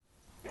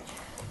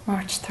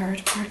March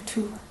 3rd, Part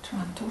 2,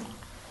 Toronto.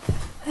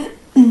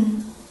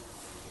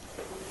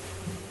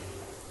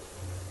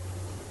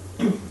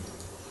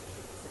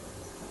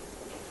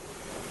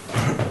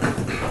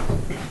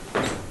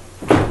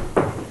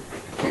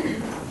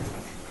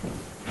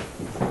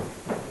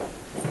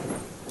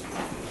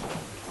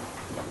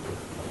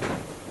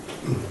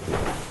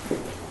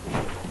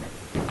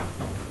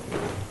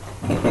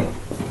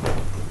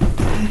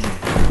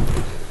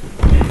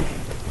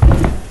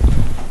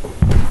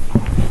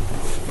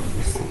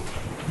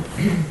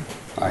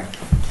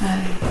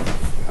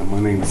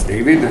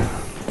 David.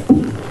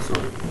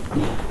 Sorry.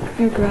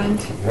 You're grand.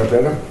 Is that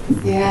better?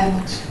 Yeah,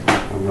 much.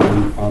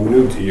 I'm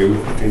new to you,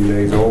 10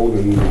 days old,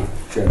 and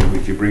chatted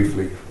with you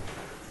briefly.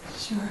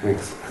 Sure.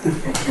 Thanks.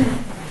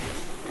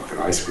 Like an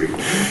ice cream.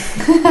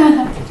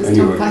 Just anyway,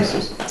 don't bite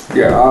it.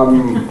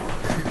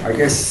 Yeah, I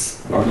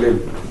guess I've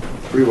lived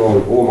pretty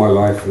well all my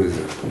life as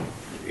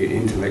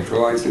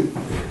intellectualizing.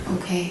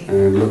 Okay.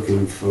 And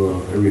looking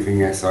for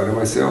everything outside of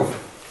myself.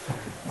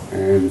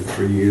 And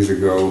 3 years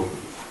ago,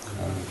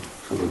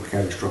 a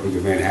catastrophic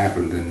event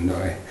happened, and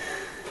that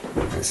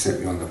set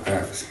me on the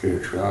path of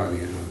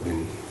spirituality, and I've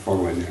been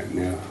following that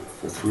now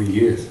for 3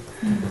 years.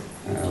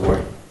 I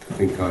like to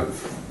think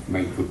I've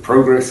made good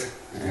progress,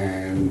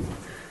 and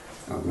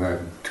I've had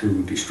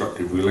 2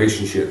 destructive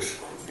relationships,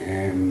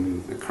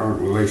 and the current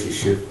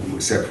relationship,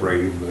 we're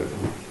separated, but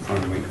we're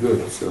trying to make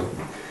good. So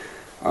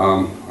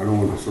I don't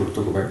want to sort of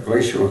talk about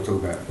relationship, I want to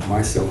talk about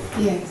myself.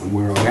 Yes. And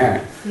where I'm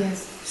at.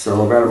 Yes.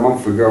 So about a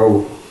month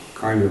ago,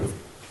 kind of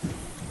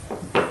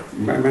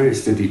I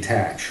managed to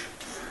detach,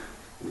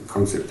 the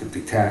concept of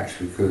detach,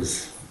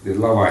 because the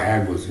love I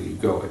had was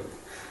egoic,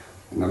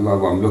 and the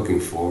love I'm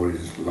looking for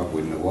is love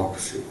with no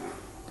opposite,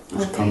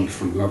 which comes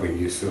from loving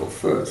yourself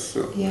first.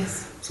 So,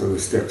 yes. So the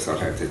steps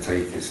I've had to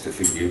take is to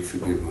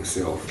forgive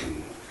myself,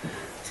 and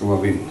so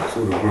I've been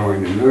sort of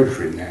growing and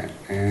nurturing that,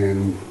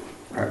 and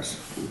perhaps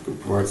we could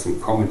provide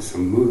some comments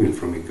on moving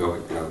from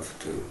egoic love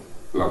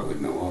to love with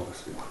no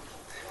opposite.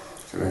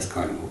 So that's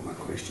kind of what my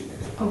question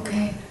is.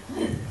 Okay.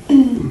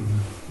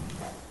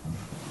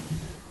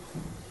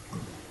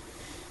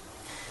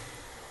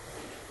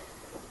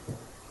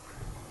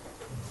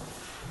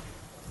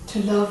 To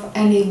love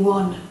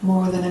anyone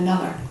more than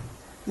another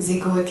is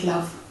egoic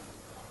love.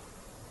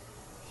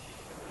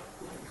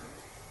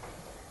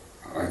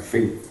 I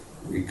think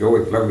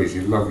egoic love is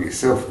you love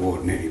yourself more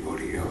than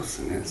anybody else,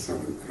 and that's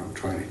something that I'm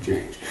trying to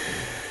change.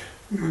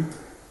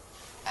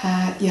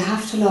 You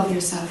have to love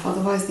yourself,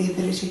 otherwise the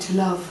ability to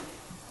love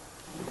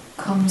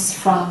comes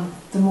from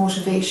the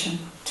motivation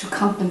to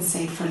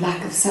compensate for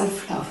lack of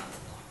self-love.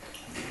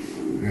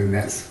 And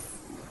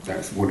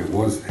that's what it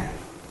was then.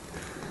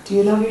 Do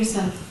you love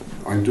yourself?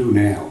 I do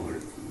now,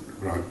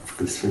 but I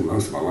consider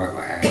most of my life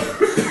I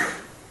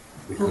have.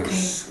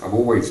 Because I've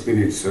always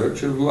been in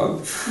search of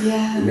love.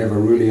 Yeah. Never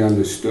really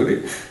understood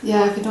it.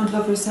 Yeah, if you don't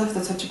love yourself,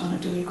 that's what you're going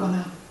to do. You're going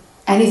to...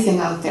 Anything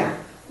out there,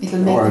 it'll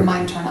make the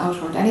mind turn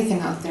outward.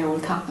 Anything out there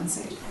will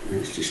compensate.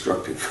 It's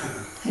destructive.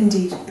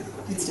 Indeed,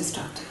 it's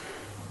destructive.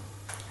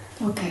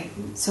 Okay,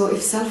 so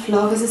if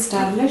self-love is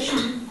established...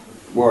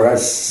 Well,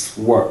 that's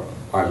what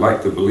I'd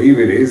like to believe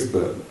it is,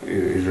 but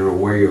is there a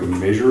way of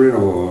measuring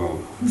or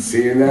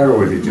seeing that,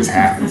 or it just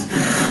happens?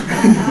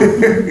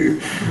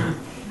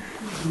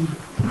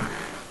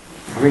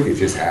 I think it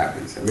just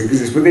happens. I mean,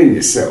 because it's within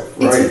yourself,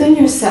 right? It's within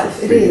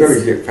yourself, it is. You've got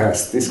to get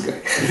past this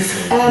guy.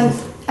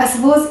 I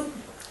suppose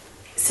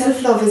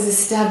self-love is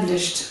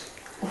established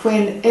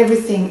when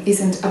everything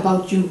isn't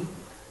about you.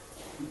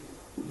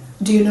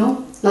 Do you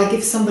know? Like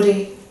if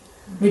somebody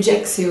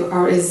rejects you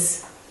or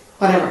is,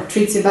 whatever,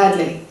 treats you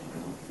badly,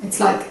 it's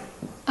like,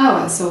 oh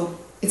well, so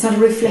it's not a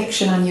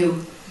reflection on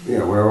you.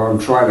 Yeah, well, I'm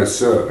trying to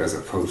serve as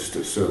opposed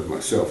to serve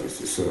myself, is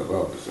to serve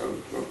others.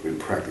 I've been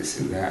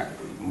practicing that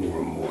more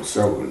and more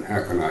so, and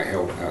how can I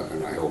help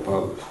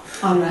others?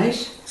 All right.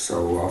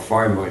 So I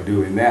find by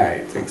doing that,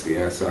 it takes me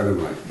outside of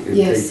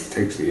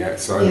takes me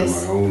outside of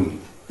my own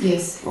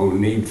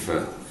need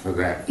for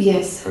that,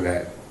 for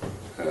that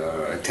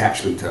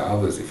attachment to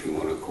others, if you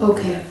want to call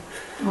it that.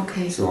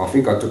 Okay. So I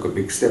think I took a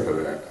big step of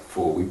that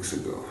 4 weeks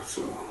ago.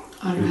 So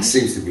it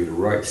seems to be the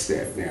right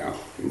step now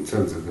in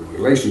terms of the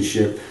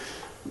relationship.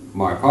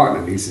 My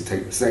partner needs to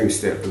take the same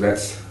step, but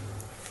that's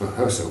for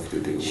herself to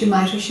do. She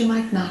might or she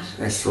might not.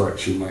 That's right,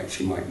 she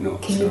might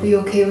not. Can you be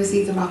okay with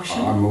either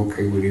option? I'm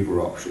okay with either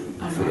option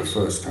for the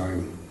first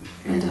time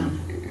in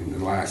the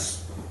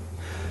last...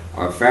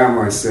 I've found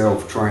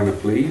myself trying to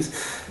please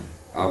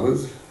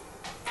others,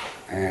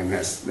 and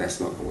that's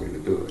not the way to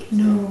do it.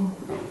 No,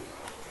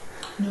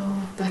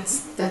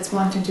 that's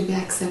wanting to be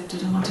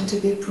accepted and wanting to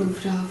be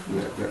approved of.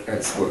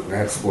 That's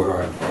what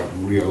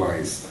I've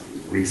realized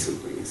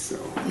recently, so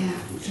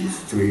which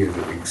is to me is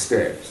a big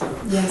step. So.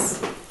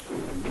 Yes.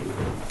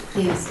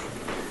 Yes.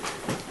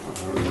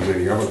 There's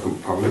any other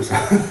components.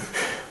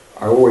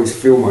 I always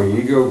feel my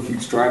ego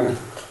keeps trying to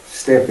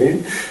step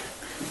in.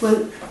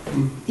 Well,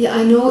 yeah,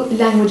 I know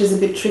language is a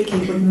bit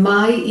tricky, but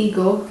my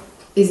ego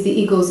is the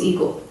ego's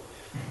ego.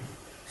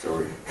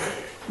 Sorry.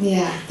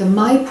 Yeah, the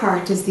my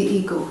part is the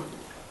ego.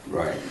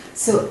 Right.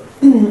 So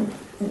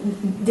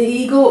the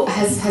ego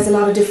has a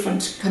lot of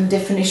different kind of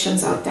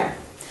definitions out there.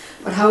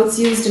 But how it's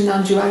used in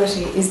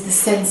non-duality is the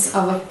sense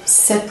of a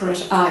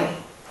separate I.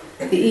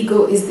 The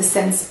ego is the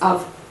sense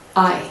of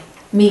I,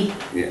 me,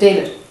 Yeah.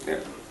 David. Yeah.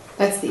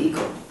 That's the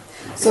ego.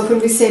 So when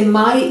we say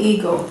my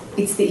ego,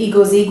 it's the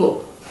ego's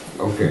ego.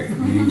 Okay.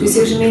 Do you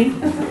see what I mean?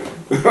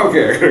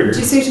 Okay. Do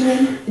you see what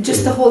I mean?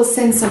 Just the whole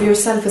sense of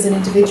yourself as an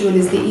individual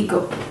is the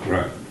ego.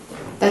 Right.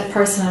 That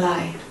personal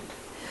I.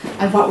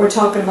 And what we're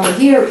talking about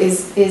here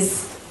is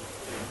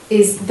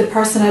the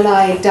personal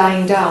I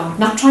dying down,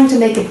 not trying to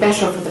make it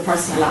better for the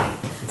personal I.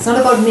 It's not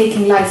about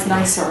making life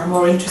nicer or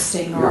more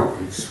interesting. Or No,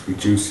 it's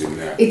reducing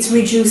that. it's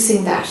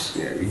reducing that.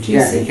 Yeah, you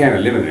you can't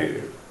eliminate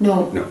it.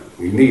 No. No,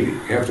 you need it.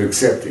 You have to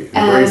accept it,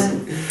 embrace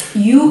it.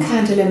 You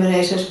can't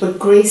eliminate it, but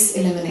grace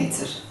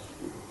eliminates it.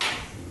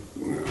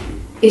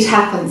 It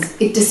happens.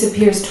 It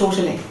disappears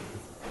totally.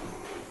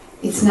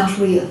 It's not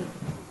real.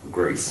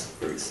 Grace.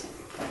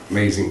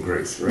 Amazing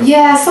grace, right?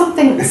 Yeah,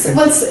 something.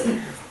 Well,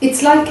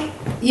 it's like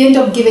you end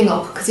up giving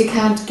up because you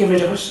can't get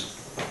rid of it.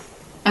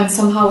 And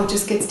somehow it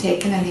just gets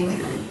taken anyway.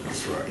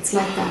 That's right. It's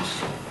like that.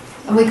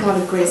 And we call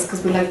it grace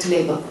because we like to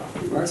label.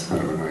 That's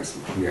kind of a nice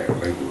one. Yeah,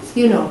 labels.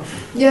 You know.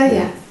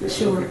 Yeah,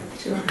 sure.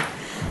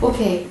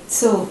 Okay,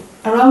 so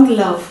around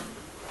love.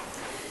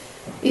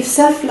 If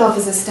self-love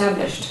is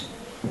established,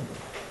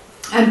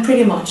 and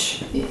pretty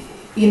much,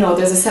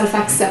 there's a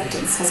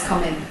self-acceptance has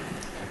come in.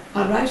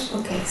 Alright?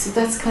 Okay, so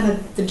that's kind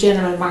of the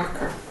general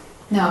marker.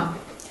 Now,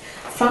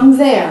 from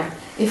there,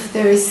 if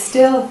there is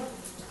still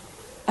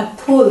a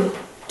pull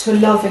to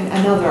loving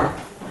another,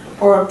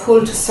 or a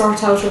pull to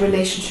sort out a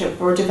relationship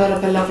or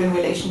develop a loving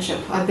relationship,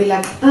 I'd be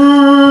like,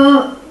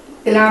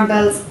 alarm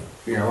bells.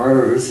 Yeah,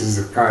 well, this is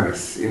the kind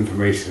of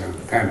information I'm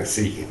kind of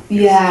seeking.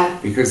 Yeah.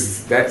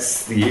 Because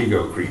that's the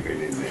ego creeping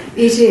in there.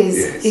 It is,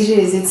 Yes. it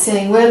is. It's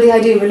saying, well, the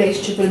ideal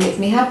relationship will make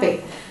me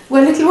happy.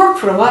 Well, it'll work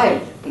for a while,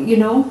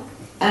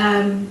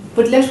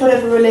 but let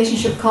whatever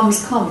relationship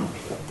comes, come.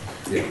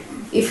 Yeah.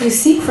 If you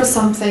seek for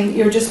something,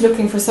 you're just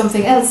looking for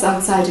something else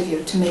outside of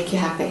you to make you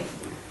happy.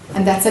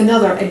 And that's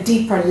a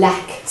deeper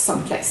lack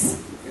someplace.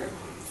 Yeah.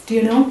 Do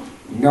you know?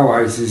 No,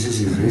 this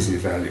is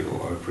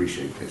valuable. I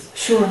appreciate this.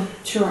 Sure.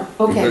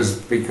 Okay.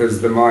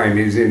 Because the mind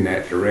is in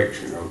that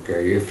direction.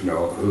 Okay, if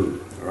not, who?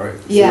 Right.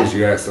 As Yeah. soon as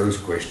you ask those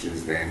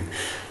questions, then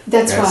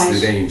That's right. the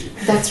danger.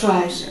 That's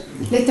right.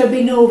 Yeah. Let there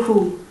be no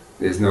who.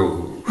 There's no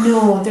who.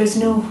 No, there's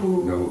no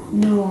who. No who.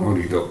 No.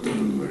 Only Doctor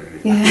Who.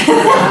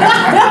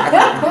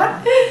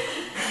 Yeah.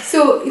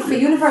 So if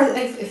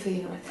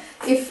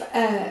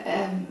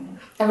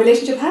a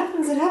relationship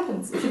happens, it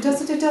happens. If it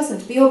doesn't, it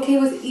doesn't. Be okay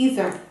with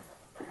either.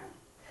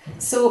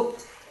 So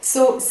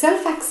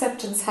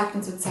self-acceptance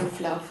happens with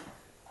self-love.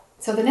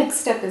 So the next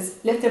step is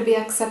let there be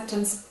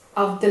acceptance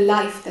of the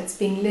life that's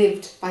being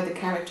lived by the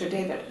character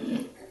David.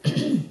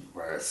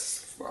 Well,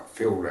 I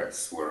feel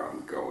that's where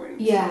I'm going.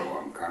 Yeah. So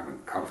I'm kind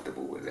of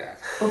comfortable with that.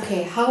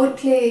 Okay, how it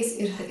plays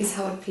is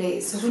how it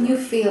plays. So when you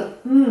feel,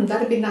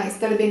 that'd be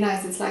nice,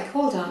 it's like,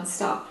 hold on,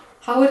 stop.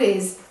 How it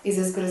is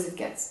as good as it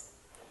gets.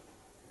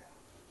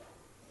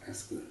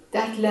 That's good.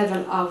 That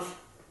level of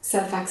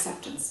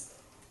self-acceptance,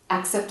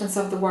 acceptance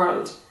of the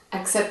world,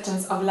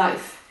 acceptance of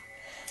life.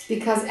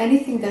 Because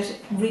anything that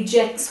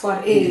rejects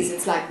what is,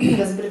 it's like,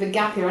 there's a bit of a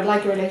gap here, I'd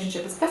like a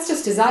relationship. That's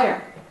just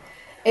desire.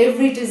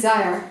 Every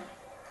desire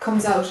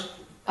comes out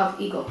of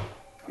ego.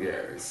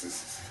 Yeah, it's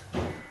just...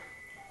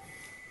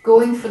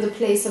 Going for the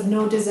place of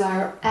no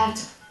desire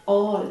at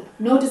all.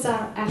 No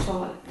desire at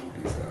all.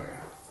 Desire.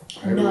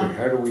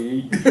 How do we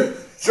eat?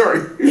 Sorry.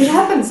 It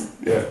happens.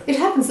 Yeah. It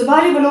happens. The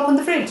body will open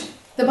the fridge.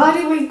 The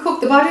body will cook.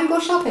 The body will go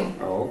shopping.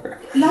 Oh, okay.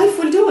 Life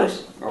will do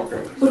it.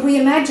 Okay. But we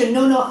imagine,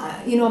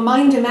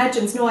 mind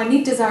imagines, no, I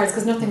need desires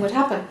because nothing would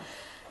happen.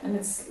 And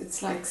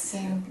it's like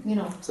saying,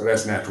 So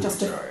that's natural just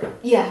desire.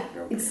 Yeah.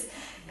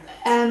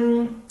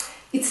 Okay.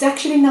 It's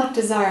actually not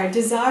desire.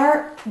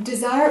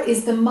 Desire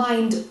is the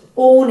mind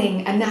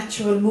owning a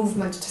natural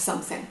movement to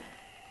something.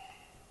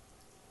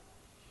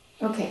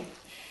 Okay.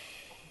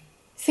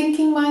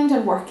 Thinking mind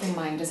and working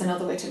mind is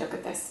another way to look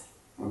at this.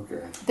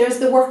 Okay. There's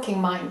the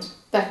working mind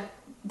that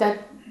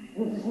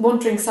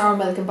won't drink sour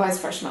milk and buys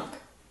fresh milk.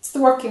 It's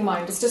the working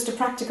mind. It's just a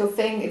practical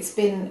thing. It's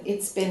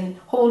been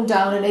honed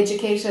down and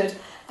educated,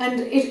 and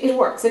it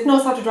works. It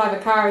knows how to drive a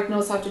car. It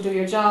knows how to do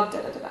your job.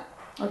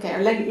 Okay,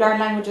 or learn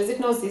languages. It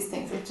knows these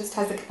things. It just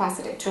has the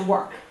capacity to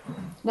work.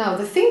 Now,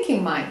 the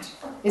thinking mind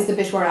is the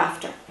bit we're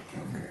after.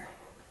 Okay.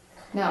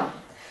 Now,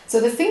 so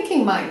the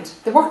thinking mind,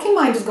 the working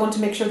mind is going to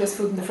make sure there's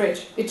food in the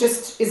fridge. It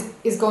just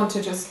is going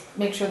to just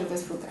make sure that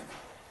there's food there.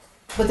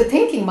 But the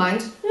thinking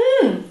mind,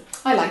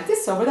 I like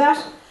this over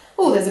that.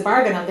 Oh, there's a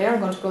bargain on there,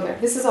 I'm going to go there.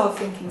 This is all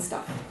thinking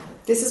stuff.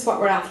 This is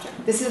what we're after.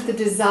 This is the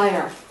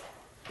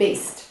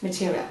desire-based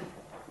material.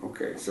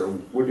 Okay, so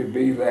would it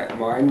be that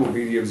mind will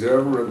be the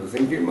observer of the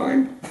thinking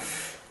mind?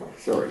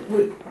 Sorry.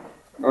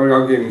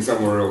 I'm getting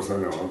somewhere else, I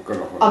know. I'm going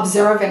to...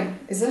 Observing,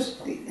 is it?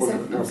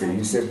 Okay,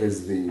 you said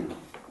there's the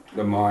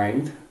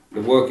mind,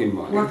 the working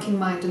mind. Working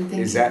mind and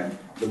thinking. Is that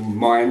the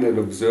mind that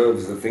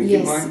observes the thinking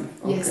Yes, mind?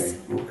 Okay, yes,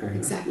 okay. That's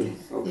exactly,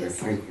 good. Okay, yes.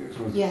 thank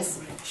you. Yes,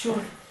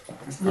 sure.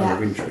 That's kind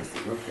of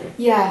interesting, okay.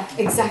 Yeah,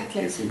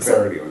 exactly. Get some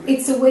clarity on that.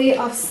 It's a way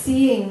of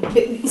seeing.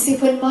 You see,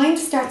 when mind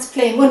starts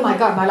playing, well, my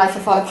God, my life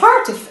will fall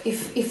apart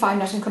if I'm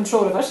not in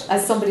control of it.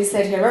 As somebody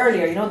said here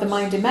earlier, you know, the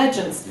mind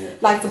imagines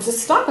life will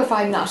just stop if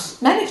I'm not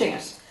managing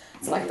it.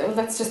 It's like, well,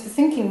 that's just the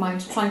thinking mind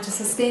trying to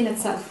sustain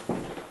itself.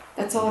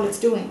 That's all it's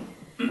doing.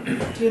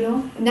 Do you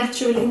know?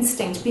 Natural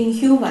instinct, being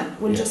human,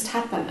 will just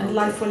happen, and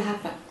life will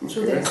happen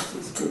through this.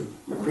 That's good.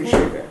 I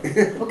appreciate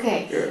that.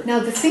 Okay. Now,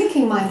 the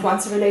thinking mind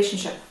wants a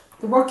relationship.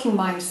 The working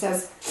mind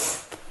says,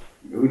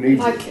 who needs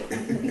like, it?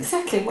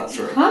 exactly. What? That's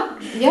right. Huh?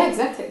 Yeah,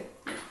 exactly.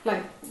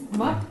 Like,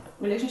 what?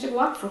 Relationship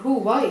what? For who?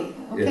 Why?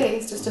 Okay,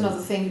 it's just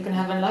another thing you can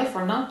have in life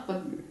or not,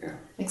 but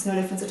makes no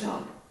difference at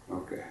all.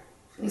 Okay.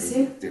 So you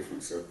see?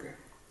 Difference, okay.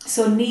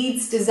 So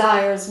needs,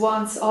 desires,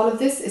 wants, all of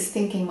this is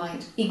thinking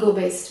mind,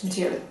 ego-based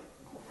material.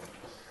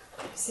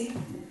 You see?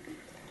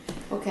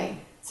 Okay,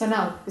 so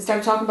now, we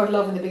started talking about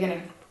love in the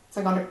beginning.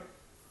 So I'm going to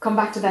come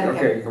back to that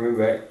again. Okay, coming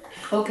back.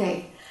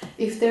 Okay,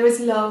 if there is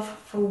love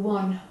for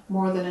one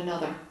more than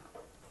another,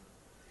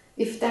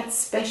 if that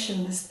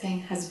specialness thing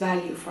has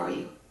value for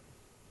you,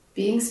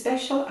 being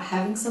special or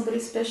having somebody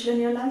special in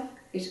your life,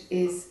 it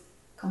is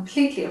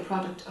completely a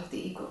product of the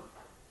ego.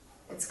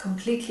 It's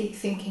completely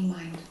thinking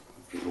mind.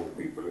 All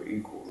people are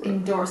equal, right?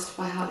 Endorsed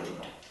by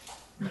Hollywood.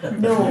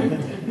 No,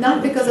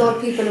 not because all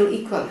people are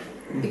equal,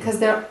 because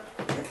there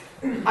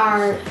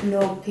are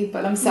no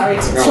people. I'm sorry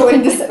to throw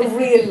in this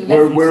real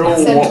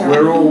centre.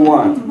 We're all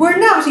one. We're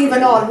not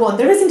even all one.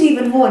 There isn't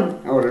even one.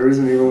 Oh, there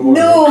isn't even one.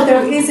 No,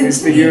 there isn't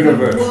it's the even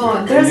universe.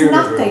 one. The There's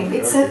universe. nothing.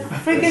 It's a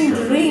friggin'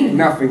 dream.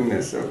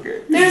 Nothingness,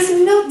 okay. There's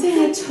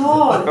nothing at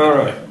all. All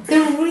right.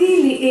 There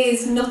really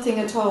is nothing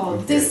at all.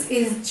 Okay. This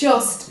is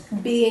just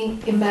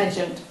being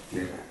imagined.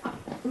 Yeah.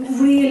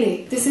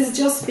 Really, this is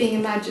just being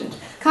imagined.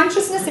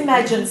 Consciousness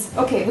imagines.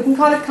 Okay, we can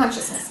call it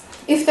consciousness.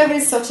 If there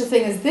is such a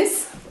thing as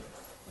this,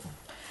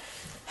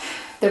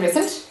 there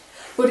isn't.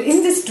 But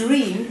in this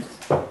dream,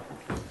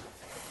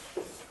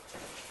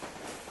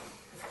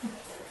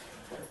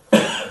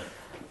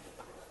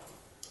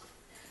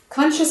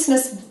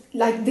 consciousness,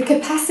 like the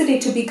capacity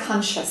to be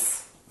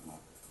conscious.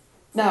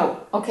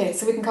 Now, okay,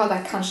 so we can call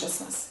that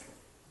consciousness.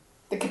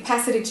 The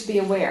capacity to be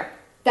aware.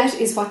 That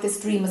is what this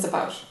dream is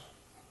about.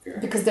 Okay.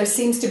 Because there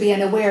seems to be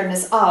an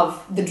awareness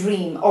of the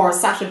dream, or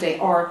Saturday,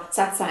 or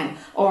satsang,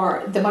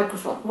 or the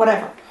microphone,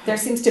 whatever. There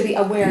seems to be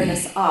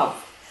awareness of.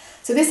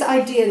 So this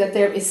idea that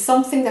there is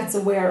something that's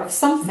aware of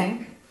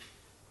something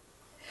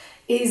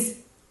is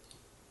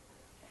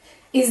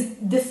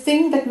the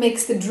thing that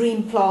makes the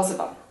dream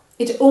plausible.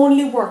 It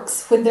only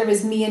works when there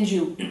is me and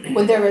you,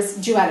 when there is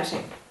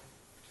duality.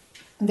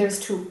 And there's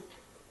two.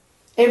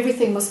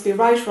 Everything must be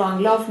right,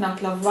 wrong, love,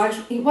 not love, right,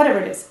 whatever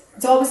it is.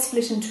 It's always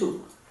split in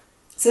two.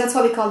 So that's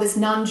why we call this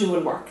non-dual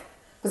work,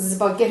 because it's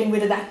about getting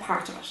rid of that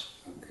part of it.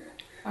 Okay.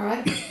 All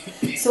right?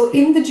 So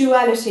in the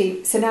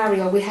duality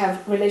scenario, we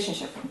have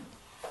relationship.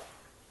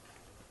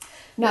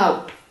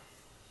 Now,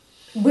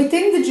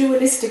 within the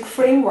dualistic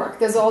framework,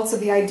 there's also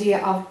the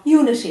idea of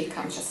unity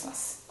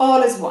consciousness.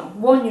 All is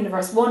one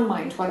universe, one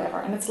mind, whatever.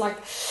 And it's like,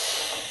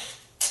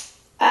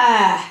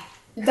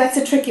 that's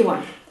a tricky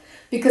one.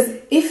 Because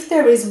if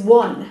there is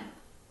one,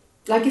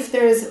 like if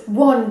there is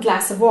one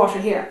glass of water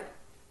here,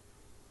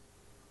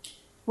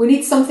 we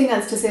need something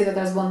else to say that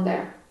there's one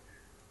there.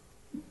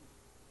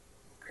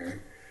 Okay.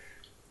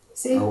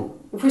 See?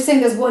 If we're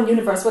saying there's one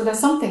universe, well, there's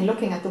something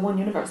looking at the one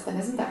universe then,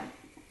 isn't there?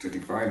 To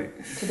define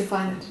it. To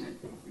define it.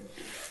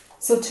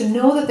 So to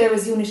know that there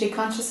is unity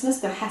consciousness,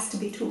 there has to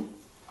be two.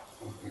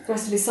 Okay. There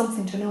has to be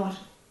something to know it.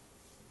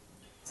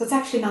 So it's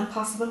actually not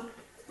possible.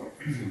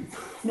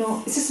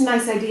 No, it's just a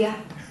nice idea.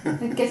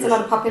 It gets a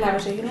lot of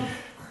popularity, you know?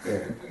 Yeah.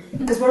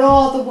 Because we're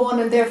all the one,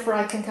 and therefore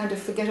I can kind of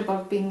forget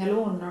about being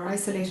alone or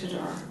isolated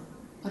or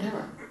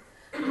whatever.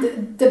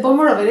 The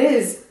bummer of it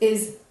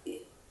is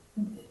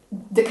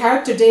the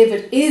character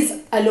David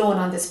is alone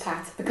on this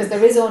path, because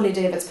there is only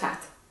David's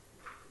path.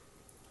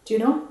 Do you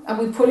know? And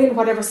we pull in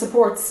whatever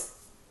supports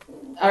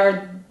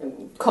are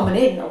coming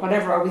in, or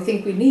whatever, or we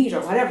think we need,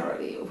 or whatever.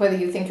 Whether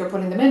you think you're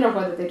pulling them in or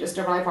whether they just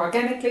arrive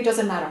organically,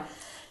 doesn't matter.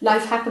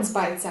 Life happens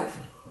by itself.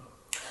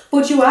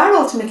 But you are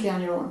ultimately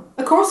on your own.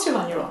 Of course you're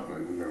on your own.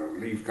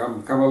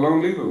 Come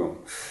alone, leave alone.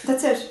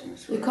 That's it.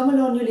 That's You right. come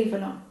alone, you leave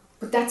alone.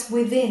 But that's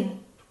within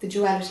the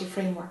duality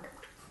framework.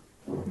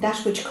 That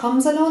which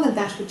comes alone and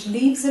that which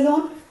leaves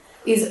alone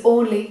is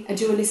only a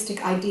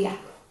dualistic idea.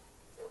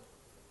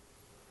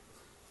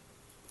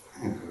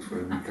 Yeah, that's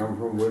where we come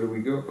from. Where do we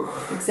go?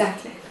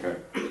 Exactly. Yeah.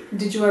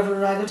 Did you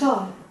ever arrive at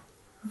all?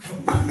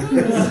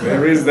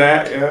 There is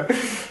that,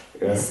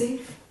 yeah. You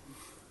see?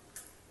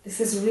 This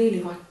is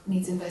really what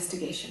needs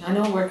investigation. I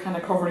know we're kind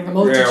of covering a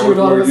multitude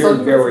all of a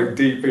sudden. You're going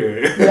deep here.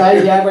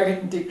 Yeah, we're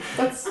getting deep.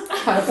 That's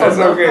kind of fun. That's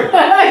okay.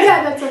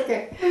 Yeah, that's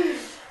okay.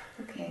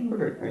 Okay.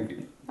 perfect, thank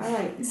you. All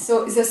right.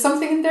 So is there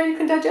something in there you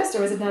can digest,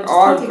 or is it now just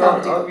Oh, totally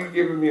gobbledygook? you've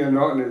given me a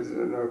lot,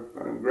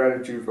 and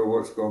gratitude for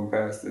what's gone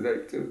past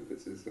today too,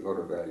 because there's a lot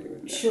of value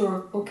in that.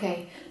 Sure,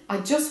 okay. I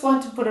just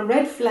want to put a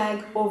red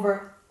flag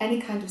over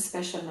any kind of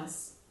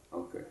specialness.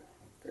 Okay,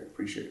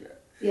 appreciate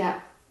that.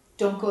 Yeah,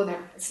 don't go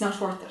there. It's not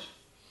worth it.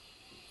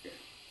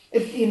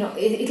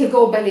 It'll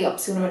go belly up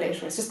sooner or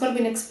later. It's just going to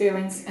be an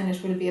experience, and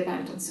it will be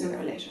abandoned sooner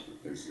or later.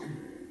 There's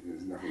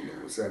nothing that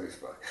will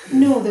satisfy.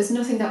 No, there's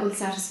nothing that will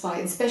satisfy.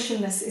 And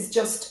specialness is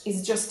just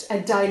a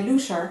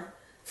diluter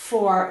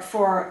for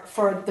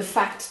the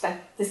fact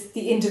that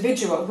the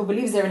individual who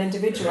believes they're an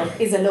individual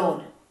is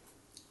alone.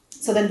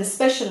 So then the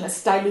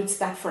specialness dilutes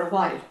that for a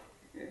while.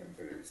 Yeah,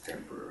 but it's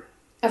temporary.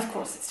 Of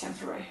course it's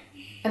temporary.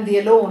 And the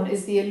alone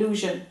is the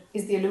illusion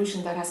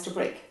that has to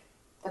break.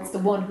 That's the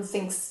one who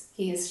thinks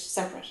he is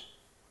separate.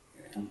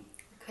 Yeah.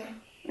 Okay.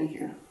 Thank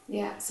you.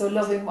 Yeah, so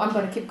loving. I'm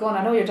going to keep going.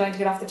 I know you're dying to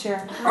get off the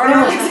chair.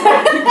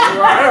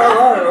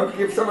 I'll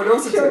give someone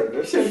else a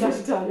turn. Sure, not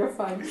at all. You're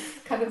fine.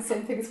 Kind of the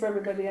same thing as for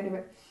everybody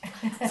anyway.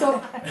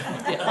 So,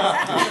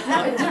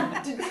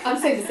 I'm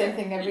saying the same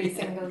thing every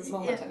single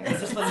moment anyway.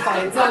 It's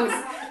fine. As long as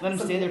let him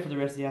stay there for the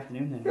rest of the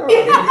afternoon then.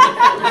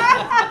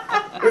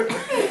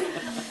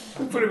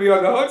 Putting me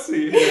on the hot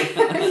seat.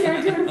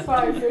 You're doing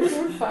fine. You're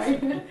doing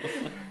fine.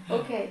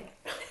 Okay.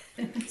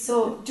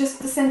 So,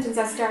 just the sentence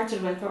I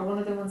started with, or one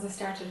of the ones I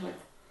started with.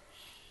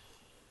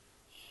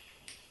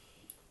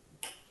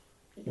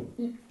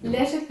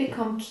 Let it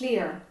become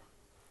clear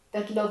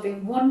that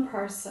loving one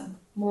person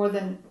more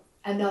than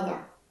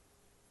another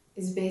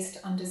is based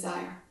on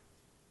desire.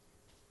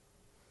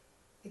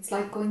 It's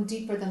like going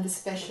deeper than the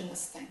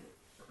specialness thing.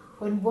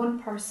 When one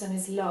person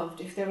is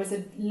loved, if there is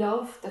a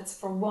love that's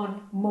for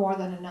one more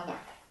than another,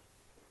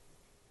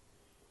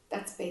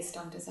 that's based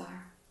on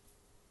desire.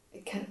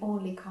 It can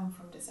only come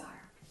from desire.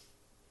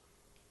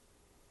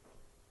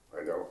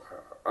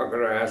 I'm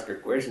going to ask a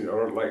question. I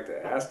don't like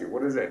to ask it.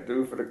 What does that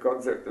do for the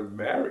concept of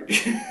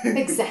marriage?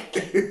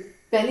 Exactly.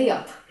 Belly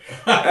up.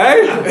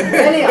 Hey?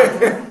 Belly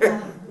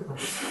up.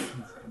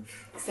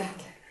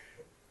 Exactly.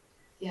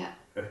 Yeah.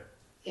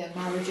 Yeah,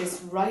 marriage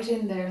is right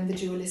in there in the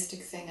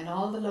dualistic thing, and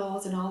all the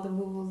laws and all the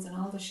rules and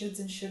all the shoulds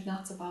and should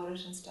nots about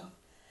it and stuff.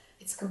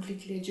 It's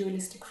completely a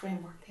dualistic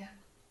framework, yeah.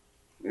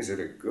 Is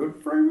it a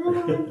good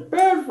framework or a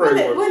bad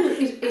framework? Well,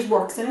 it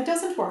works and it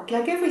doesn't work,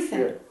 like everything.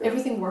 Yeah.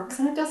 Everything works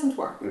and it doesn't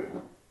work.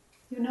 Yeah.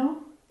 You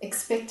know?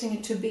 Expecting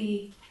it to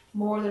be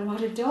more than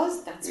what it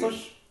does, that's what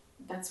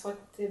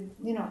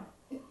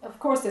of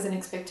course there's an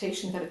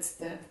expectation that it's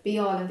the be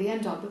all and the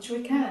end all, but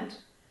we can't.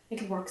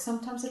 It'll work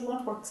sometimes, it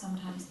won't work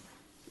sometimes.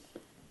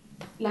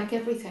 Like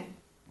everything.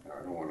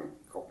 I don't want to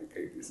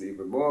complicate this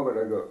even more, but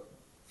I got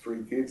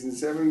 3 kids and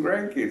 7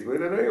 grandkids. Where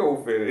do they all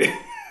fit in?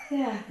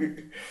 Yeah.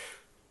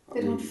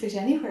 They don't fit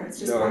anywhere. It's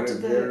just no, part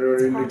of the they're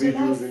it's part of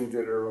individuals life. into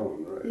their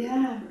own, right?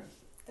 Yeah.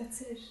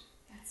 That's it.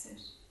 That's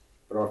it.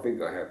 But I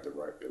think I have the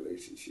right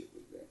relationship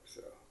with them.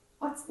 So.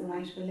 What's the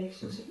right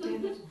relationship,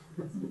 David?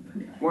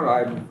 Well,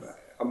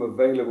 I'm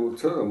available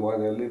to them while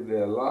they live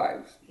their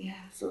lives.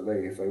 Yeah. So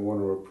if they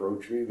want to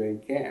approach me, they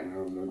can. I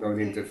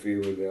don't interfere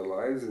with their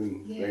lives,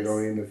 and they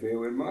don't interfere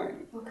with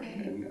mine. Okay.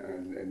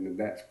 And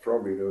that's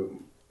probably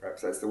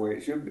perhaps that's the way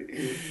it should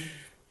be.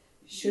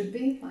 Should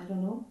be? I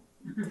don't know.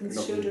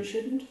 Things should or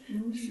shouldn't.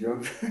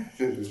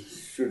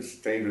 Should's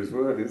a dangerous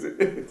word, is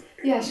it?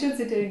 Yeah,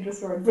 should's a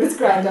dangerous word, but it's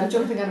grand. I'm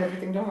jumping on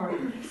everything, don't worry.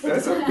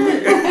 That's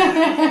okay.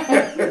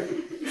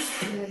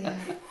 Yeah.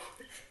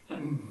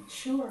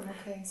 Sure,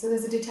 okay. So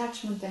there's a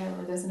detachment there,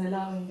 or there's an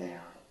allowing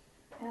there.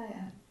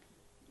 Yeah.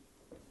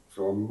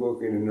 So I'm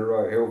working in the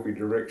right, healthy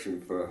direction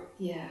for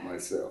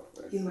myself.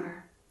 You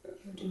are.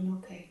 You're doing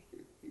okay.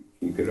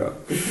 Keep it up.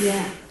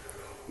 Yeah.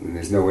 And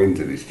there's no end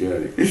to this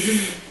journey.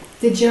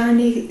 The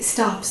journey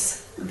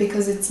stops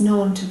because it's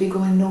known to be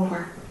going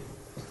nowhere.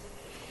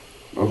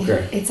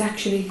 Okay. It's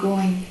actually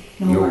going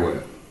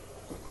nowhere.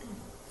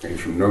 Came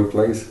from no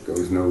place,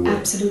 goes nowhere.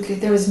 Absolutely.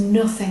 There is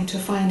nothing to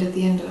find at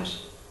the end of it.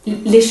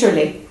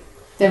 Literally,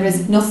 there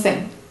is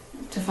nothing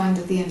to find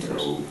at the end of it.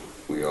 So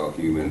we are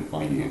human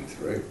beings,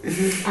 right?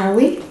 Are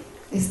we?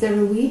 Is there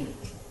a we?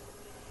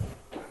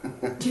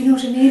 Do you know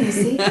what I mean, you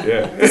see?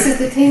 Yeah. This is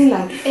the thing,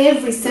 like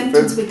every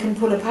sentence we can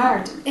pull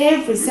apart.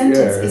 Every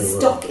sentence is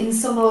stuck in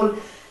some old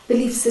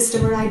belief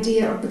system or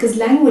idea, because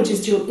language is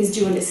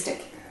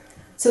dualistic.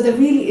 So there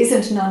really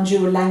isn't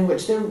non-dual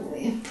language.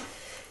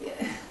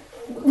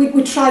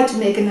 We try to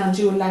make a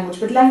non-dual language,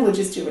 but language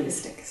is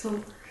dualistic.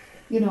 So,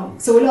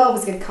 so we'll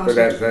always get caught. But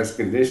that's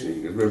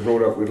conditioning, because we're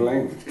brought up with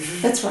language.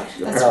 That's right.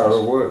 The power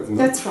of words. No?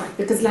 That's right,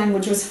 because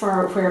language was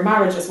for where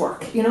marriages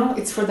work.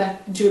 It's for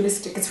that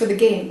dualistic. It's for the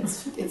game.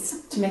 It's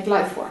to make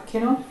life work.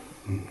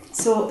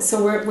 So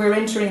we're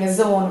entering a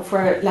zone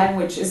where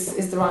language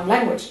is the wrong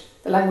language.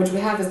 The language we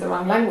have is the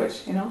wrong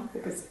language.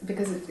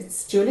 Because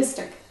it's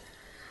dualistic.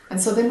 And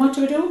so then what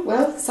do?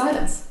 Well,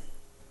 silence.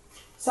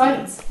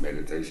 Silence.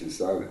 Meditation,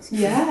 silence.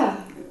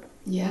 Yeah.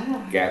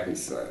 Gap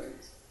is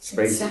silence.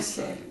 Space is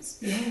silence.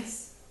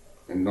 Yes.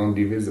 And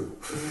non-divisible.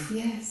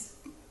 Yes.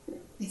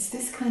 It's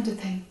this kind of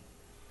thing.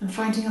 And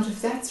finding out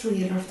if that's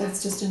real or if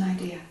that's just an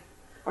idea.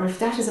 Or if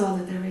that is all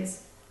that there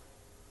is.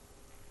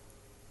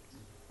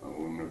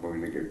 I'm not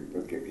going to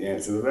get the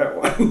answer to that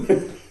one.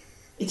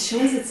 It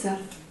shows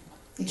itself.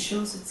 It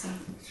shows itself.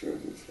 It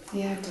shows itself.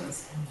 Yeah, it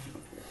does.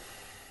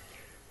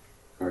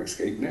 Can I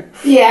escape now?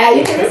 Yeah,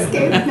 you can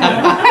escape now.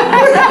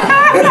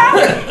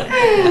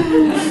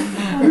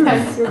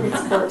 Thanks, you're a good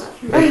sport.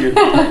 Thank you.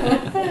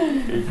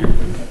 Thank you.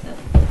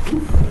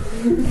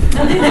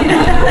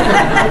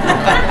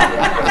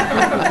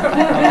 I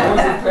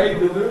wasn't paid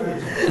to do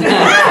this.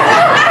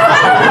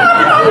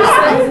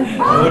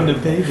 I wouldn't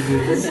have paid to do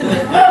this.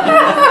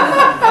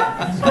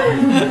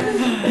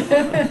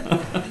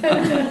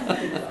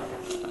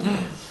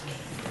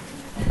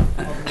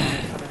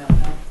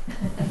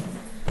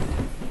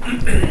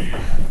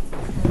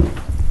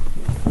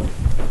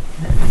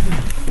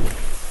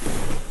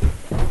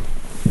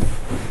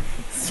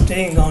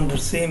 Staying on the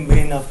same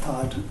vein of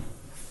thought,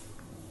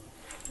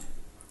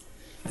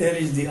 there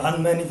is the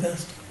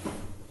unmanifest,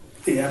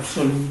 the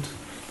absolute,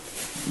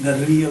 the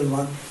real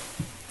one,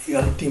 the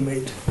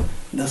ultimate,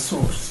 the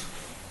source.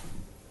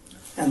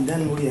 And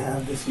then we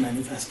have this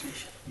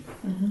manifestation.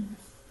 Mm-hmm.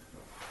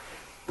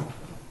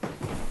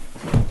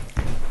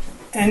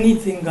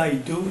 Anything I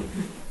do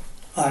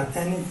or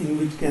anything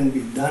which can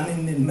be done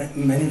in the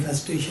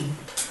manifestation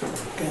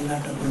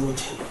cannot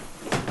approach him.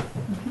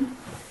 Mm-hmm.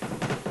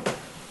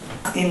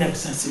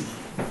 Inaccessible.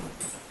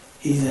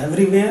 He's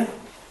everywhere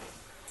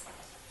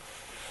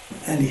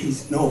and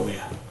he's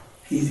nowhere.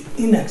 He's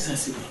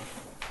inaccessible.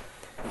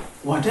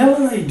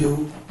 Whatever I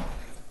do,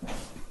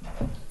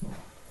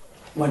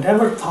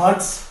 whatever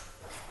thoughts,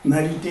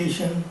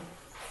 meditation,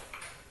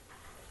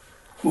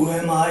 who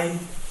am I,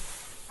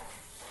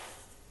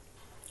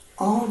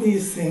 all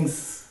these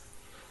things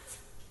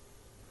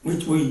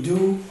which we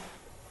do,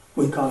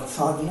 we call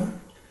sadhana,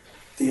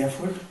 the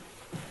effort,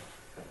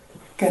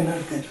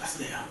 cannot get us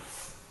there.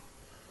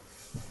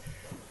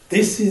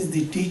 This is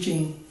the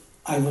teaching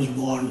I was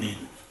born in.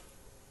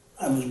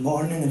 I was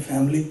born in a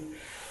family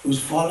who was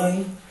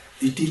following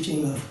the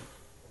teaching of,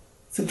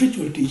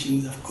 spiritual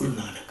teachings of Guru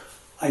Nanak.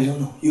 I don't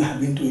know, you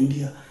have been to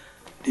India.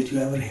 Did you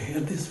ever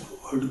hear this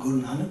word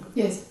Guru Nanak?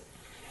 Yes.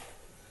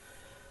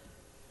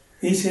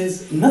 He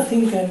says,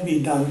 nothing can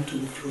be done to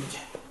approach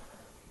him.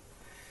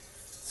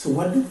 So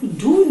what do we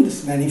do in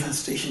this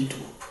manifestation to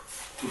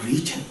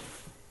reach him?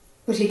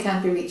 But he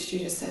can't be reached, you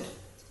just said.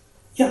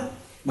 Yeah,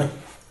 but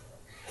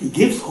he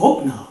gives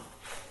hope now.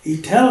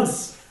 He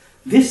tells,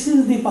 this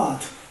is the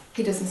path.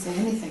 He doesn't say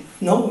anything.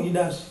 No, he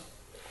does.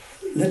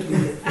 Let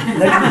me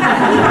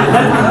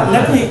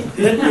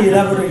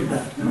elaborate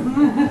that.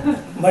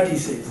 What he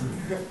says.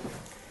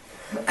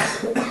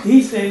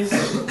 He says,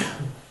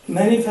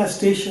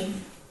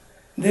 manifestation,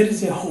 there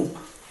is a hope.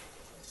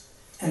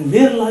 And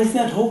where lies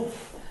that hope?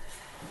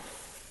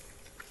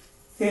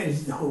 Here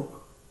is the hope.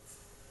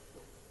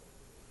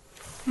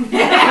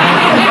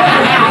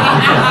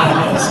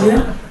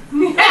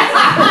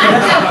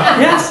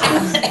 Yes.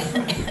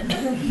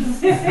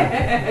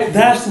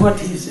 That's what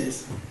he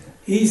says.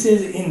 He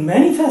says in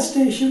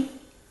manifestation,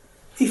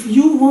 if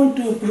you want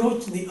to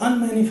approach the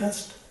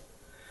unmanifest,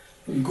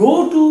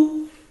 go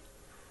to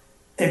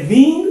a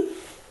being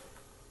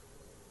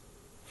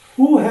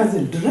who has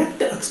a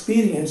direct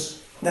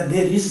experience that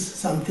there is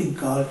something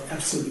called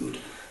absolute.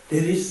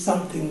 There is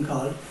something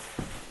called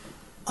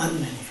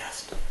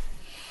unmanifest.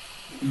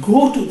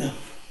 Go to them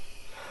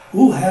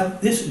who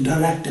have this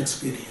direct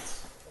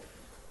experience.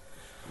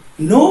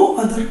 No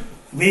other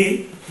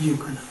way you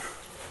can approach.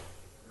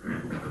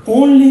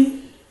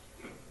 Only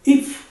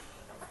if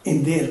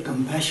in their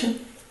compassion,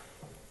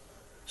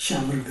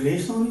 shower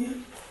grace on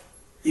you,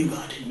 you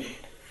got it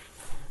made.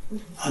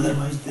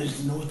 Otherwise there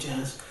is no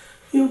chance.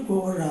 You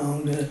go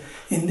around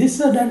in this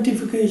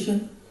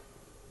identification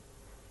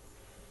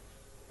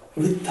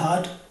with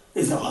thought.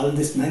 Is all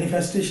this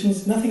manifestation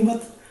is nothing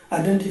but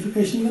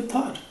identification with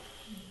thought,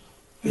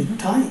 with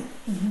time.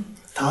 Mm-hmm.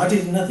 Thought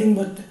is nothing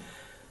but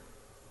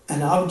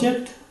an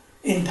object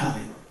in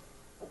time,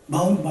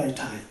 bound by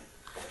time.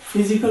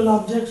 Physical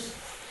objects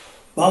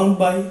bound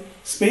by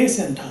space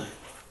and time.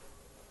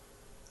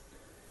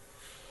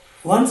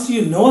 Once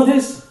you know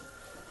this,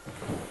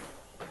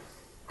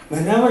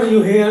 whenever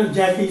you hear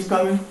Jackie is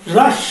coming,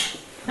 rush.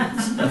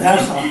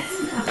 That's all.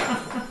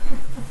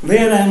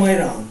 Where am I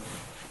wrong?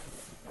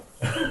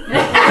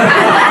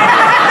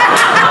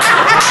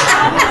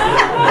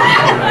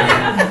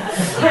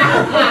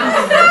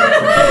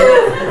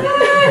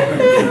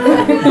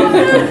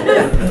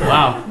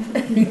 Wow.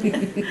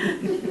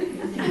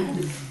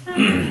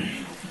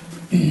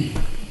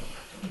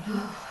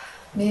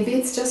 Maybe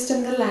it's just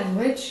in the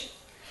language,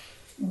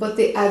 but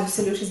the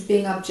absolute is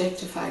being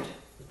objectified.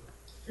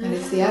 And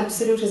if the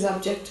absolute is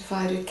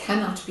objectified, it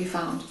cannot be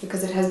found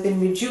because it has been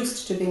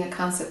reduced to being a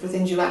concept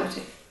within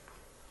duality.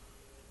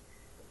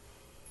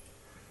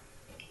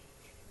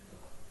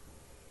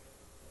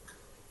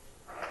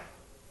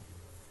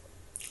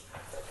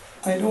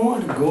 I don't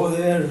want to go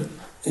there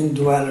in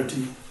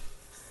duality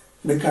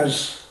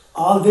because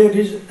all there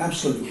is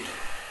absolute.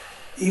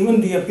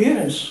 Even the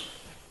appearance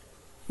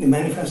the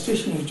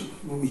manifestation which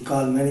we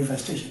call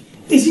manifestation,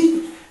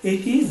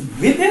 it is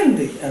within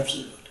the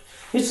absolute.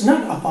 It's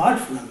not apart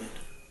from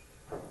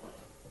it.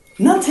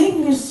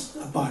 Nothing is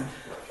apart.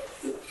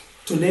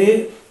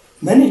 Today,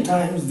 many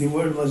times the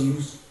word was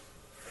used.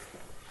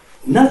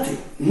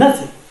 Nothing,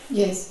 nothing.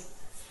 Yes.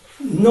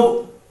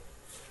 No.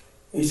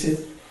 He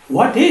says,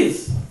 what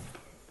is?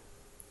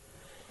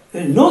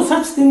 There is no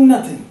such thing,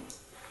 nothing.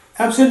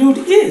 Absolute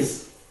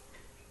is.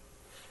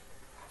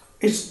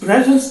 Its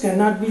presence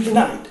cannot be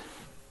denied.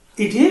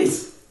 It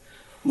is.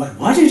 But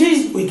what it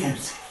is, we can't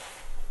say.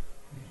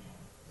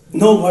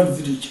 No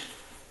words reach it.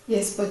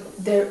 Yes, but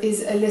there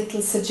is a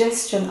little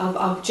suggestion of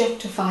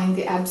objectifying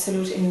the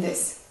absolute in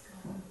this.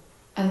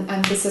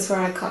 And this is where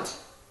I cut.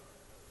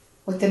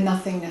 With the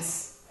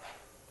nothingness.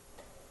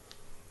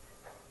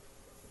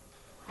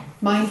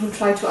 Mind will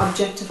try to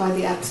objectify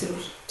the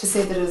absolute. To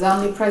say that it is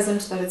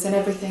omnipresent, that it's in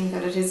everything,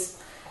 that it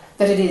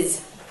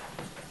is.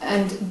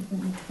 And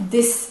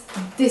this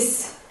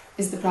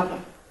is the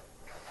problem.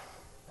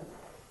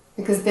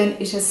 Because then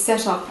it is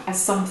set up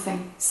as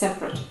something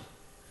separate.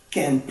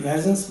 Can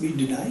presence be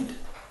denied?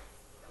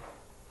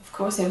 Of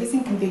course,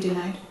 everything can be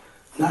denied.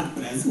 Not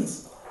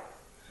presence.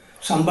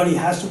 Somebody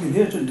has to be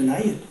there to deny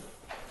it.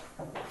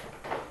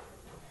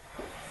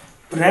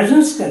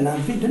 Presence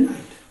cannot be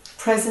denied.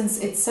 Presence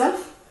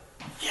itself?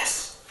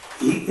 Yes,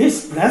 he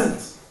is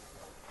presence.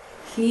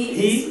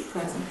 He is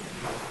present.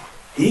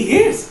 He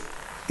is.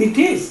 It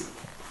is.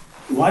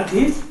 What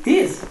is,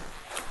 is.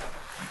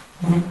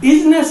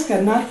 Isness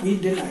cannot be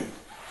denied.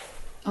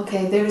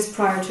 Okay, there is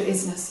prior to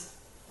isness.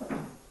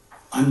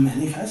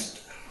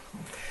 Unmanifest.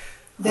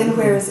 Then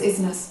where is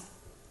isness?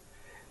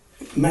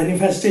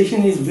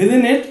 Manifestation is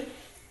within it.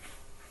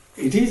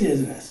 It is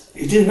isness.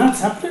 It is not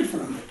separate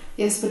from it.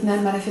 Yes, but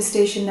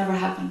manifestation never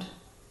happened.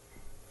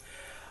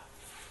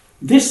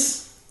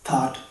 This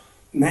thought,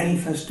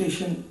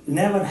 manifestation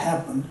never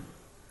happened,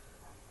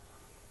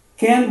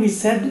 can be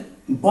said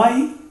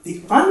by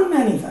the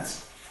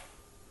unmanifest.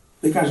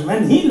 Because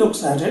when he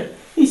looks at it,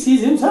 he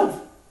sees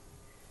himself.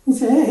 He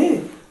says, hey,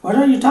 what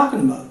are you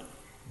talking about?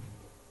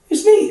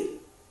 It's me.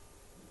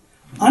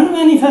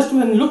 Unmanifest,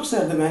 when looks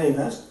at the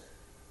manifest,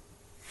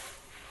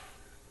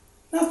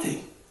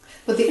 nothing.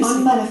 But the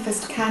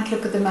unmanifest can't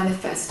look at the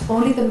manifest.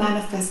 Only the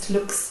manifest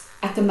looks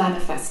at the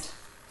manifest.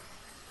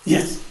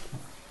 Yes.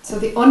 So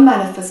the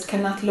unmanifest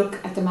cannot look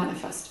at the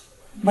manifest.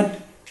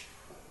 But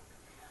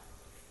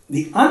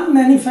the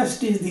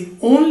unmanifest is the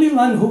only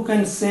one who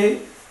can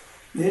say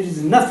there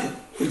is nothing.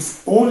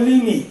 It's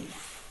only me.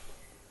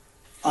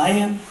 I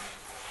am.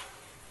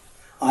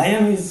 I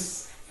am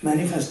his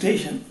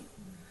manifestation.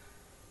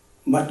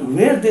 But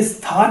where this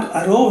thought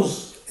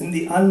arose in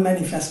the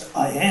unmanifest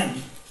I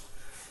am,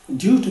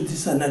 due to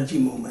this energy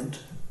movement,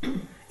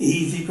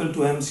 E is equal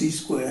to mc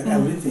square,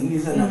 everything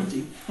is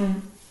energy.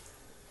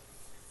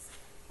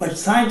 But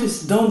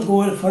scientists don't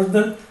go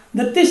further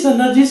that this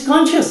energy is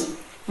conscious.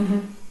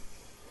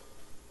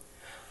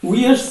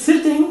 We are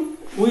sitting,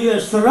 we are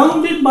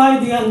surrounded by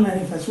the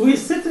unmanifest. We are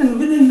sitting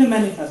within the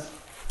manifest.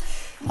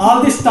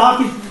 All this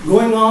talk is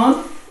going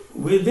on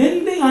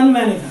within the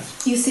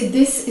unmanifest. You see,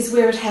 this is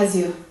where it has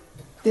you.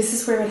 This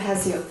is where it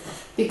has you.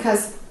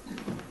 Because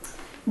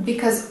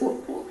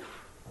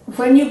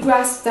when you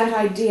grasp that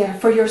idea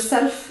for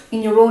yourself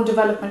in your own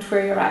development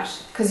where you're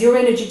at, because your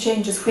energy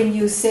changes when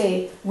you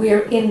say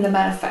we're in the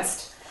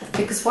manifest.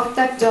 Because what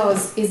that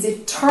does is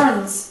it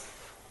turns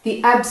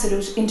the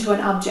absolute into an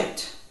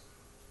object.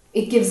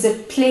 It gives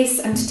it place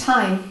and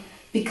time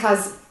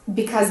because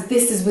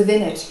this is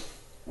within it.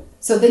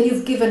 So then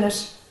you've given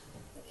it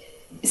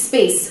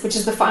space, which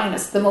is the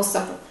finest, the most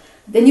subtle.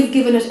 Then you've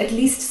given it at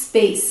least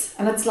space,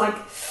 and it's like,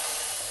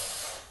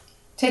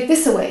 take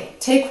this away,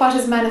 take what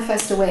is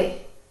manifest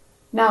away.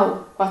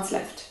 Now, what's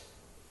left?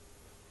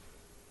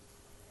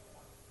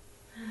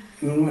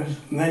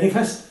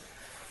 Manifest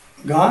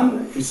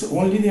gone, it's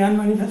only the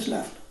unmanifest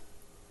left.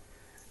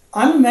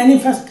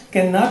 Unmanifest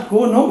cannot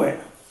go nowhere.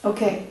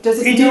 Okay,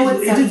 does it know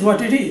itself? It is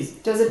what it is.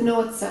 Does it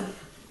know itself?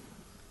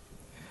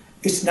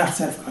 It's not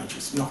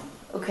self-conscious, no.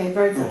 Okay,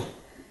 very good. No.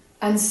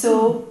 And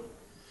so,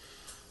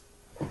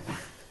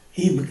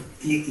 he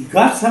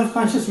got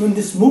self-conscious when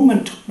this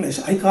movement took place.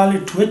 I call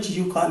it twitch,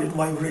 you call it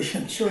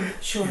vibration. Sure.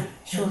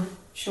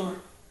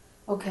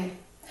 Okay.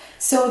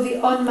 So the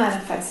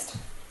unmanifest.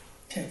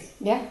 Check it.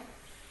 Yeah?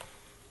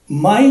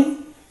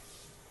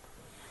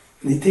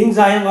 The things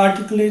I have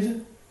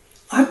articulated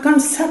are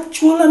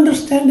conceptual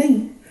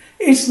understanding.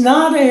 It's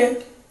not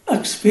a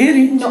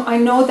experience. No, I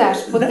know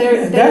that, but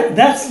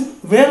that's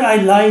where I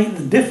lie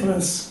the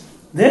difference.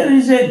 There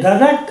is a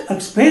direct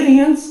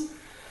experience.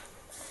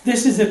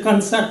 This is a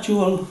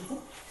conceptual.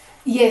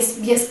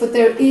 Yes, but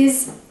there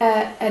is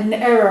an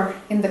error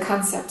in the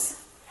concepts.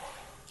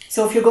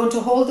 So if you're going to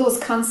hold those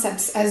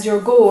concepts as your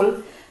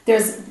goal,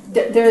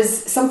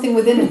 there's something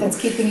within it that's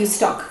keeping you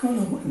stuck.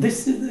 No,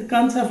 the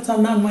concepts are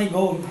not my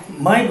goal.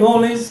 My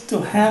goal is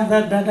to have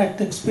that direct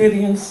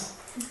experience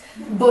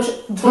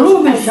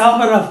through the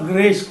shower of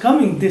grace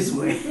coming this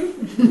way.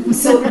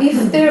 So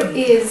if there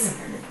is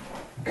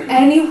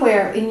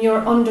anywhere in your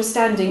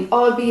understanding,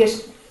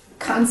 albeit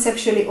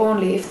conceptually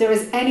only, if there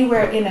is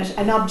anywhere in it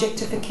an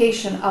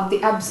objectification of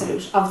the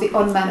absolute, of the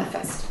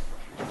unmanifest,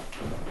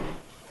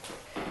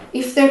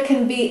 if there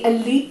can be a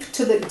leap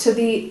to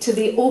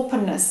the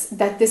openness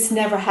that this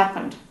never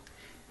happened,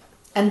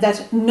 and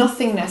that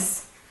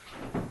nothingness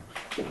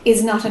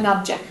is not an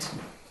object,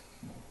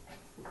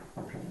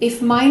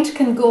 if mind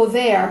can go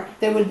there,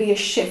 there will be a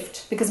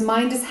shift, because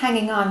mind is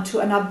hanging on to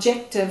an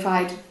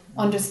objectified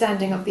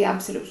understanding of the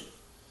absolute.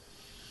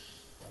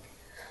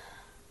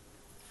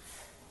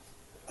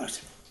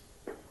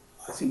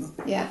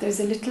 Yeah, there's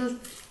a little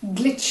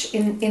glitch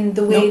in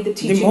the way the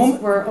teachings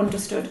were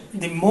understood.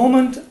 The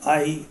moment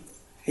I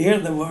hear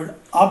the word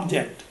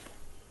object,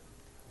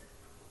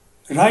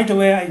 right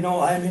away I know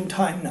I'm in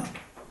time now.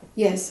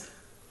 Yes.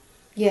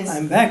 Yes.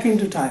 I'm back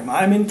into time.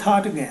 I'm in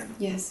thought again.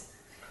 Yes.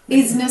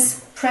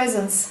 Isness,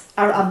 presence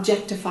are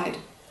objectified.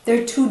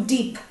 They're too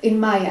deep in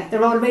Maya.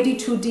 They're already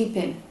too deep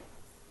in.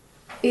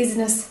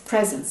 Isness,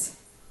 presence.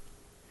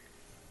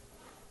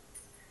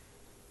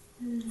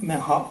 I mean,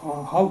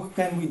 how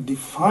can we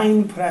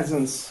define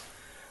presence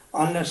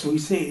unless we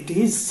say it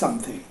is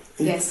something?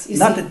 Yes, It's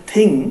not a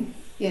thing,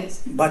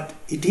 yes, but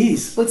it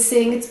is. But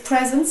saying it's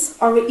presence,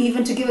 or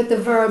even to give it the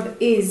verb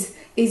is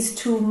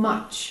too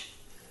much.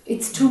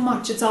 It's too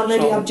much. It's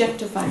already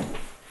objectified.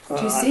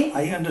 Do you see?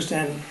 I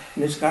understand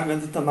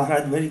Nishkargadatta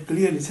Maharaj very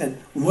clearly said,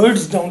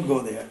 words don't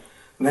go there.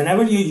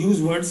 Whenever you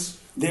use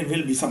words, there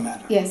will be some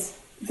error. Yes.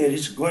 There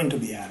is going to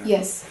be error.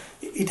 Yes.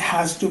 It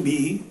has to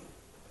be,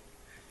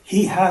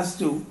 he has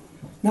to,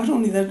 not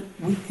only that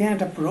we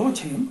can't approach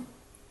him,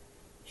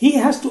 he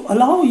has to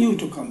allow you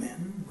to come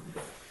in.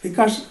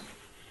 Because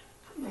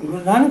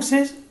Guru Nanak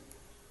says,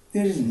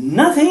 there is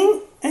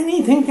nothing,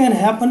 anything can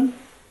happen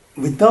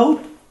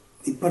without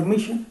the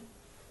permission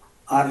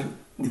or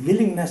the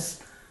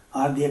willingness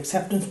or the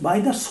acceptance by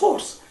the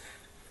source.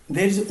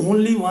 There is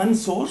only one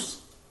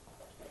source,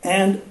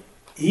 and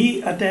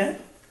he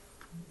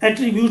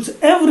attributes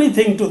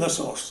everything to the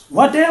source.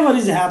 Whatever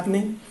is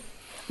happening,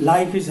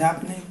 life is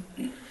happening,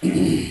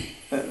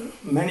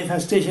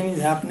 manifestation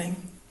is happening,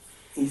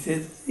 he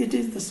says it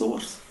is the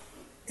source.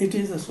 It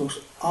is the source.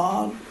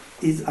 All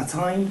is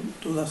assigned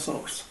to the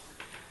source.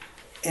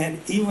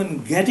 And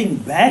even getting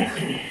back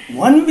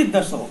one with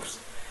the source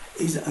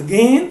is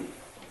again,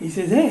 he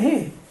says,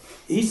 hey,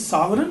 he's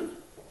sovereign.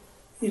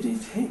 It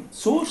is him.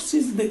 Source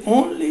is the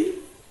only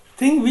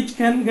thing which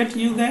can get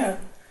you there.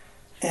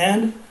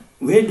 And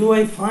where do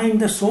I find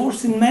the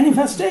source in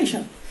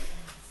manifestation?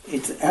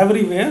 It's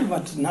everywhere,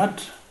 but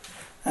not.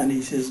 And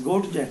he says,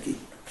 go to Jackie.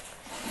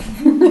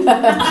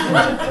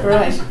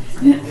 Right.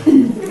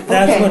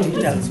 That's what he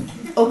tells me.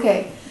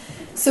 Okay.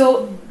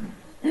 So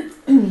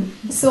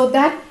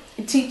that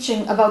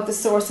teaching about the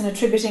source and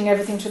attributing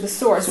everything to the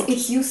source,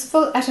 it's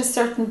useful at a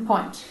certain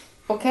point.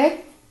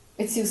 Okay?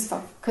 It's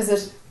useful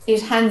because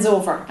it hands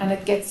over and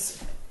it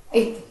gets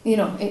okay.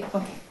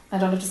 I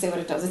don't have to say what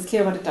it does. It's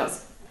clear what it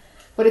does.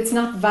 But it's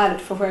not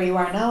valid for where you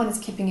are now, and it's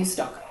keeping you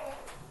stuck.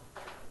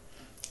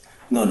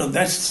 No,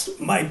 that's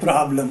my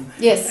problem.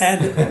 Yes.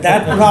 And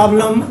that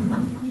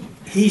problem,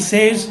 he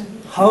says,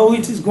 how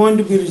it is going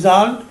to be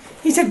resolved.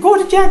 He said,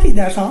 go to Jackie,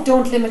 that's all.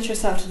 Don't limit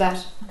yourself to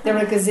that. There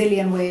are a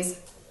gazillion ways.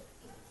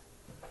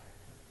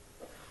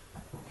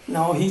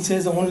 Now he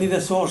says only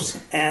the source,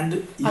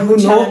 and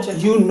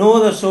you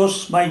know the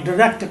source by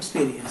direct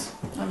experience.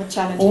 I would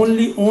challenge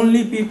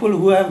Only people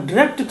who have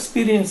direct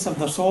experience of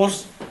the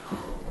source,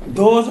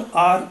 those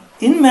are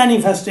in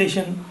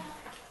manifestation,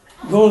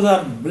 those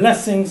are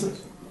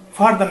blessings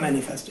for the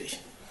manifestation.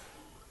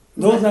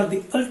 Those are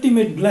the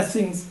ultimate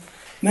blessings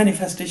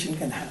manifestation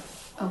can have.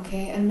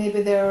 Okay, and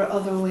maybe there are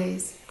other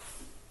ways.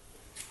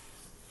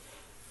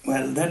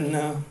 Well, then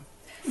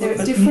there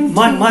are different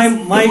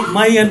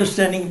my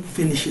understanding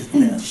finishes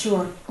there.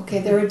 Sure. Okay,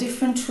 there are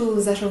different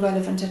tools that are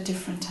relevant at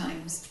different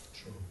times.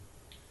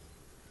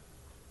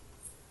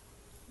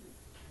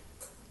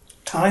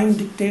 Time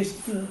dictates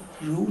the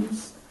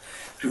rules.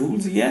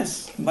 Rules,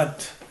 yes,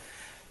 but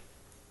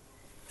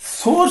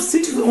source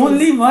is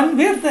only one.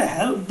 Where the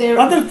hell?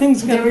 Other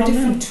things can come in. There are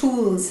different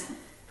tools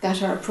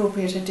that are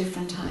appropriate at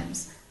different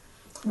times.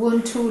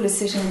 One tool is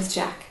sitting with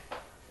Jack,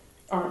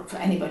 or for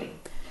anybody.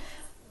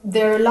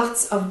 There are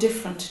lots of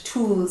different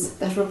tools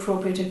that are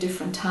appropriate at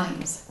different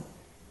times.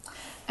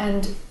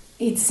 And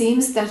it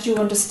seems that you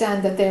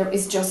understand that there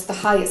is just the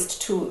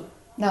highest tool.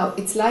 Now,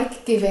 it's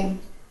like giving,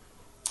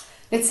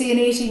 let's say an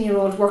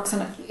 18-year-old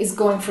is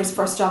going for his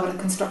first job at a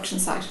construction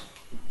site.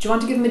 Do you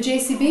want to give him a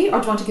JCB or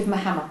do you want to give him a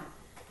hammer?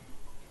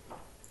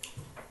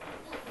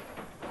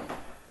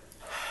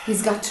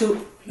 He's got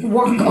to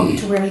work up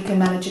to where he can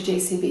manage a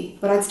JCB.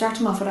 But I'd start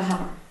him off with a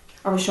hammer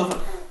or a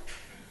shovel.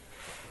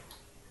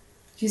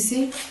 Do you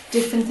see?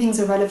 Different things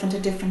are relevant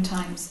at different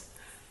times.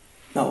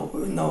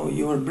 No,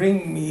 you are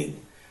bringing me...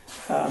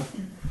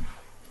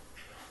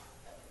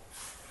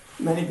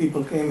 many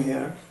people came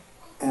here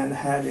and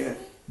had a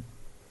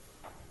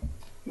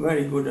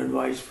very good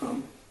advice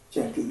from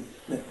Jackie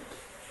that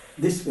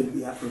this will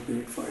be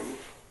appropriate for you.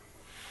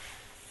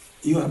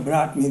 You have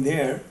brought me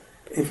there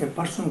if a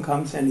person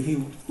comes and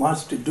he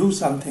wants to do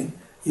something,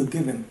 you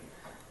give him.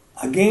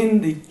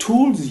 Again, the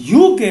tools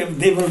you give,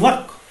 they will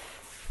work.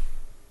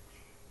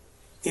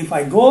 If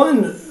I go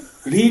and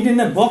read in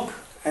a book,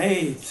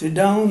 hey, sit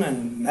down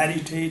and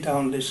meditate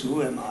on this,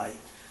 who am I?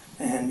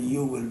 And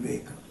you will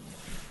wake up.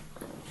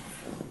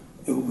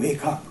 You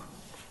wake up.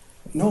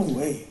 No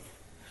way.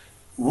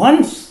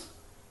 Once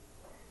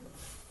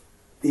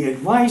the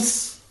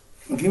advice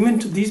given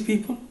to these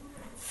people,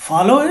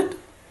 follow it.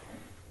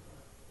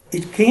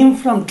 It came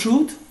from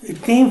truth.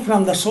 It came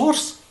from the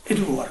source. It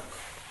will work.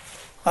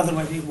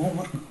 Otherwise, it won't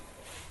work.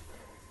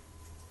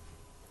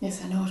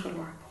 Yes, I know it will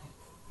work.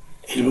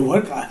 It will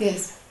work.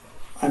 Yes.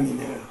 I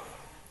mean,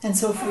 And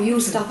so for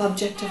you, stop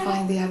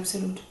objectifying the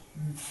absolute.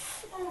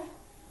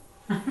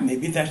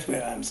 maybe that's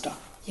where I'm stuck.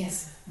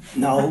 Yes.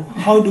 Now,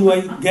 how do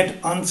I get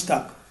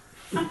unstuck?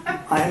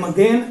 I am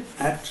again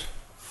at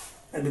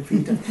the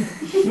feet of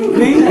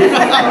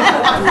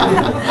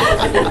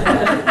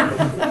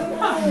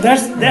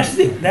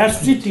that's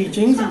the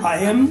teachings I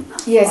am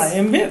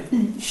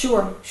with.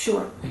 Sure,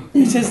 sure.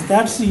 He says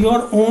that's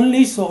your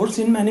only source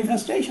in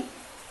manifestation.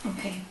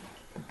 Okay.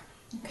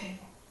 Okay.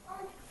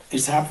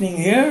 It's happening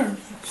here.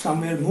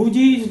 Somewhere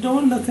Muji is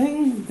doing the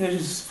thing. There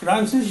is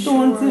Francis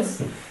doing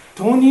this.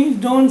 Tony is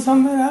doing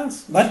somewhere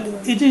else. But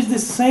it is the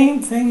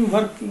same thing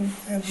working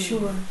everywhere.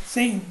 Sure.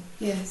 Same.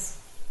 Yes.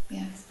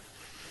 Yes.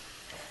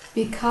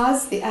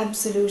 Because the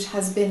absolute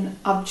has been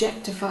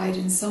objectified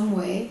in some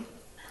way,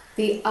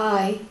 the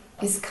I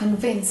is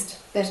convinced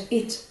that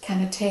it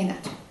can attain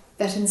it,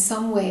 that in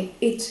some way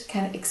it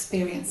can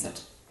experience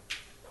it.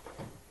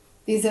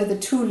 These are the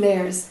two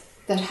layers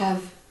that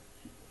have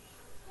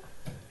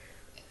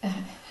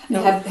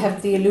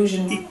the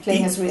illusion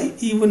playing as real.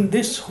 Even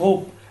this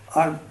hope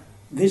or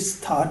this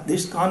thought,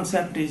 this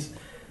concept is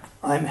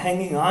I'm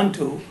hanging on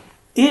to,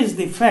 is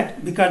the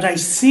fact, because I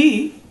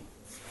see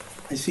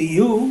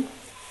you,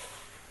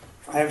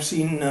 I have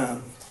seen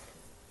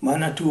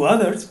one or two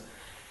others,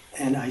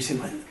 and I say,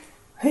 well,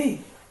 hey,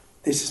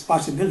 this is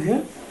possible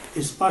here,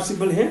 this is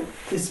possible here,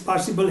 this is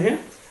possible here,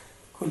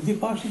 could be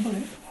possible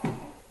here.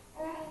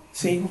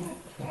 See?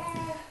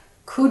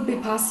 Could be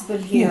possible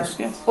here. Yes,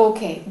 yes.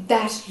 Okay,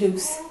 that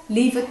loose.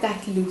 Leave it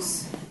that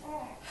loose.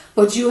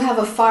 But you have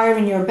a fire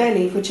in your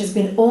belly which has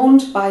been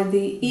owned by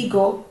the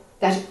ego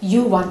that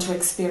you want to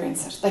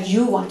experience it, that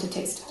you want to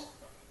taste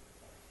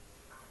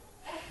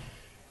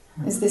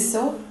it. Is this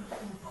so?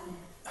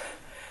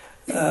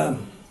 Let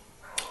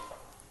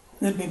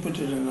me put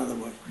it another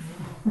way.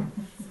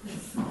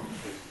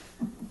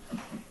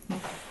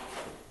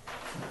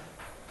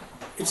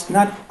 It's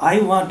not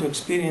I want to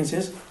experience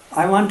this,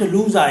 I want to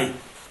lose I.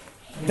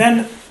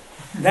 Then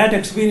that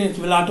experience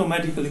will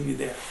automatically be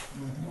there.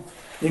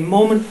 The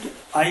moment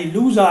I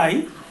lose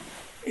I,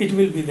 it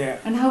will be there.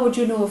 And how would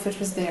you know if it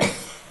was there?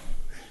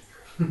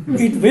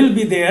 It will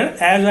be there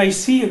as I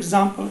see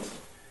examples.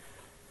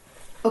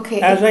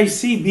 Okay. As I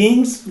see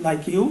beings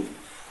like you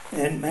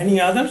and many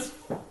others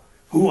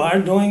who are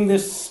doing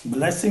this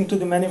blessing to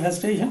the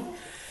manifestation,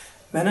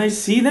 when I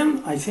see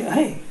them, I say,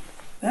 hey,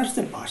 that's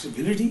the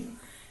possibility.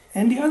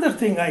 And the other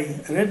thing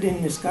I read in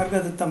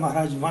Nisargadatta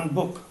Maharaj, one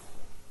book,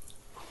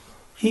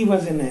 he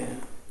was in a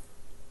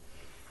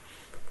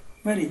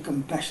very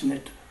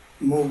compassionate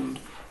mood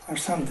or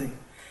something,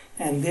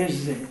 and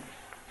there's a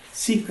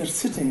seeker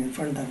sitting in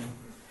front of him.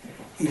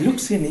 He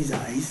looks in his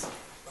eyes,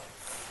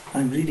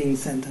 I'm reading a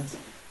sentence,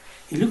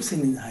 he looks in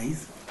his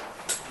eyes,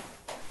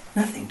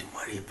 nothing to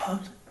worry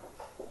about.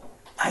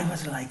 I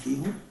was like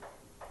you,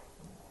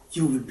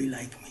 you will be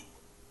like me.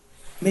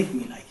 Make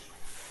me like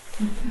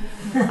you.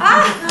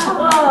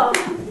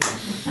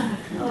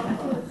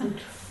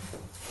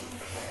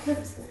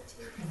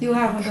 You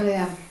are what I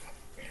am.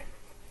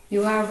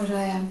 You are what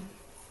I am.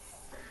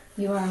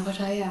 You are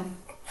what I am.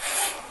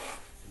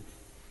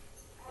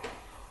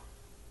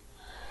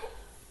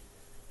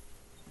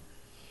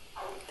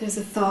 There's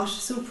a thought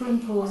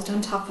superimposed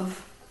on top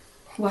of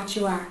what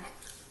you are,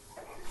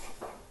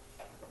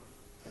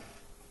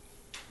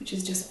 which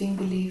is just being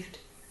believed.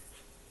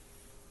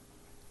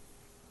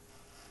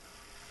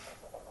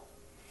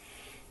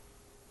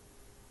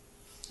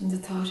 And the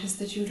thought is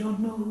that you don't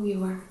know who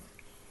you are.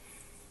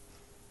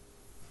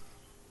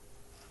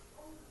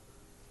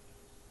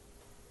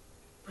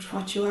 But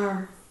what you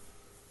are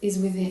is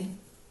within,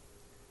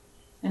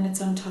 and it's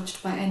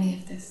untouched by any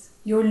of this.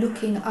 You're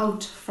looking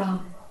out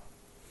from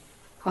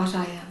what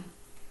I am.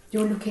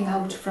 You're looking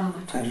out from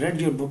it. I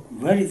read your book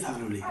very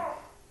thoroughly.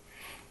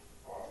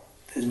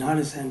 There's not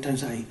a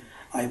sentence I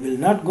will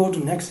not go to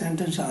next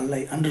sentence until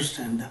I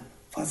understand the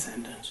first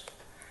sentence.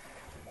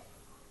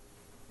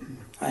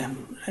 I have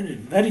read it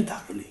very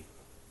thoroughly.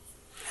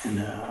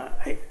 And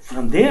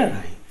from there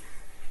I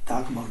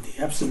talk about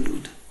the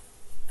absolute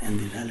and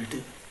the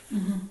relative.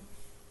 Mm-hmm.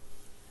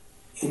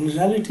 In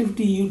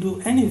relativity you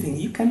do anything,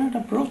 you cannot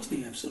approach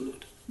the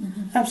absolute.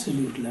 Mm-hmm.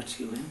 Absolute lets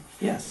you in,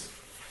 yes.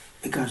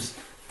 Because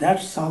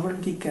that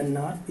sovereignty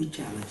cannot be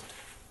challenged.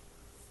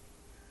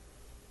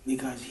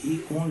 Because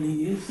he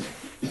only is.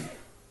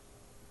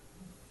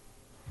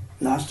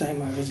 Last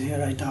time I was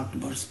here, I talked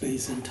about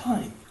space and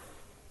time.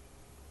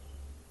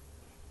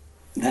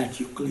 That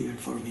you cleared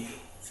for me.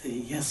 Say,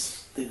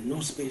 yes, there's no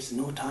space,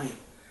 no time.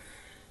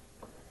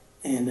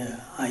 And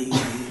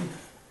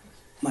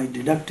my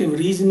deductive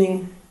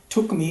reasoning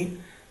took me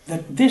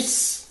that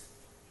this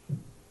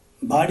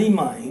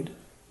body-mind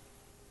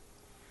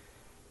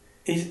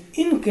is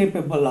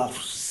incapable of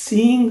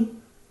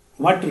seeing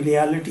what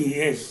reality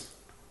is.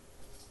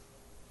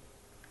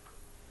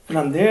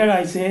 From there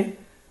I say,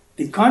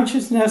 the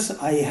consciousness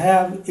I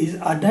have is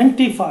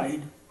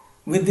identified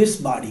with this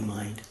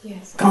body-mind.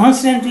 Yes.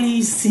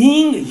 Constantly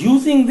seeing,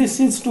 using this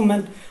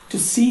instrument to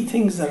see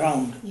things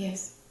around.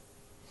 Yes.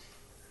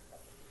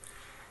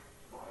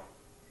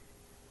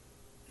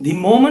 The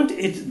moment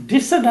it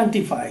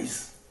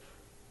disidentifies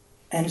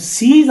and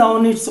sees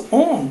on its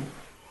own,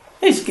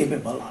 it's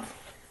capable of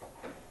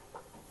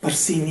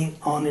perceiving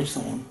on its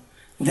own.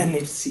 Then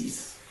it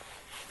sees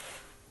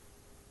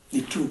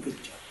the true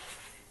picture.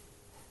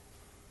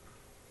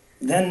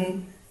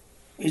 Then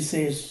it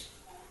says,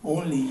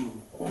 only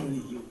you, only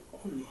you,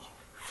 only you.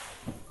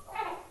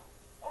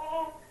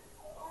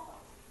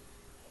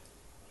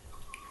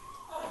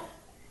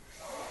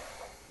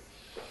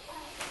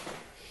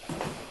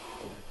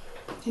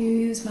 Do you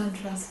use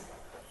mantras?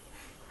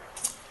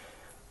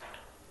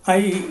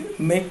 I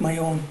make my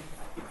own.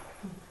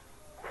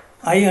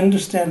 I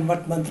understand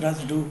what mantras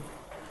do.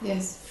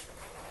 Yes.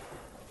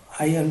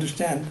 I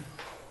understand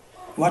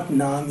what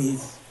Naam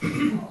is.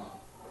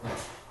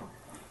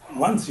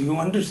 Once you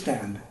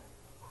understand,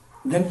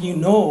 then you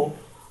know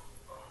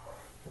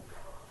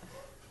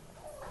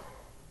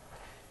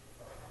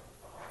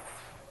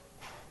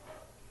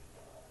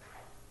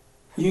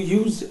you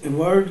use a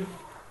word.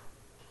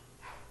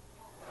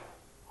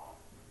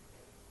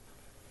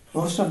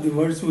 Most of the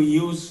words we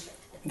use,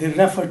 they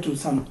refer to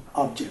some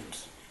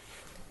objects.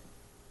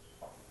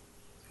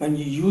 When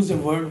you use a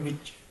word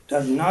which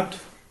does not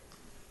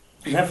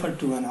refer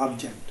to an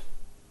object,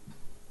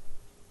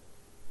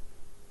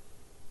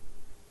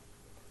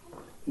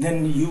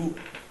 then you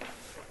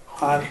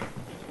are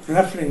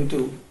referring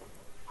to,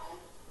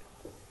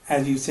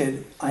 as you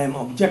said, I am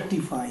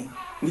objectifying,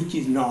 which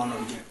is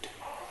non-objective.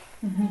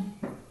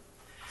 Mm-hmm.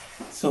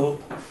 So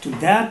to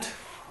that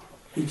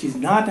which is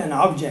not an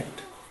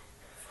object,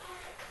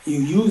 you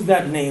use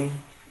that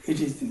name, it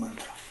is the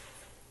mantra.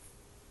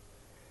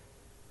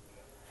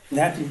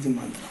 That is the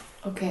mantra.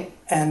 Okay.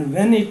 And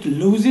when it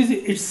loses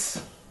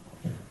its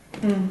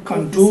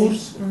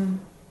contours,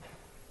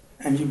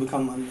 and you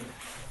become unaware,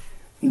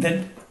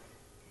 then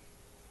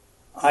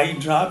I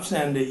drops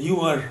and you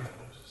are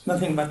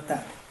nothing but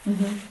that.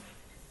 Mm-hmm.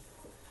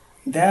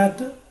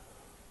 That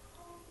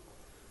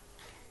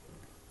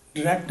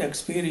direct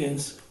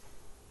experience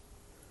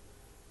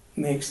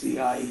makes the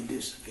I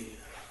disappear.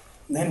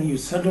 Then you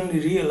suddenly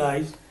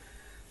realize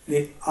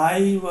the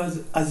I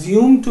was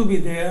assumed to be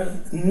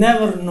there,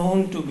 never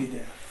known to be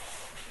there.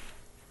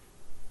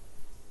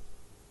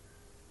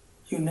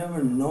 You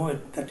never know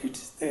it that it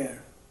is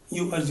there.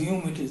 You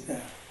assume it is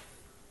there.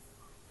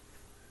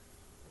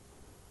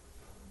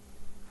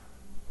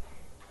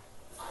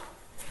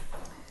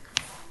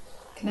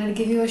 Can I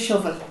give you a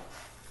shovel?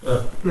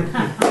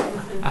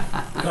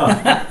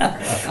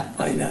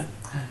 Why not?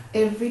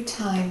 Every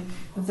time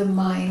the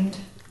mind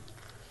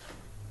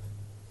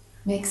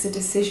makes a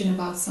decision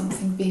about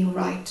something being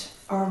right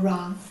or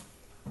wrong,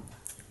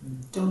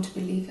 don't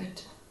believe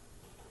it.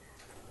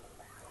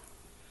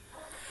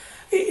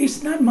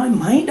 It's not my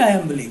mind I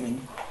am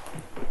believing.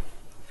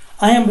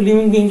 I am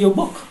believing in your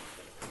book.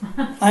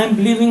 I am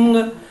believing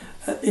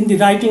in the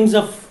writings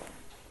of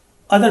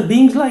other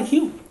beings like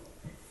you.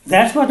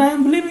 That's what I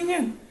am believing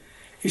in.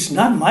 It's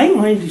not my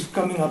mind is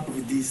coming up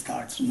with these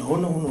thoughts.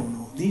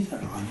 No. These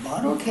are all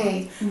borrowed.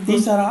 Okay. Mm-hmm.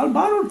 These are all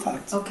borrowed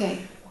thoughts.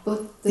 Okay.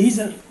 But These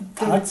are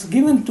thoughts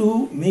given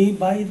to me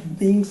by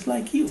beings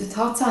like you. The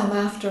thoughts I'm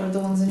after are the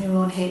ones in your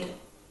own head.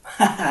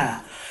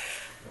 That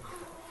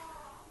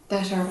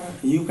are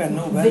you can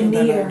know better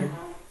than I do.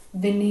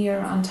 Veneer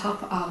on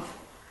top of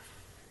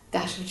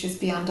that which is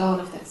beyond all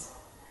of this.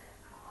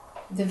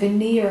 The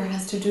veneer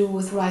has to do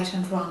with right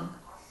and wrong,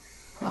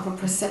 of a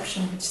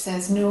perception which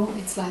says, no,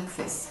 it's like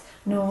this.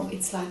 No,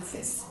 it's like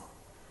this.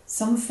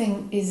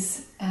 Something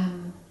is,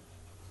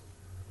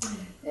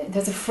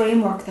 there's a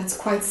framework that's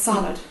quite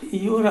solid.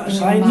 You are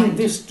assigning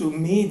this to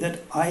me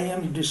that I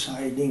am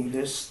deciding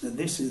this, that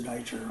this is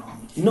right or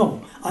wrong.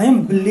 No, I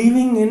am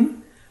believing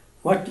in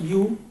what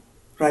you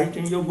write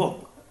in your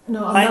book.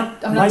 No, I'm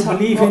not my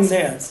belief in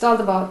there.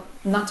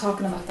 I'm not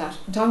talking about that.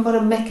 I'm talking about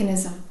a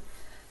mechanism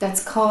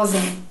that's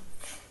causing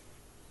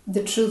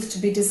the truth to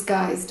be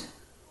disguised,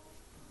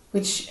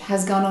 which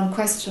has gone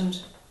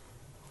unquestioned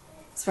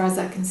as far as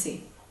I can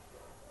see.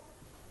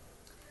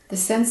 The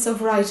sense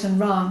of right and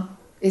wrong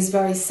is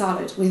very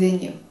solid within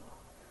you.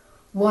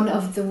 One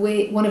of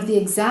the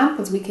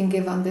examples we can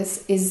give on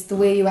this is the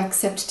way you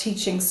accept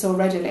teachings so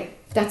readily.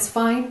 That's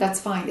fine.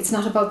 It's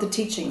not about the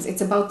teachings,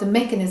 it's about the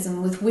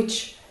mechanism with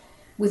which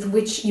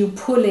you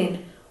pull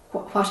in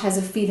what has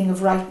a feeling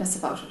of rightness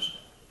about it.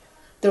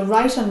 the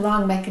right and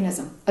wrong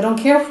mechanism. I don't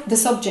care the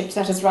subject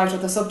that is right or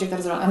the subject that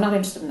is wrong. I'm not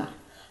interested in that.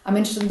 I'm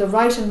interested in the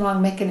right and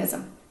wrong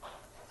mechanism,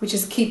 which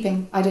is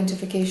keeping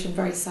identification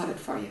very solid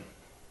for you.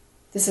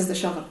 This is the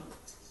shovel.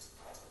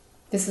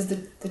 This is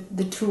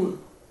the tool.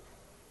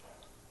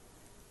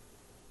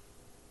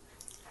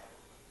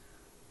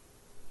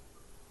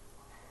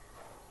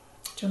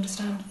 Do you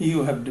understand?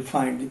 You have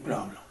defined the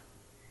problem.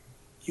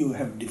 You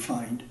have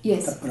defined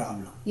Yes. the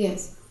problem.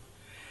 Yes.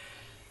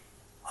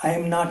 I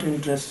am not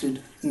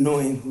interested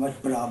knowing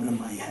what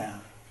problem I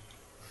have.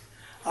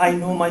 I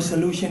know my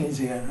solution is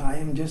here. I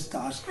am just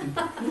asking.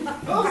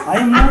 I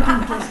am not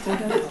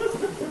interested at all.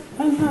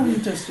 I am not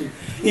interested.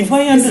 If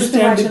I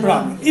understand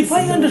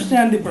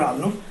the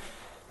problem,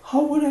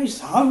 how would I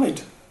solve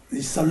it?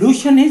 The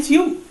solution is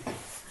you.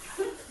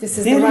 This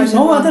is There the right is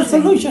no and wrong other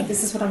thing. solution.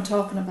 This is what I'm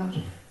talking about.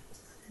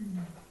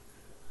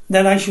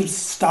 Then I should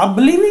stop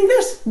believing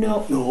this?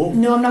 No. No.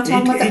 No, I'm not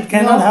talking about that. It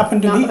cannot No, happen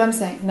to not me. what I'm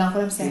saying. Not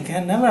what I'm saying. It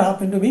can never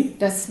happen to me.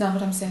 That's not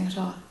what I'm saying at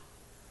all.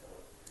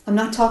 I'm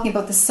not talking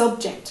about the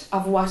subject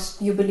of what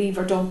you believe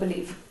or don't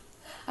believe.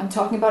 I'm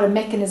talking about a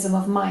mechanism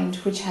of mind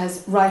which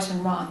has right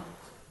and wrong.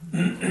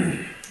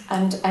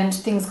 and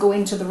things go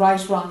into the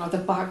right, wrong, or the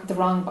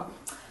wrong box.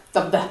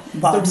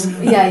 Box.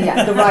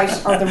 The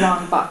right or the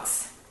wrong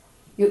box.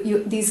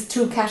 These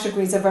two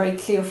categories are very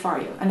clear for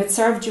you, and it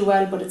served you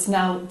well, but it's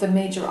now the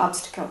major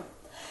obstacle.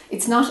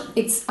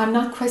 I'm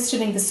not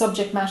questioning the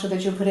subject matter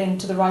that you put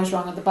into the right,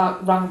 wrong, or the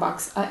wrong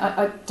box.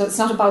 It's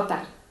not about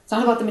that. It's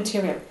not about the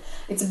material.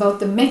 It's about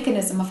the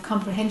mechanism of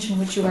comprehension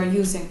which you are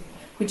using,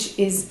 which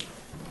is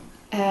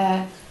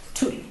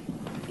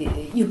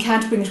you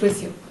can't bring it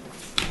with you,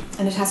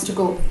 and it has to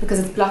go because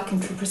it's blocking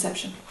true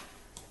perception.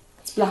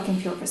 It's blocking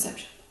pure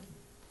perception.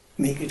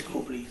 Make it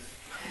go, please.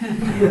 Make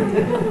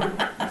it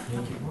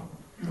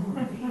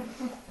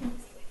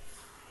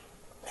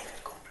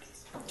go,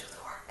 please. Do the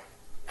work.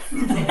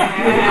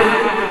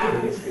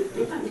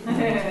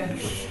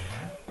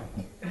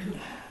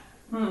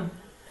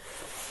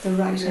 The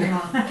right and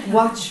wrong.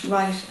 Watch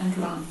right and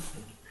wrong.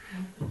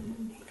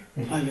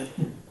 I will.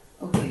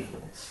 Okay.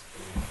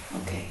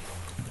 Okay.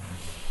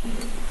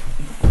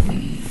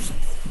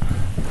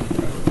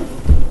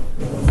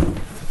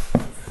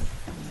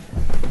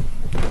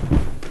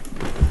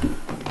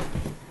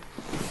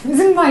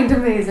 Isn't mind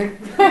amazing?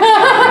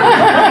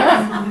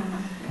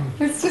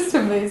 It's just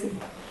amazing.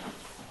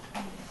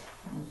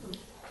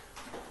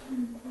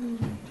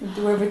 You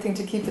do everything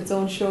to keep its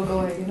own show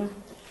going, you know.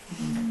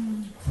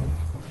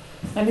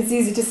 And it's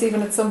easy to see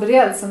when it's somebody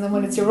else, and then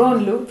when it's your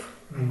own loop,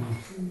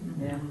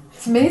 Yeah.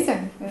 it's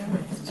amazing. Yeah.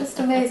 It's just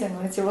amazing.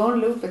 When it's your own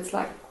loop, it's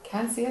like,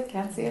 can't see it,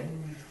 can't see it.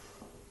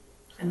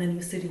 And then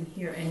you're sitting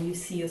here and you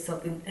see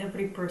yourself in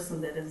every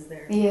person that is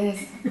there.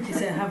 Yes, You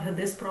say, I have had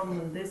this problem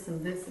and this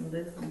and this and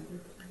this and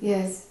this.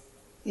 yes,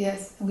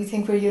 yes. And we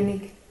think we're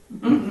unique.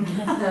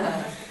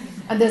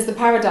 And there's the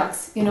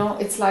paradox, you know,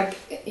 it's like,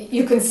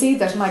 you can see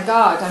that, my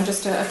God, I'm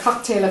just a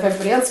cocktail of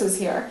everybody else who's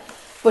here,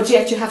 but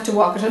yet you have to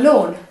walk it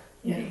alone.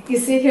 Yeah. You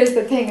see, here's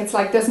the thing, it's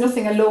like there's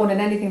nothing alone in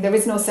anything, there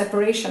is no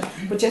separation,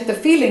 but yet the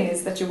feeling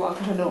is that you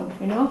walk it alone,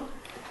 you know?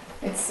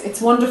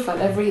 It's wonderful,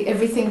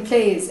 everything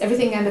plays,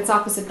 everything and its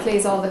opposite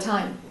plays all the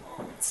time.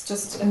 It's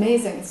just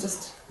amazing, it's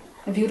just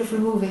a beautiful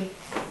movie.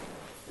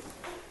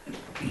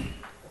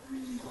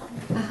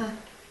 Uh-huh.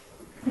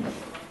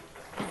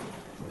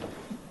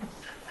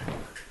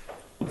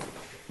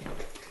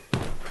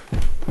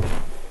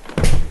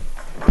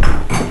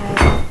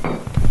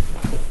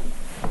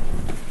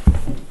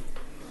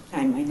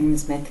 Hi, my name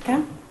is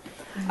Helvetica.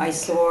 I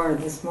saw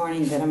this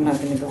morning that I'm not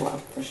going to go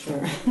up for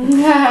sure.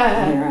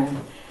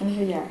 And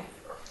here you are.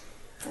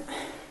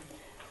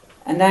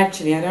 And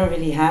actually, I don't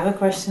really have a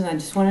question. I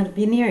just wanted to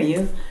be near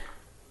you,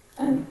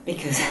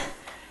 because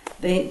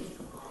they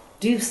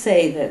do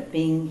say that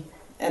being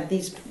at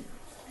these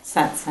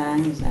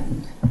satsangs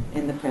and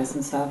in the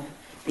presence of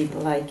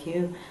people like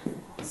you,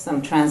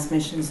 some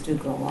transmissions do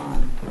go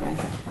on, right?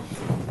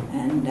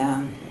 And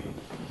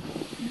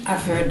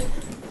I've heard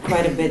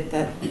quite a bit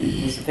that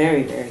was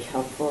very, very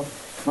helpful.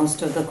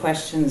 Most of the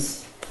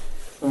questions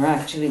were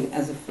actually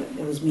as if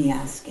it was me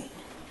asking.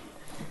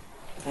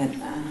 But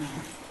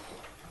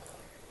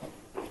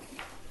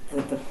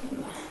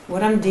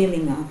what I'm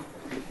dealing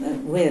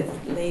with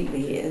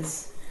lately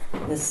is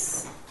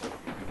this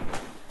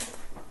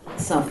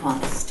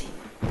self-honesty.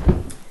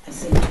 I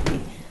seem to be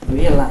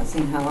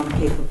realizing how I'm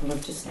capable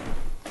of just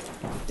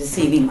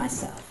deceiving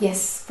myself.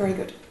 Yes, very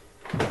good.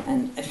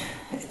 And it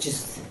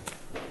just,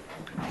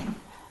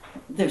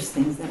 there's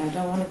things that I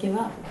don't want to give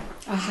up.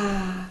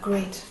 Aha,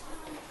 great.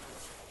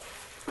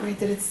 Great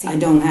that it's seen. I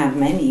don't have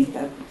many,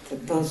 but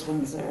those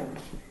ones are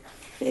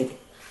big.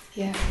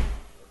 Yeah.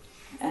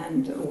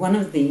 And one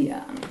of the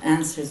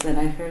answers that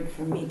I heard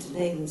from me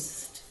today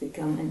was to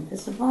become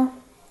invisible.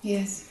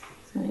 Yes.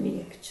 So maybe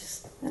you could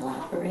just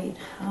elaborate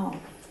how.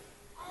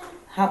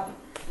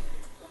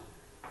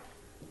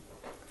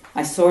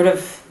 I sort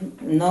of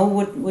know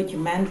what you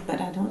meant, but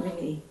I don't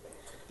really.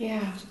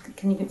 Yeah.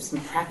 Can you give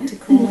some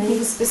practical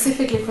ways?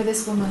 Specifically for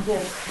this woman.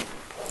 Yeah.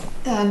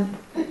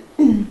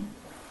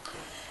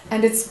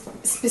 And it's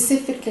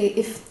specifically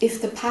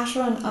if the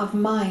pattern of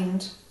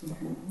mind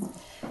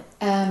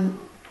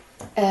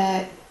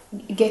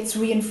gets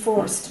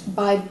reinforced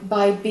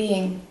by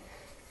being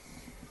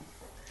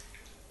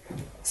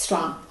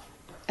strong,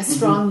 a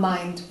strong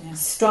mind,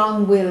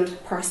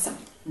 strong-willed person.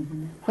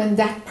 When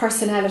that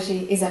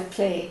personality is at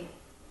play,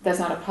 there's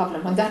not a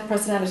problem. When that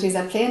personality is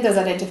at play and there's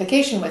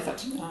identification with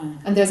it,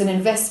 and there's an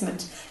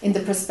investment in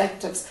the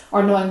perspectives,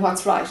 or knowing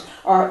what's right,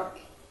 or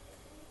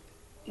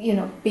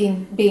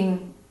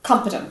being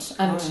competent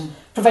and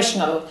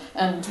professional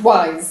and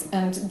wise,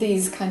 and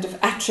these kind of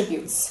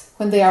attributes,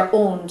 when they are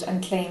owned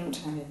and claimed,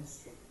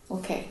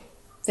 okay,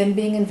 then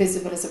being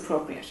invisible is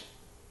appropriate.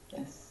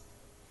 Yes.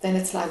 Then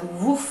it's like,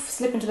 woof,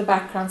 slip into the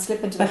background,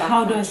 slip into the But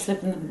background. how do I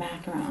slip in the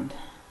background?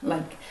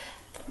 Like,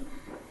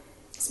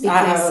 Speak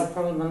I less. have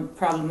a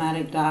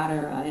problematic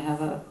daughter, I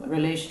have a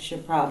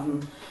relationship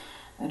problem.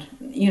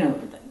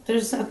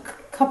 There's a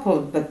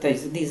couple, but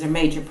these are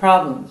major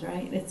problems,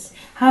 right? It's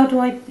how do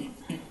I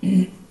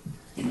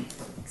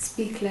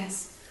Speak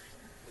less.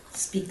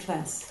 speak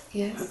less?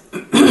 Yes.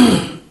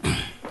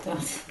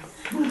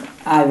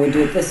 I would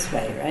do it this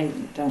way,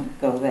 right? Don't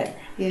go there.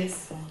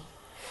 Yes.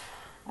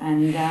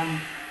 And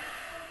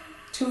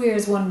 2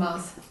 ears, 1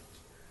 mouth.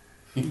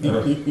 Listen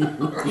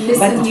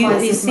but you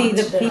twice as see,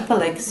 much. the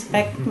people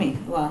expect me.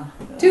 Well,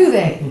 Do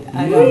they?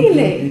 I don't-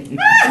 Really?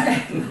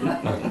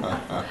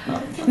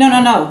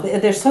 No.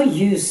 They're so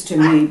used to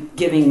me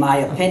giving my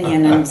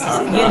opinion, and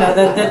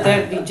that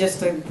there'd be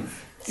just a.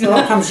 So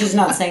how come she's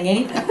not saying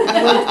anything?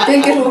 Well,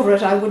 they'll get over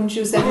it. I wouldn't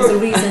use that as a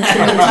reason to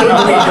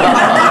maintain.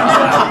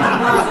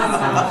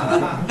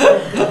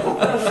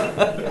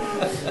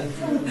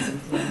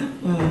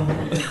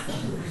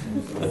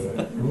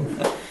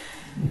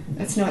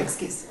 That's no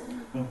excuse.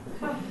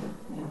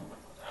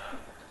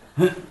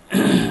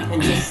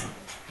 And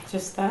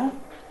just that.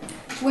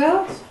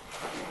 Well,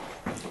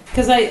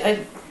 Because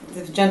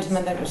the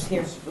gentleman that was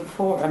here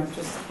before,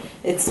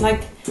 it's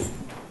like,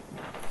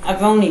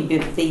 I've only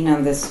been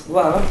on this,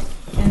 well,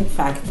 in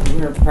fact,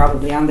 we're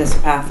probably on this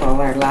path all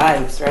our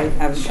lives, right?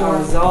 I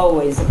was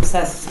always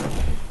obsessed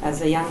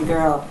as a young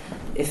girl.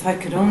 If I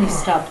could only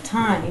stop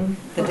time,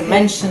 the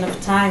dimension of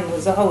time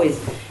was always,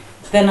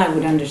 then I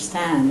would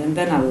understand, and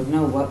then I would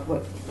know what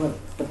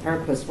the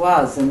purpose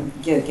was, and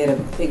get a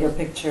bigger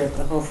picture of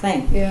the whole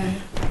thing. yeah.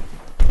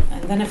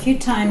 And then a few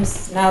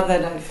times, now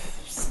that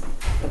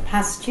the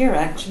past year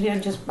actually, I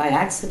just by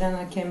accident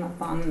I came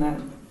up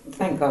on,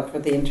 thank God for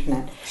the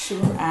internet,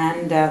 Sure.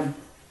 and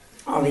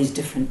all these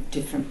different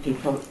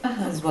people,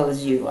 as well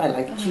as you. I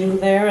liked you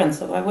there, and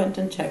so I went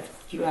and checked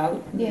you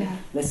out, and Yeah.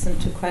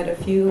 listened to quite a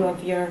few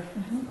of your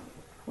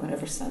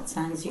whatever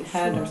satsangs you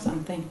had or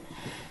something.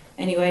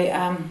 Anyway,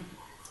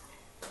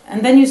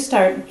 and then you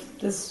start,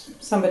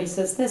 somebody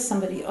says this,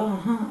 somebody,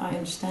 I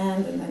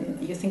understand, and then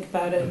you think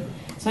about it.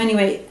 So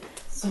anyway,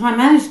 so I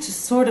managed to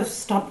sort of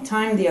stop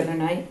time the other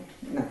night,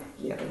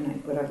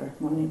 whatever,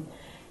 morning,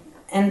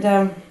 and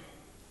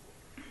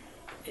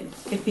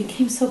it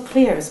became so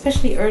clear,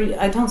 especially early.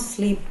 I don't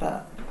sleep,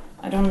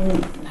 I don't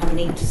have a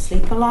need to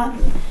sleep a lot.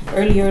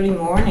 Early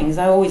mornings,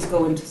 I always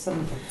go into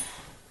some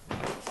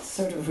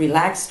sort of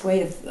relaxed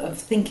way of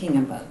thinking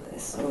about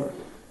this, or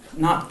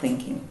not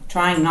thinking,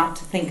 trying not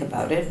to think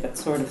about it, but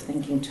sort of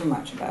thinking too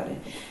much about it.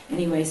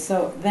 Anyway,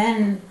 so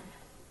then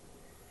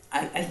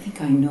I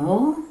think I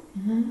know,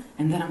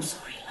 and then I'm so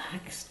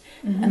relaxed,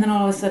 and then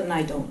all of a sudden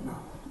I don't know.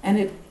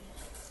 And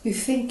You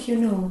think you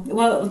know.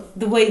 well,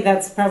 the way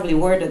that's probably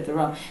worded the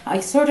wrong. I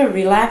sort of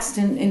relaxed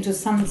into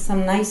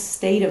some nice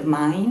state of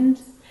mind,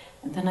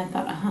 and then I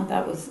thought,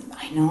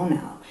 I know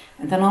now.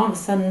 And then all of a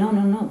sudden,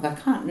 no, I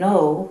can't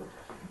know.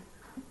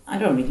 I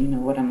don't really know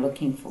what I'm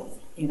looking for.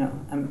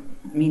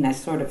 I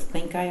sort of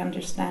think I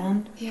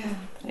understand, Yeah.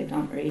 but I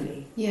don't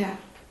really. Yeah.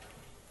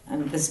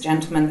 And this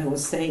gentleman that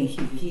was saying,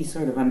 he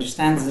sort of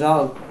understands it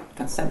all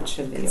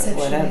conceptually or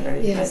whatever.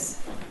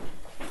 Yes.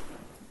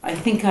 I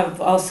think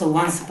I've also,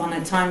 once upon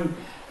a time,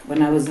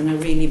 when I was in a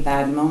really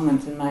bad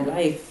moment in my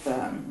life,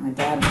 my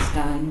dad was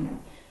dying.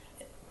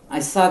 I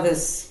saw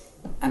this,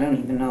 I don't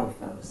even know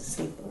if I was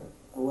asleep or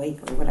awake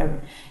or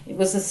whatever. It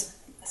was a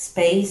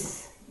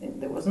space,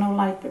 there was no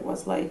light, there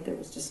was light, there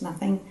was just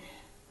nothing.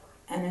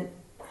 And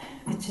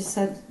it just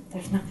said,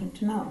 there's nothing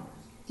to know.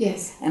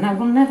 Yes. And I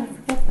will never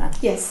forget that.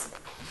 Yes.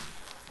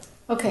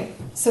 Okay,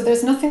 so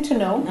there's nothing to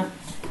know. No.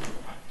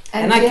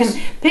 And I yet,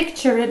 can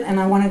picture it and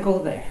I want to go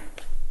there.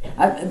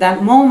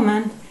 That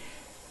moment.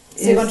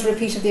 so you want to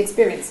repeat the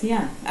experience?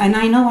 Yeah, and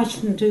I know I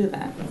shouldn't do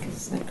that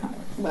because I can't.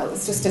 Well,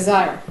 it's just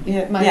desire.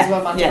 Yeah, Might as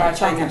well want to buy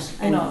chocolate.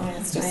 I know.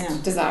 It's I know.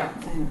 just desire.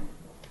 I know.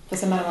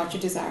 Doesn't matter what you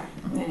desire.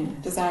 Anyway.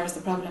 Desire is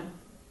the problem.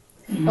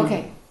 Mhm.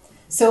 Okay,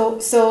 so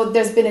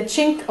there's been a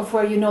chink of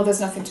where you know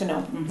there's nothing to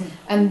know, Mhm.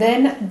 and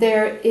then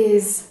there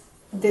is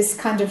this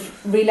kind of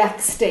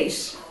relaxed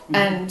state,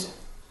 and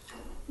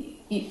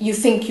you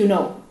think you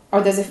know,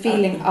 or there's a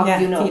feeling of yeah,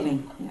 you know.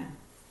 Feeling, yeah.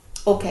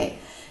 Okay,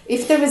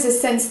 if there is a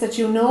sense that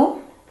you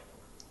know,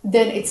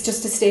 then it's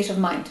just a state of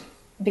mind.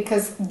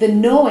 because the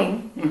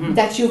knowing Mhm.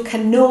 that you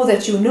can know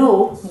that you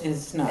know,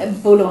 It's not.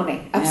 baloney,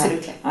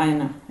 absolutely. Yeah, I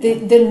know.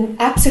 The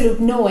absolute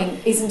knowing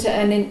isn't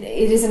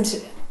it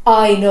isn't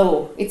I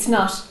know. It's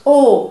not,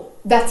 oh,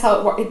 that's how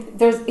it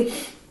works.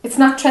 It's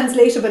not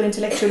translatable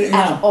intellectually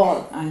at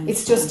all.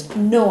 It's just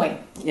knowing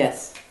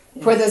Yes.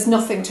 where there's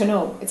nothing to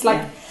know. It's like,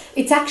 Yeah.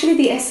 it's actually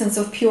the essence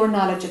of pure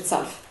knowledge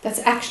itself. That's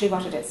actually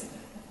what it is.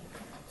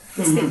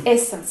 It's Mhm. the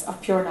essence of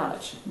pure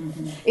knowledge.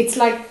 Mhm. It's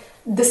like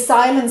the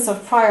silence of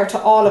prior to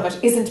all of it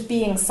isn't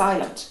being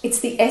silent. It's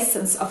the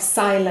essence of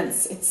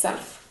silence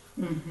itself.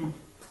 Mhm.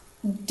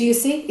 Do you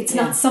see? It's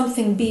Yeah. not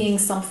something being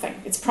something.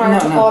 It's prior No,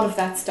 to no. all of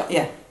that stuff.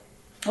 Yeah.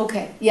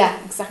 Okay. Yeah,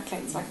 exactly.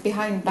 It's like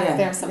behind back Yeah,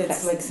 there someplace.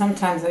 it's like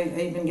sometimes I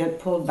even get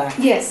pulled back.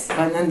 Yes.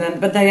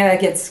 But then I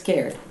get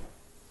scared.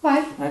 Why?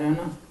 I don't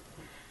know.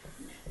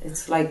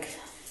 It's like.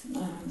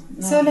 No.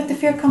 So let the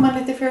fear come and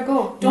let the fear go.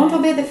 Don't Yeah.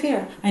 obey the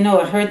fear. I know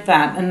I heard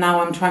that, and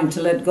now I'm trying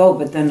to let go.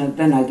 But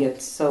then I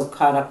get so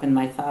caught up in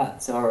my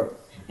thoughts or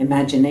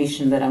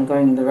imagination that I'm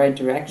going in the right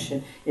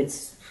direction. It's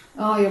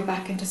Oh, you're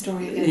back into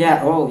story again.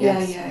 yeah. Oh Yeah,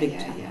 yes. yeah, big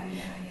yeah, time. yeah,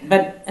 yeah.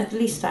 But at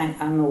least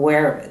I'm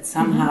aware of it.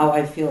 Somehow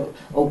I feel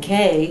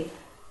okay.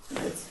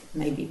 It's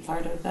maybe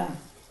part of the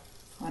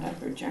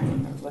whatever journey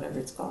or whatever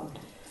it's called.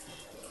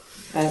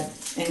 But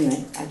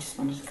anyway, I just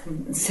wanted to come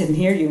and sit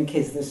near you in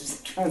case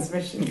there's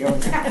transmission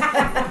going.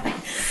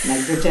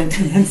 Like the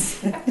gentleman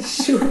said.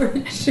 Sure.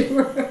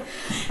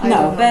 I No,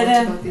 don't know but,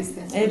 much about these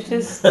things. It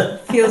just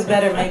feels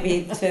better maybe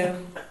to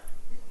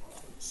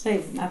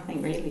say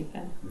nothing really.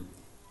 But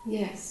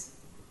Yes.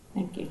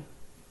 thank you.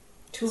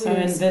 Two So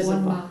ears, invisible.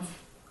 one mouth.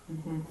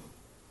 Mm-hmm.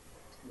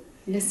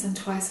 Listen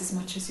twice as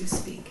much as you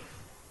speak.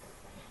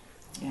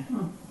 Yeah.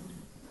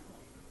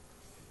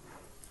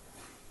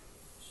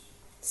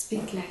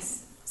 Speak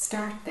less.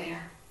 Start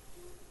there.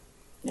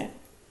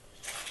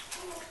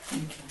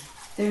 Thank you.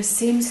 There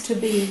seems to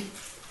be,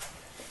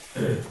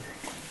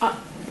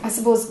 I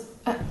suppose,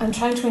 I'm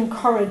trying to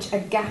encourage a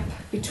gap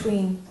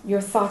between your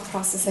thought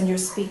process and your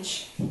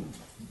speech.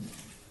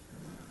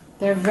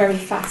 They're very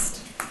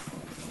fast.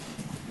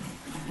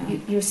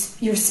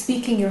 You're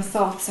speaking your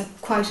thoughts at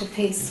quite a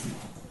pace.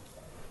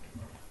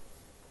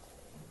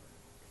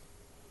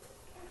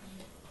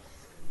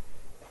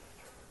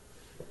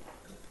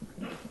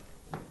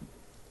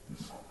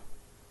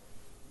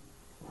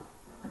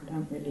 I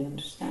don't really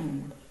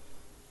understand.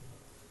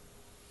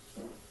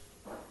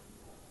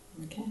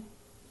 Okay.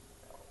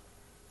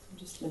 So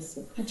just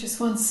listen. I just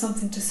want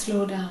something to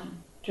slow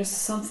down.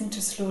 Just something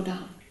to slow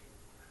down.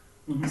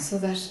 Mhm. So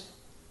that,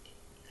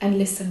 and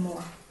listen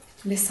more.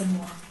 Listen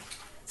more.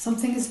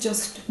 Something is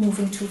just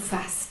moving too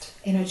fast,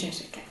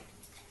 energetically.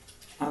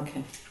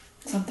 Okay.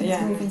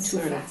 Something's moving it too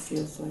sort of fast.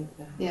 feels like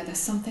that. Yeah, there's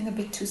something a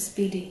bit too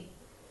speedy.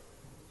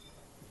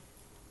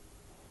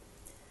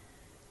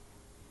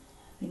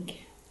 Thank you.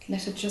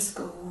 Let it just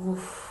go.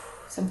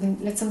 Oof.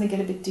 Let something get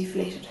a bit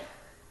deflated.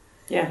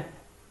 Yeah.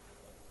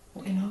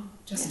 You know,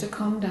 just to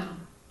calm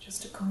down.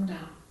 Just to calm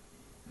down.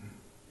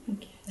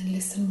 Thank you. And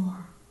listen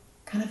more.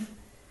 Kind of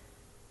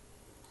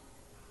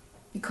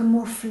become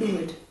more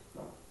fluid.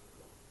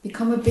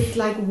 Become a bit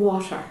like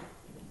water.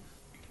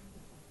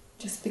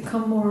 Just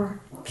become more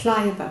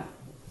pliable,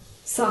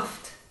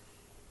 soft.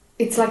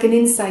 It's like an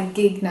inside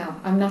gig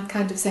now. I'm not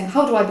kind of saying,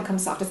 how do I become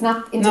soft? It's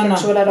not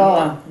intellectual at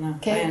all. No,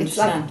 Okay, I it's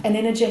like understand. an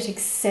energetic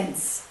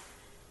sense.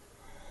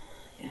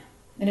 Yeah.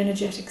 An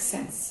energetic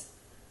sense.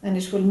 And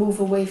it will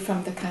move away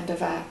from the kind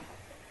of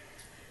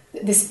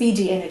the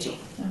speedy energy.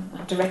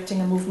 I'm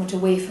directing a movement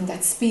away from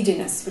that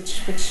speediness,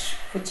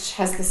 which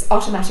has this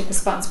automatic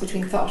response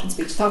between thought and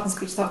speech, thought and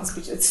speech, thought and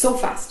speech. It's so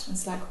fast.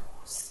 It's like,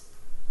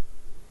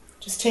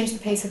 just change the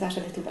pace of that a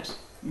little bit.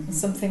 Mhm.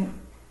 And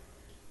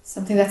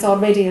something that's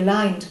already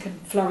aligned can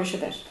flourish a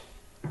bit.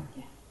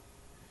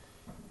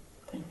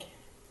 Thank you.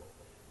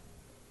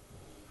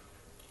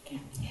 Okay.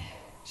 Yeah,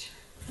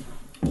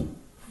 sure.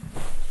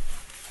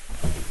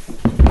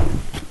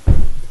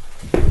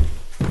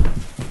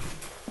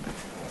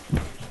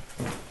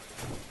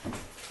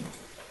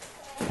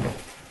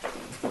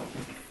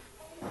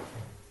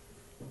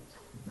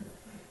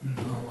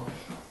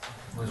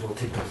 Might as well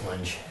take the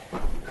plunge.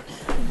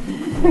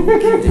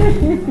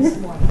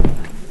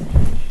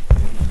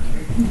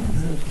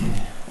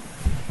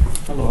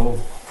 Hello.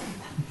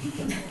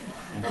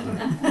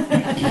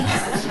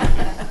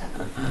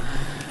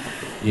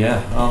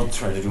 Yeah, I'll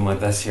try to do my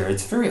best here.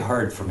 It's very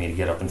hard for me to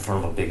get up in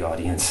front of a big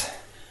audience.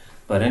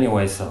 But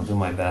anyways, I'll do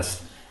my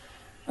best.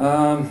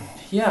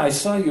 Yeah, I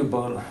saw you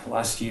about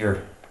last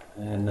year,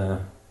 and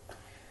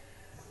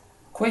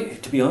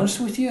quite, to be honest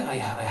with you, I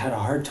had a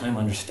hard time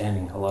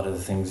understanding a lot of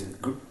the things,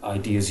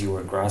 ideas you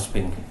were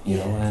grasping, you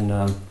know,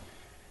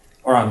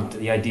 and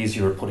the ideas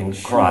you were putting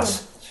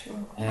across. Sure.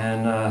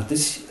 And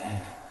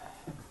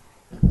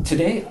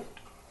today,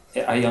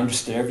 I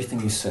understood everything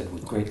you said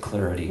with great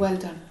clarity. Well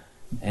done.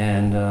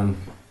 And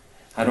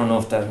I don't know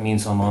if that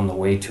means I'm on the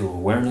way to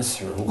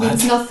awareness or what.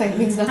 Means nothing.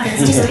 It's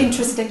just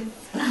interesting.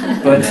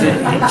 But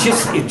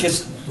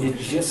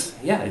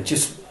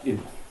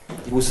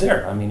it was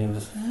there. I mean,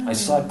 I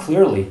saw it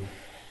clearly.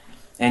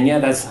 And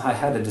yet, as I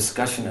had a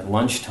discussion at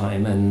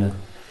lunchtime, and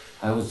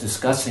I was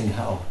discussing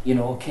how,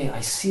 okay, I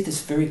see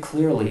this very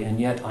clearly,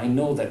 and yet I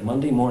know that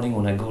Monday morning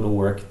when I go to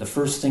work, the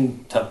first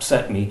thing to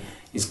upset me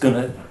is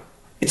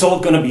it's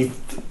all gonna be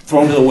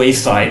thrown to the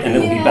wayside, and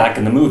it'll be back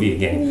in the movie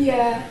again.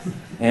 Yeah.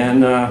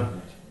 And the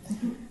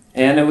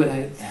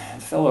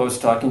fellow I was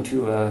talking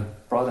to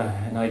brought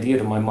an idea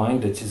to my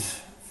mind that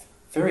is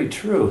very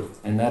true,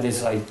 and that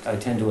is I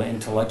tend to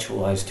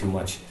intellectualize too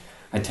much.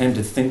 I tend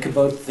to think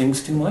about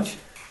things too much.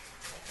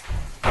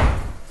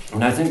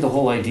 And I think the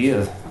whole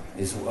idea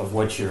of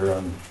what you're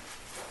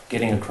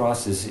getting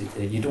across is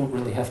that you don't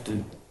really have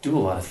to do a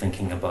lot of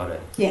thinking about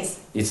it. Yes.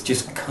 It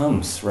just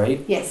comes,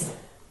 right? Yes.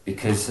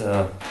 Because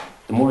the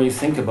more you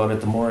think about it,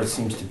 the more it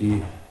seems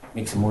to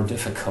makes it more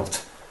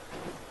difficult,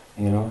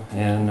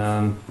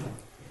 And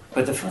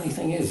but the funny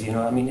thing is,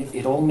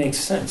 it all makes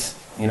sense,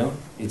 the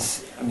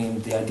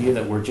idea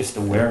that we're just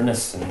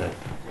awareness and that,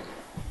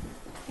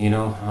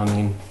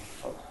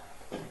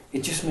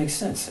 it just makes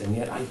sense. And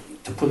yet,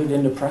 to put it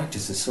into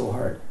practice is so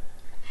hard,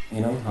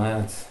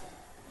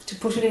 To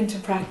put it into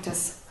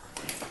practice.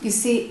 You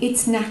see,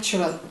 it's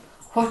natural.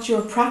 What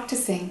you're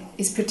practicing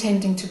is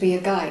pretending to be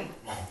a guy.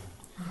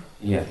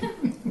 Yeah.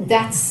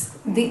 That's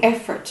the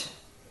effort.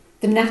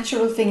 The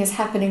natural thing is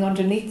happening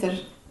underneath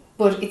it,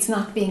 but it's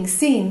not being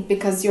seen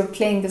because you're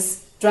playing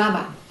this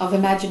drama of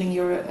imagining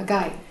you're a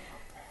guy.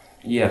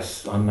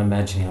 Yes, I'm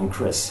imagining I'm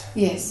Chris.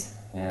 Yes.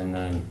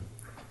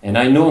 And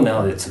I know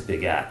now that it's a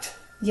big act.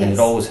 Yes. And it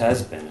always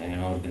has been.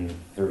 I've been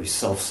very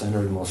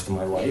self-centered most of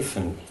my life,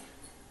 and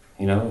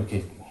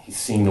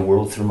seeing the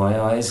world through my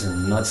eyes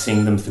and not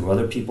seeing them through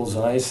other people's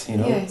eyes,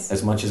 Yes.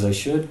 as much as I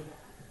should.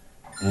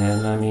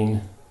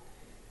 And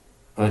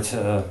but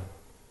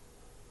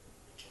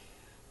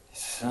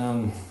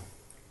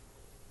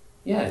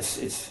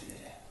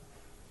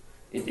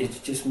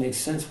it just makes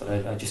sense,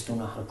 but I just don't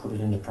know how to put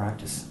it into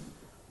practice.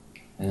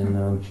 And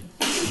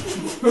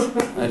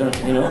I don't,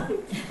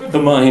 the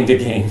mind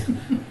again.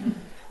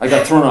 I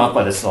got thrown off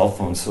by the cell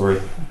phone, sorry.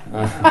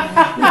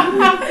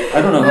 I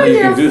don't know how you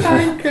can do that.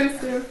 You're fine,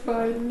 Chris, you're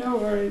fine, no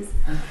worries.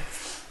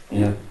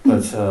 Yeah,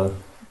 but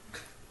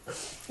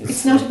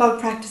it's not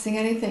about practicing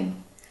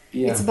anything.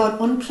 Yeah. It's about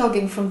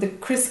unplugging from the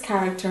Chris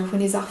character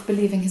when he's off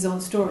believing his own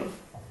story.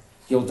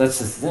 That's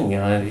the thing.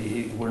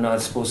 We're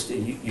not supposed to.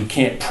 You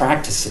can't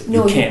practice it.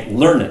 No, you can't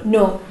learn it.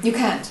 No, you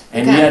can't.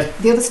 And yet,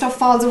 the other stuff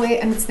falls away,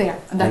 and it's there,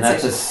 and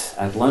that's it.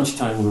 At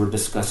lunchtime, we were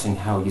discussing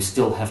how you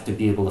still have to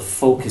be able to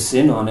focus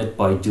in on it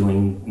by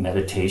doing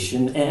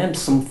meditation and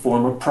some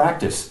form of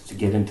practice to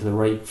get into the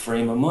right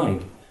frame of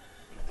mind.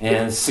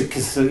 And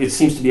because it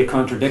seems to be a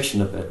contradiction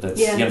a bit.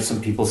 That's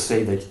some people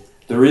say that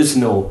there is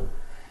no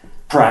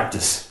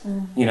practice,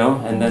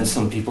 and then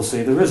some people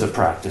say there is a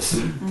practice,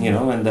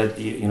 and that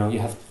you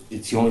have.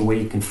 It's the only way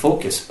you can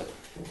focus.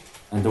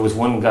 And there was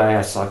one guy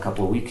I saw a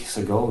couple of weeks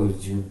ago who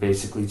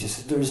basically just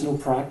said, "There is no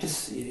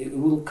practice. It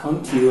will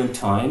come to you in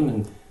time,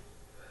 and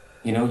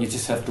you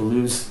just have to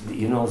lose,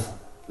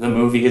 the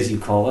movie as you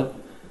call it.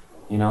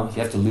 You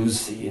have to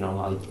lose. You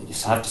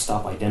just have to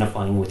stop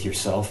identifying with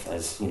yourself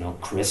as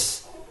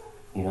Chris.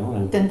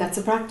 And then that's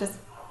a practice.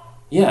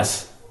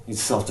 Yes." It's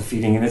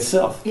self-defeating in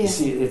itself. Yes.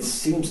 You see, it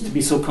seems to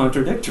be so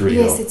contradictory.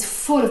 Yes, though. it's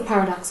full of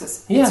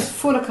paradoxes. Yes. It's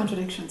full of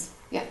contradictions.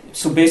 Yeah.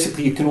 So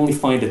basically, you can only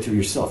find it through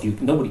yourself.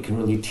 Nobody can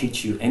really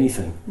teach you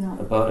anything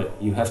about it.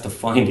 You have to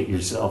find it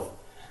yourself.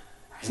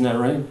 Isn't that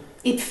right?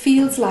 It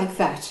feels like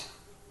that.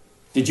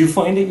 Did you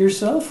find it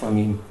yourself?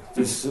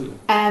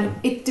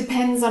 It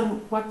depends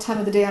on what time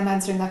of the day I'm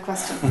answering that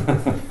question.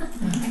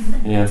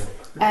 Yeah.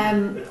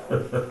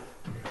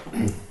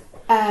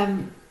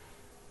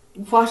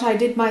 What I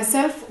did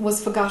myself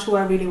was forgot who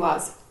I really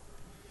was.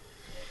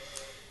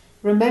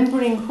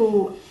 Remembering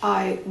who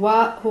I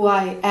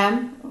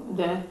am,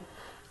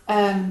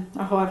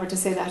 or however to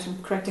say that in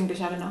correct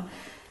English, I don't know.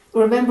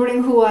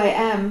 Remembering who I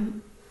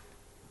am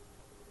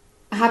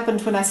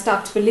happened when I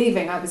stopped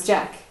believing I was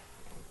Jack.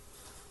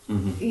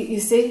 Mm-hmm.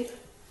 You see?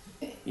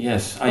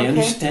 Yes, I Okay.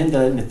 understand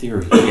that in the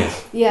theory.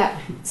 Yes. Yeah.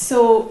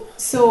 So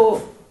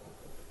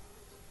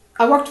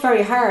I worked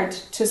very hard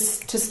to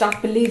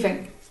stop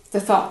believing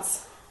the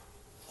thoughts.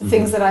 The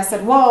things that I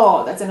said,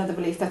 whoa, that's another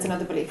belief,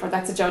 or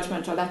that's a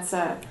judgment, or that's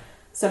a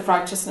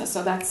self-righteousness,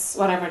 or that's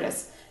whatever it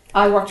is.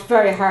 I worked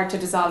very hard to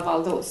dissolve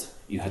all those.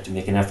 You had to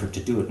make an effort to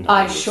do it.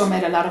 I sure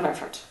made a lot of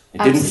effort.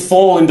 It didn't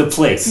fall into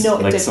place, no,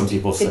 it like didn't. some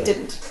people say. It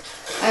didn't.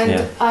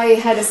 And I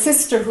had a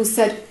sister who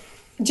said,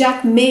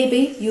 Jack,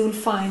 maybe you'll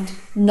find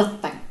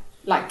nothing.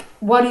 Like,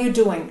 what are you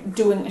doing?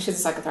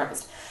 She's a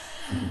psychotherapist.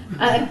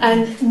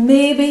 And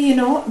maybe,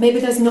 maybe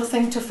there's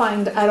nothing to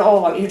find at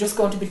all. You're just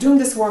going to be doing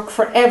this work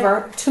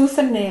forever, tooth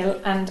and nail.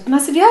 And I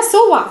said, yeah,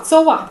 so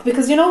what?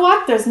 Because you know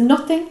what? There's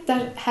nothing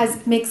that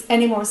makes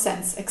any more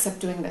sense except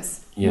doing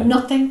this. Yeah.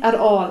 Nothing at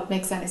all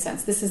makes any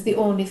sense. This is the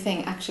only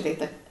thing, actually,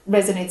 that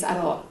resonates at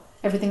all.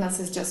 Everything else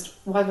is just,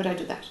 why would I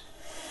do that?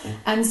 Yeah.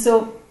 And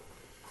so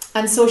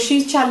And so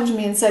she challenged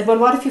me and said, well,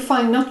 what if you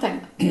find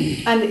nothing?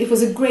 And it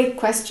was a great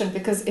question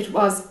because it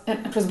was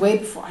way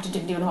before, I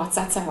didn't even know what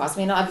satsang was. I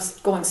mean, I was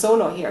going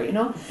solo here, you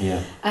know.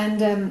 Yeah.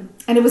 And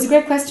it was a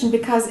great question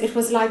because it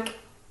was like,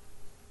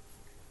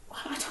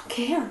 well, I don't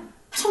care.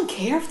 I don't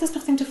care if there's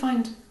nothing to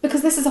find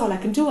because this is all I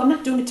can do. I'm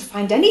not doing it to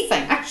find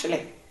anything,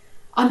 actually.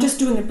 I'm just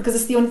doing it because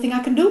it's the only thing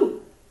I can do.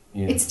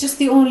 Yeah. It's just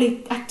the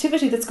only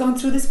activity that's going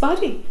through this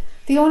body.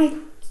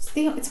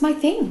 It's my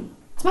thing.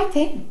 It's my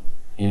thing.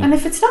 Yeah. And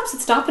if it stops,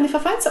 it stops. And if I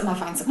find something, I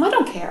find something. I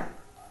don't care.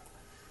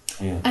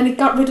 Yeah. And it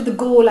got rid of the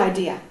goal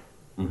idea,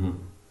 Mm-hmm.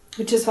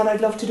 which is what I'd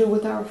love to do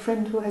with our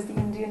friend who has the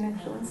Indian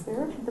influence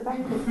there in the back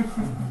row.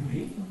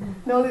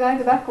 No, the guy in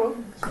the back row.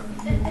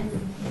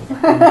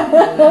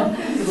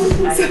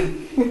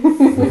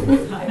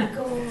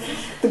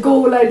 The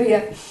goal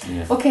idea.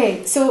 Yeah.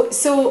 Okay, so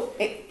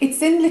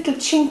it's in little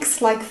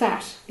chinks like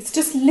that. It's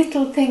just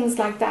little things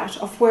like that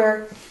of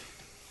where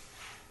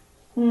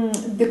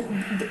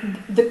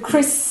the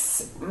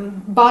crisp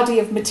body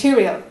of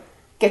material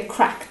get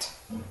cracked.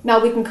 Now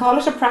we can call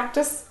it a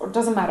practice, or it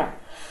doesn't matter.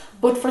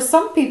 But for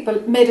some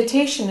people,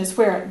 meditation is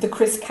where the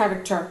crisp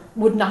character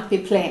would not be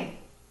playing.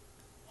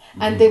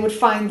 And they would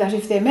find that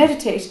if they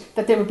meditate,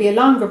 that there would be a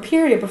longer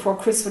period before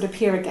Chris would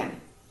appear again.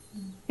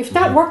 If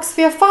that works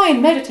for you,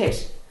 fine,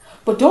 meditate.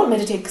 But don't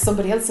meditate because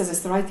somebody else says it's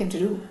the right thing to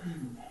do.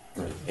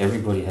 Right.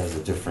 Everybody has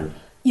a different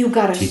You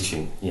got it.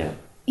 teaching. Yeah.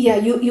 Yeah,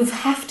 you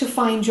have to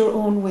find your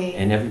own way.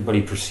 And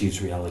everybody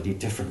perceives reality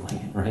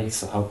differently, right?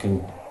 So how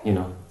can,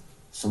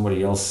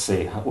 somebody else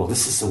say, well,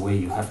 this is the way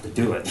you have to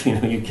do it?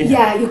 You can't.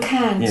 Yeah, you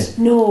can't. Yeah.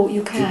 No,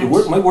 you can't.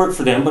 It might work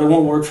for them, but it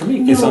won't work for me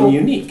because No, I'm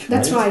unique.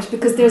 That's right,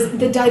 because there's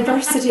the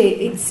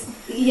diversity.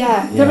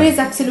 There is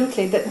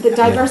absolutely. The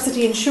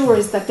diversity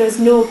ensures that there's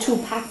no two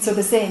paths are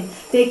the same.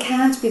 They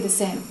can't be the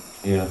same.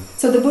 Yeah.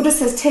 So the Buddha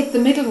says take the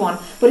middle one,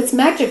 but it's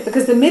magic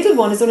because the middle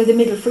one is only the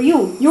middle for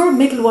you. Your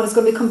middle one is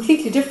going to be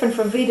completely different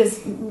from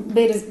Veda's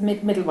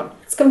middle one.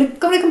 It's going to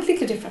be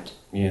completely different.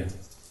 Yeah.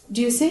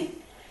 Do you see?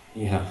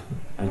 Yeah,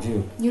 I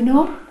do. You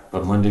know?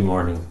 But Monday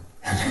morning,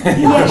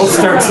 Yeah, it all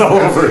starts all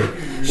over.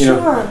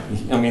 Sure.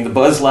 The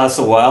buzz lasts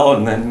a while,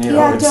 and then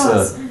Yeah, it it's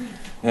does.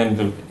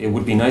 and it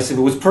would be nice if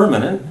it was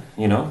permanent,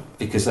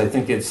 because I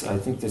think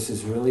this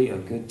is really a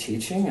good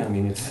teaching.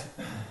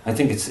 I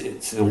think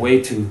it's a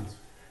way to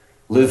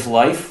live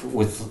life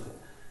with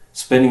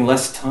spending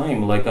less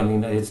time.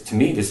 To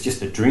me, it's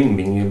just a dream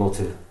being able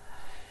to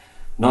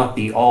not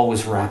be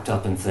always wrapped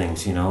up in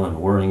things, and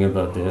worrying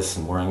about this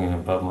and worrying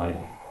about my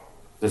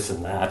this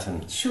and that,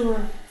 and Sure.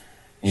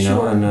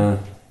 Sure. And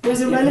there's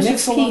a it relative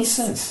makes a lot of peace.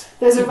 sense.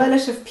 There's a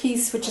relative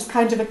peace which is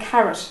kind of a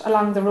carrot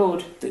along the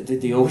road.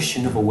 The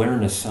ocean of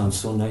awareness sounds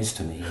so nice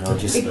to me.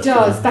 It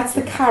does. That's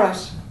the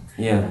carrot.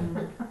 Yeah,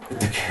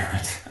 the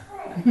carrot.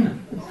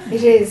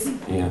 It is.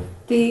 Yeah.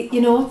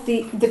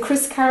 The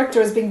Chris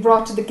character is being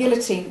brought to the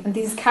guillotine, and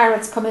these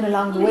carrots come in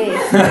along the way.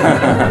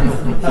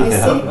 You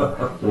see?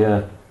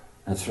 Yeah,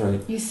 that's right.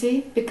 You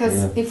see?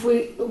 Because if we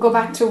go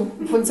back to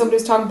when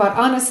somebody's talking about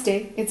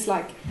honesty, it's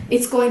like,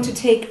 it's going to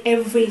take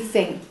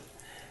everything.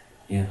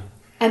 Yeah.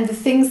 And the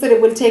things that it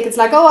will take, it's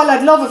like, oh, well,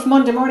 I'd love if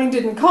Monday morning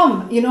didn't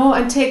come,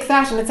 and take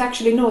that. And it's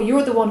actually, no,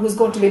 you're the one who's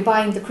going to be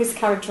buying the Chris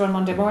character on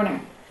Monday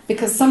morning.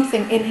 Because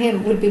something in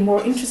him will be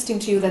more interesting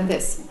to you than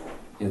this.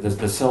 Yeah,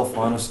 the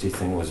self-honesty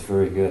thing was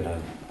very good.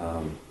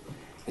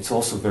 It's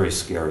also very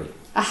scary.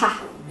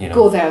 Aha.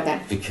 Go there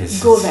then.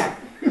 Because go there.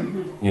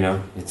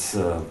 It's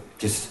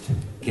just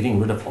getting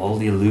rid of all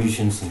the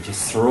illusions and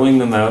just throwing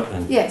them out.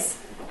 And yes.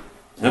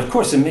 And of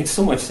course, it makes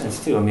so much sense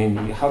too.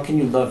 How can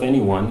you love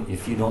anyone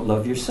if you don't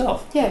love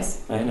yourself?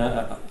 Yes. And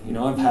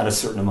I've had a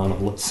certain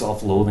amount of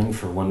self-loathing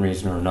for one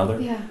reason or another.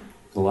 Yeah.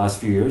 The last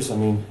few years.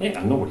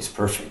 Nobody's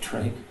perfect,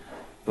 right?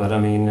 But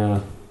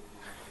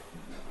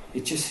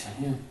it just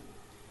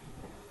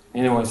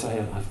Anyways, I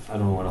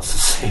don't know what else to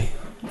say.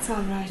 It's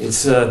all right.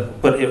 It's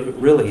but it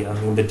really,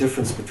 the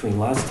difference between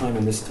last time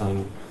and this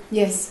time.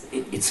 Yes.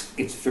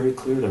 It's very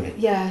clear to me.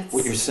 Yeah.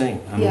 What you're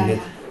saying.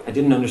 I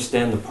didn't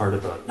understand the part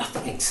about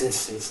nothing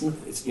exists.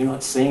 You're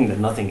not saying that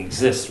nothing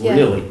exists,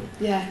 really.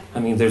 Yeah.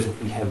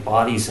 We have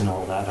bodies and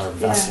all that, our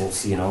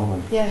vessels,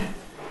 And, yeah.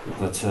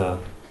 But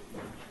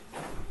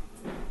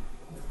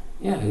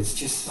it's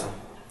just.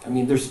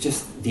 There's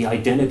just the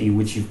identity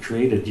which you've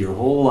created your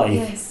whole life.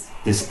 Yes.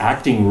 This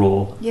acting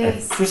role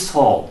yes. at Chris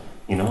Hall,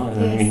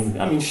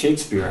 Yes.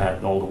 Shakespeare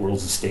had all the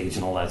world's a stage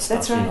and all that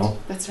stuff, That's right.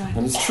 That's right.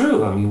 And it's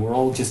true. We're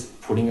all just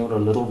putting out our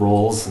little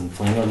roles and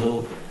playing our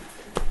little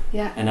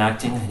and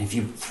acting. And if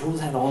you throw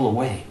that all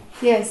away,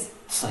 yes,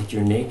 it's like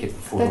you're naked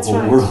before That's the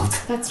whole right. world.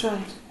 That's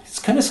right. It's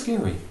kind of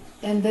scary.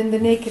 And then the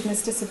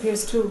nakedness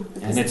disappears too,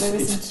 because there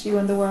isn't you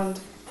in the world.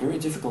 Very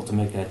difficult to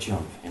make that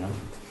jump,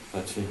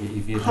 But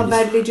if you How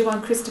badly do you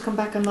want Chris to come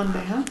back on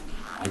Monday, huh?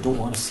 I don't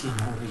want to see him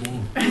ever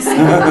again.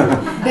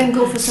 Then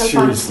go for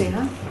self-honesty,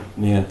 huh?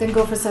 Yeah. Then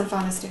go for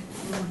self-honesty.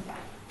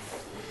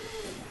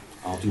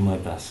 I'll do my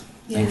best.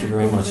 Thank you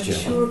very much, Jeff.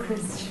 Sure,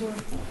 Chris, sure.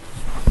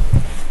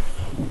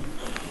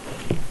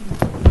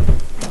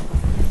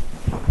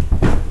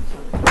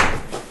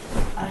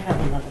 I have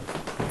another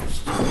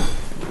question.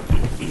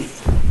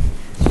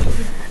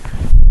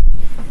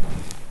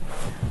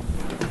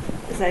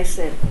 I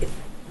said it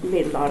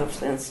made a lot of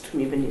sense to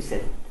me when you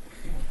said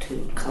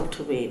to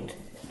cultivate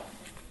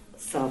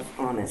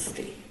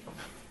self-honesty.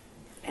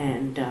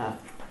 And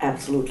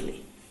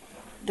absolutely.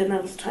 Then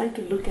I was trying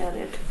to look at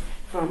it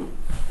from,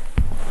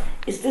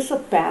 is this a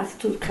path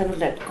to kind of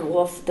let go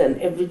of then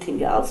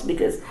everything else?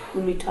 Because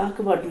when we talk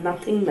about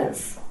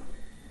nothingness,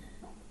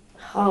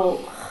 how,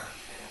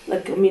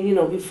 like, I mean, you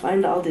know, we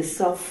find all these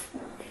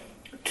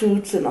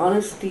self-truths and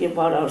honesty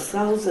about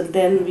ourselves, and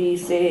then we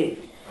say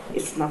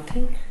it's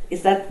nothing.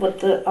 Is that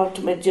what the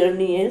ultimate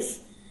journey is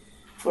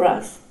for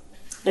us?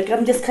 Like,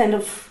 I'm just kind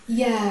of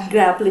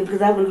grappling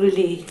because I haven't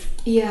really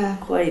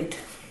quite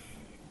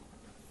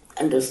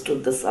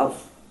understood the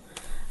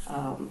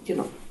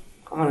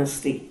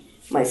honesty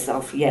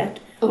myself yet.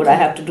 Okay. What I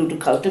have to do to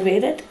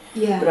cultivate it.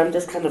 Yeah. But I'm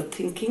just kind of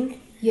thinking.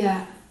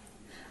 Yeah.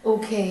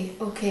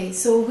 Okay.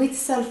 So with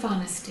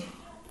self-honesty,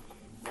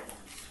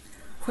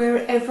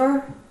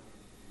 wherever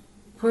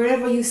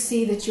you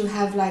see that you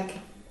have, like,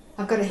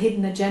 I've got a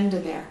hidden agenda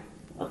there.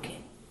 Okay.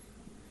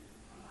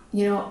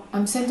 You know,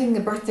 I'm sending a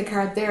birthday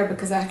card there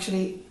because I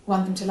actually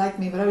want them to like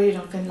me, but I really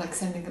don't feel like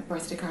sending a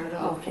birthday card at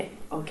all.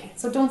 Okay.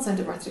 So don't send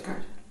a birthday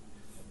card.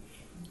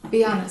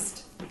 Be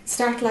honest.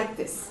 Start like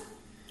this.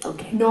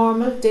 Okay.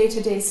 Normal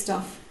day-to-day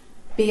stuff.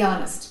 Be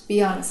honest.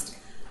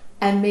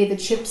 And may the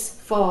chips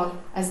fall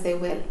as they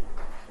will.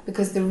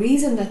 Because the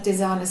reason that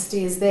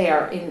dishonesty is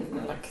there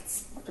in, like,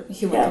 it's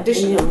human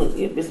condition.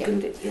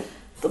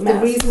 The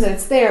reason that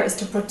it's there is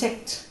to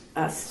protect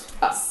us.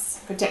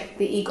 Protect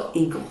the ego.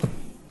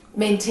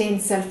 Maintain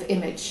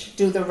self-image.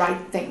 Do the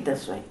right thing.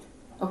 That's right.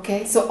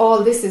 Okay? So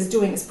all this is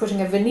doing is putting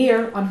a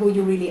veneer on who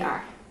you really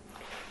are.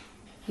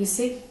 You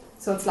see?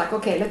 So it's like,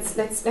 okay, let's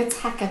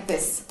hack at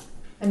this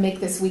and make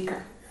this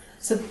weaker.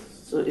 So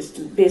it's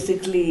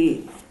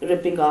basically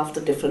ripping off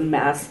the different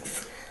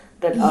masks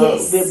that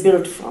we're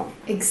built from.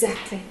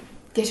 Exactly.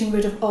 Getting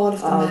rid of all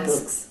of the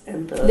masks.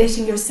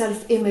 Letting your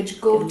self-image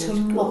go to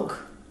muck.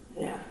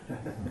 Yeah.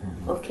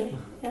 Okay.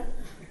 Yeah.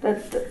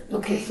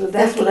 Okay. So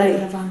that's what I...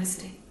 of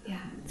honesty.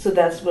 Yeah. So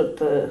that's what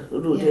the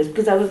root is.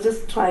 Because I was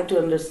just trying to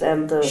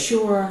understand the...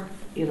 Sure.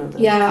 You know,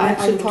 the I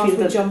thought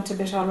we jumped a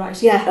bit, all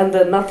right. Yeah. And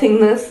the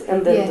nothingness,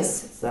 and then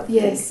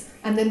yes.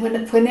 And then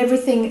when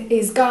everything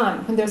is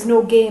gone, when there's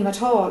no game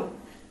at all,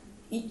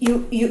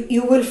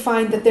 you will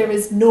find that there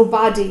is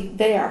nobody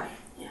there.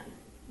 Yeah.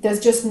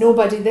 There's just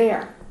nobody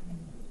there.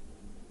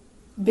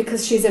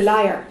 Because she's a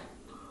liar.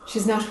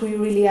 She's not who you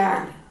really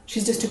are.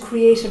 She's just a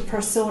created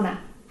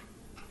persona.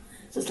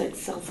 So it's like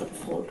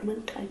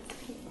self-enfoldment type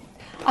thing.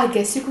 I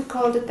guess you could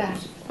call it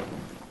that.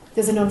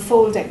 There's an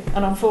unfolding,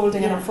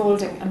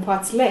 and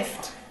what's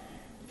left,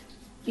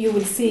 you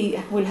will see,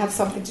 will have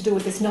something to do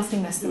with this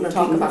nothingness that we'll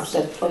talk about.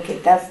 Okay,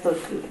 that's the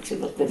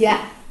connection of this.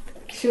 Yeah,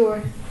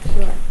 sure.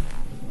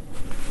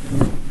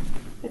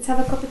 Let's have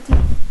a cup of tea.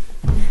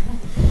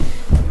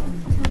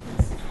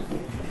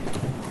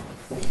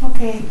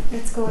 Okay,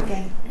 let's go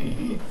again.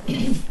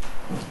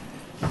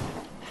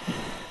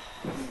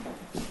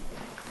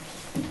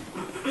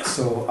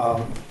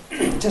 So,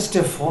 just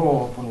to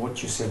follow up on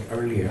what you said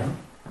earlier,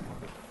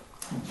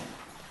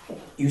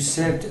 you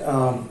said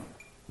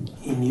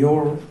in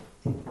your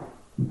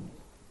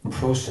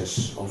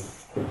process of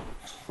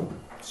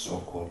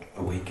so-called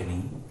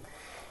awakening,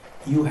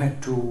 you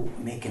had to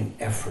make an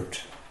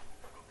effort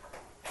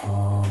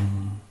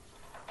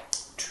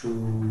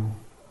to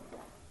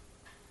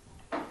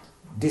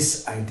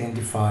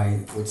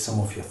disidentify with some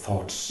of your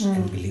thoughts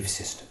and belief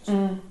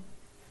systems.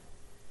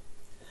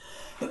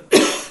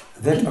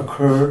 That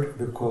occurred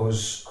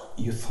because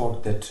you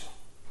thought that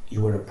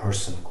you were a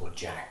person called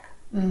Jack.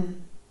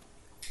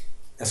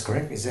 That's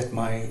correct? Is that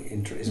my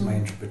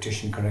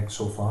interpretation correct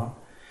so far?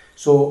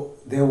 So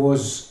there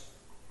was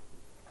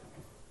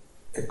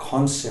a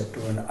concept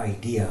or an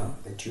idea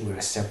that you were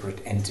a separate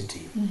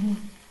entity.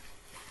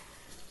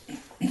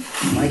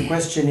 My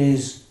question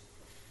is,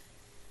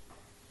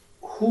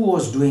 who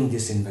was doing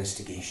this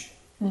investigation?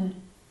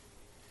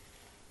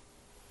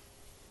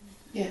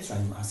 Yes. So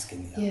I'm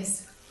asking you.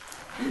 Yes.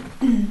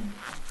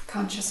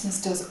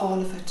 Consciousness does all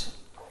of it.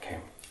 Okay.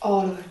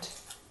 All of it.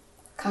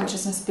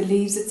 Consciousness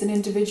believes it's an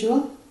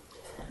individual,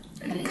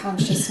 and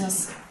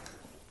consciousness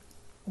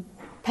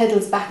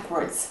pedals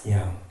backwards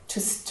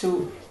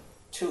to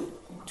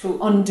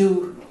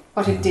undo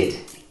what it did.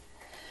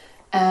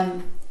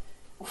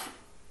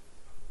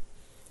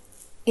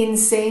 In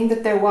saying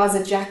that there was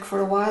a Jack for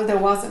a while, there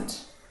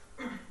wasn't.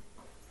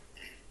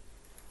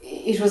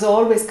 It was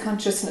always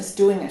consciousness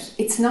doing it.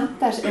 It's not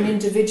that an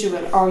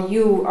individual or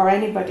you or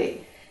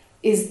anybody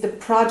is the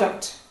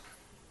product,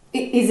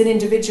 is an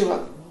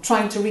individual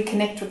trying to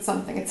reconnect with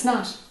something. It's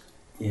not.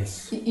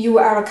 Yes. You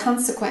are a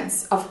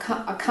consequence of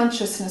a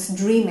consciousness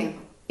dreaming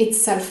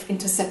itself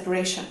into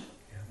separation.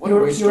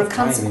 Yeah. You're a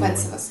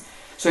consequence of it.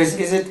 So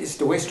is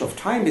the waste of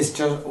time? It's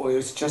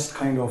just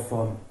kind of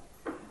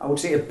I would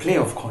say a play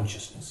of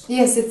consciousness.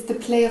 Yes, it's the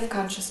play of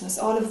consciousness.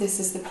 All of this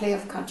is the play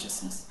of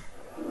consciousness.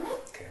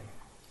 Okay.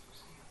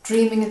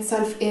 Dreaming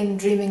itself in,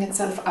 dreaming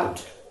itself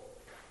out.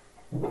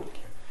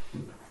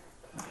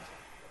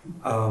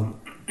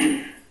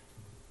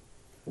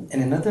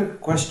 And another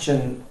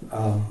question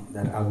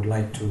that I would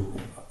like to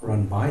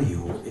run by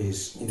you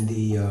is in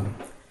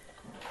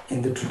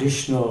the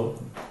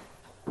traditional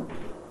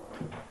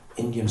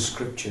Indian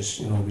scriptures,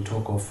 we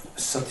talk of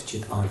Sat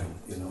Chit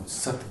Anand,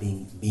 Sat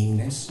being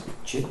beingness,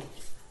 Chit,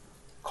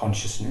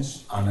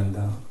 consciousness,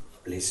 Ananda,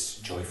 bliss,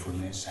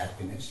 joyfulness,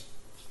 happiness.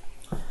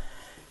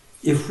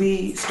 If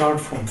we start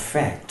from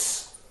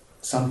facts,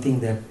 something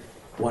that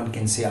one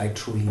can say, I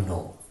truly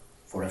know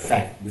for a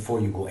fact before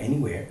you go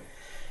anywhere,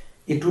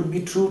 it would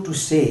be true to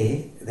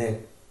say that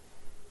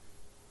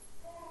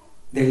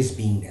there is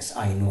beingness,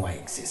 I know I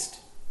exist.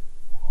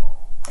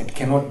 It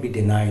cannot be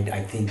denied,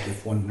 I think,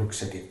 if one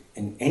looks at it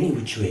in any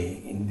which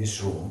way in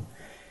this room.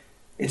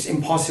 It's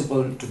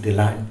impossible to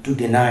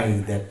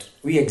deny that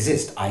we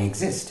exist, I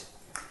exist.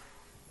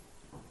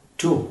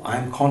 Two, I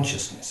am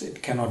consciousness.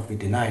 It cannot be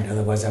denied,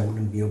 otherwise I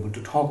wouldn't be able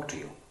to talk to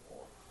you.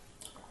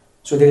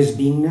 So there is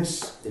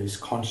beingness, there is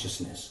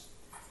consciousness.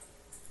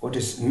 What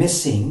is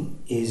missing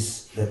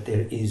is that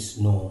there is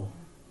no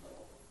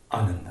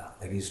ananda,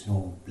 there is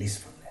no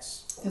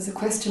blissfulness. There's a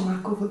question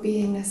mark over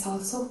beingness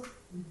also.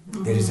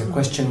 There is a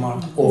question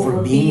mark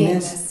over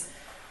beingness.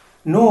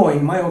 No,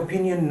 in my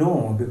opinion,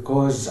 no,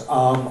 because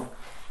I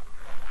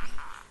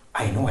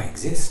know I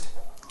exist.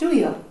 Do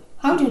you?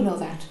 How do you know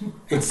that?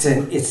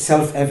 It's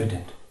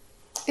self-evident.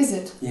 Is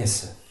it?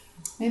 Yes, sir.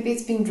 Maybe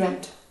it's being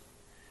dreamt.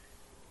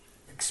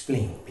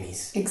 Explain,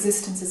 please.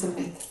 Existence is a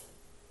myth.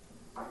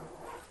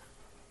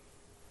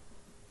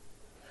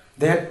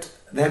 That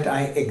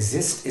I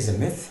exist is a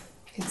myth?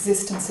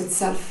 Existence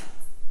itself,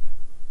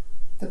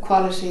 the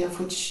quality of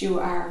which you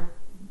are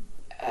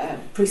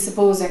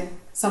presupposing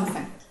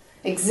something.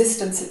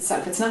 Existence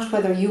itself. It's not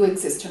whether you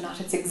exist or not,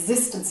 it's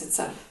existence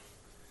itself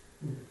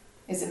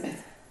is a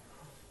myth.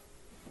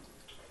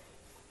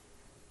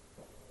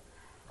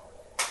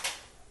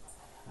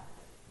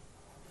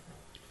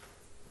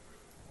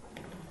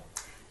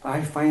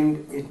 I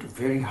find it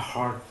very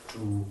hard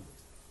to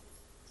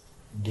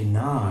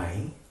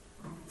deny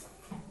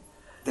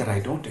that I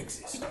don't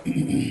exist.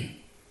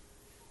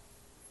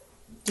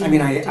 I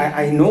mean,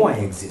 I know I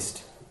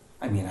exist.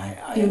 I mean,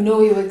 you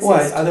know you exist.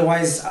 Well,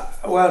 otherwise,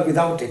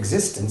 without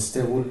existence,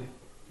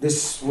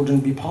 this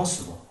wouldn't be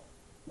possible.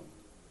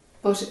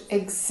 But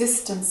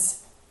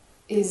existence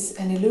is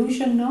an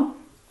illusion, no?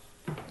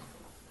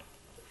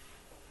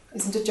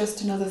 Isn't it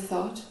just another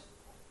thought?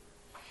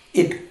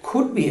 It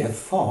could be a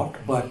thought,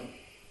 but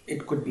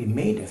it could be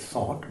made a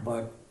thought,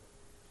 but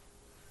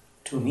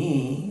to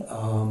me,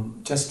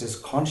 just as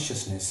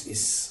consciousness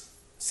is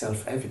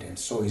self-evident,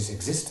 so is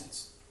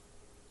existence.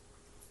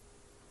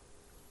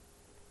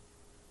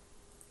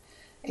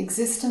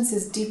 Existence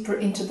is deeper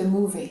into the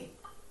movie.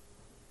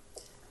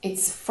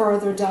 It's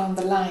further down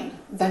the line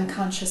than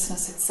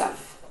consciousness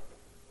itself.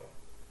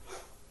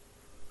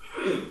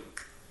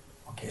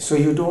 Okay, so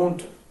you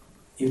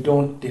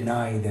don't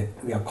deny that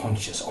we are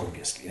conscious,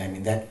 obviously. I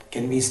mean,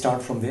 can we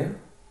start from there?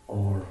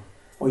 Or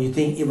you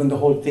think even the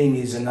whole thing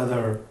is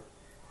another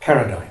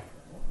paradigm?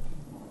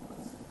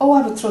 Oh,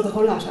 I would throw the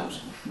whole lot out.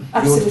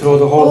 Absolutely. You would throw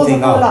the whole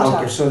thing out.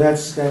 Okay, out. so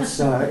that's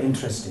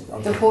interesting.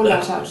 Okay. The whole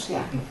lot out,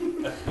 yeah.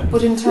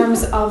 But in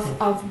terms of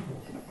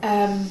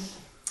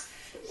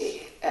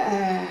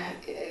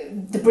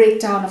the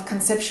breakdown of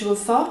conceptual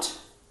thought,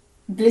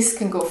 bliss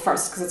can go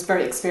first because it's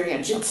very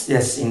experiential.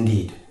 Yes,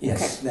 indeed.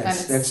 Yes, okay.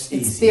 that's easy.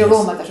 It's the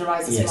aroma that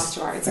arises yes. from what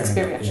you are. It's Fair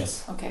experiential.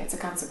 Enough, yes. Okay, it's a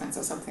consequence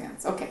of something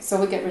else. Okay, so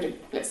we get rid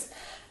of bliss.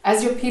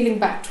 As you're peeling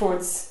back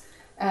towards,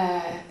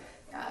 I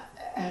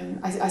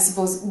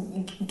suppose,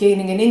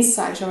 gaining an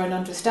insight or an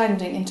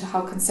understanding into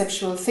how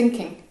conceptual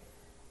thinking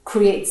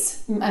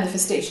creates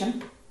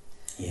manifestation,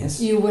 yes,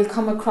 you will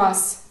come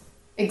across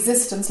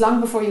existence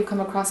long before you come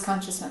across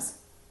consciousness.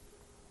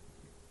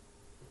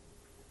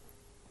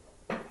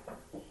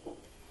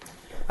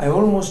 I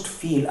almost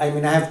feel, I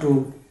mean, I have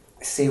to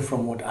say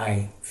from what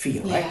I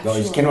feel, yeah, right? Though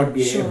sure, it cannot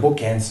be sure. a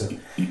book answer.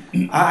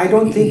 I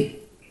don't think,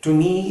 to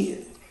me,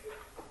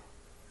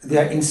 they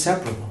are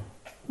inseparable.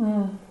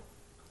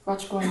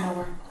 Watch Going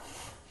Nowhere.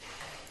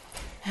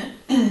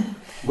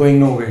 Going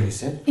Nowhere, you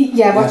said?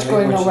 Yeah, watch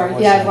Going Nowhere.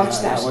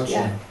 Watch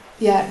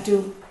that.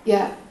 Do.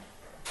 Yeah.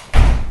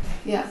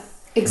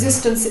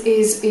 Existence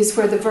is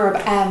where the verb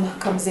am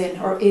comes in,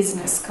 or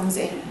isness comes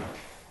in.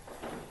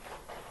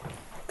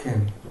 Okay.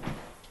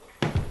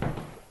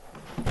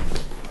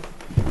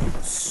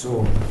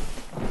 So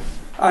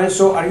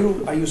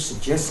are you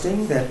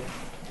suggesting that?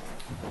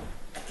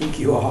 I think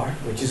you are,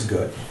 which is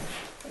good.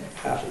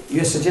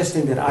 You're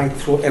suggesting that I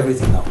throw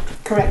everything out.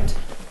 Correct.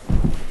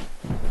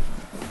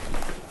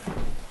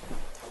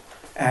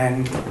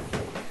 And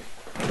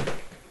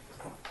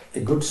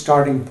a good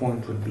starting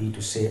point would be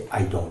to say,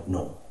 I don't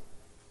know.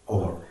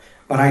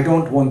 But I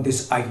don't want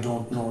this I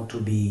don't know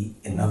to be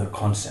another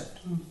concept.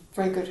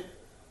 Very good.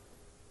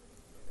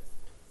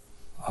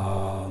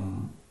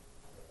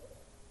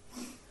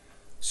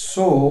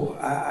 So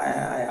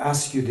I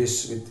ask you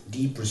this with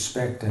deep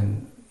respect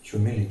and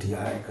humility,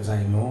 because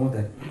I know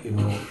that,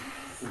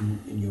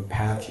 in your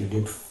path you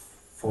did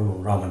follow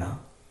Ramana.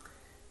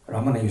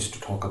 Ramana used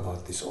to talk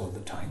about this all the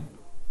time.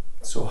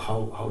 So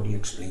how do you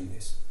explain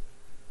this?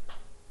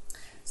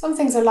 Some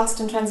things are lost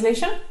in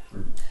translation,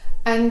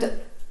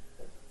 and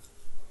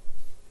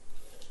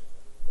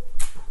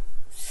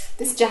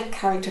this Jack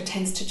character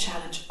tends to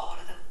challenge all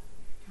of them.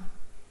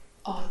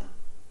 All of them.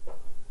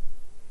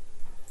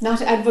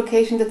 Not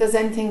advocating that there's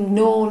anything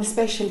known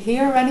special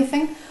here or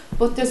anything,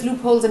 but there's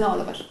loopholes in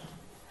all of it.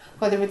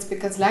 Whether it's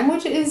because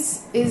language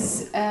is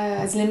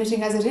as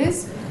limiting as it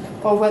is,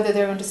 or whether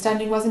their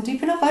understanding wasn't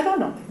deep enough, I don't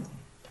know.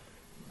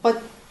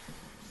 But,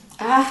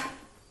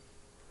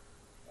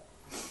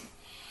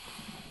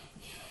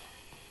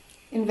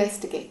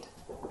 investigate.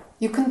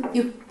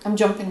 I'm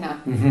jumping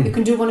now. Mm-hmm. You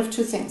can do one of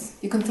two things.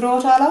 You can throw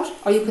it all out,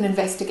 or you can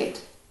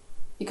investigate.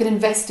 You can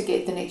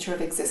investigate the nature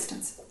of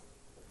existence.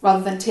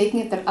 Rather than taking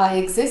it that I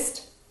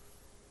exist,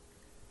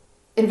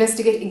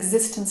 investigate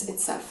existence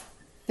itself.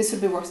 This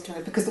would be worth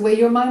doing, because the way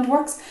your mind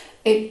works,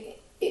 I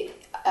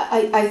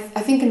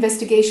think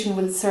investigation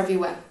will serve you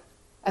well,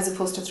 as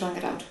opposed to throwing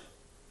it out.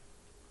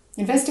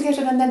 Investigate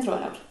it and then throw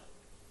it out.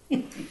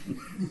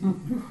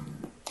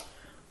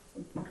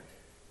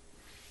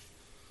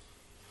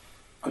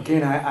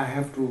 Again, I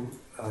have to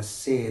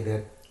say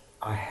that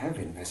I have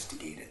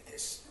investigated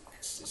this.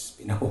 It's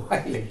been a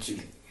while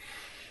actually.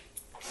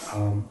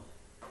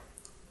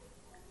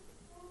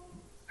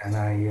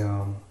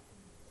 And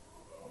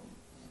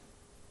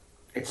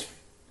it's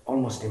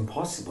almost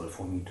impossible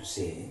for me to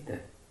say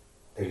that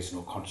there is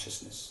no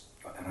consciousness,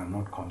 or that I'm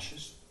not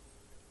conscious,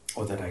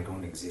 or that I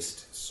don't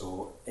exist.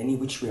 So any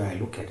which way I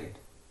look at it,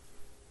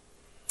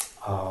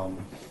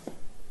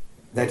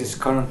 that is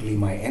currently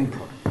my end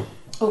product.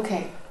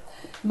 Okay.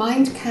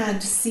 Mind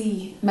can't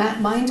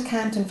mind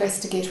can't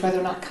investigate whether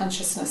or not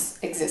consciousness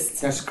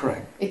exists. That's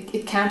correct.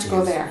 It can't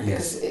go there,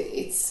 yes.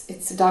 because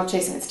it's a dog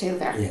chasing its tail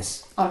there.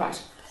 Yes. All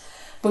right.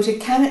 But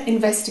it can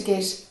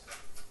investigate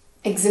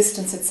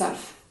existence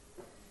itself.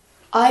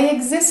 I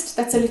exist,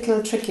 that's a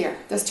little trickier.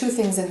 There's two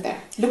things in there.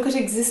 Look at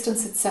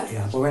existence itself.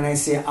 Yeah, but when I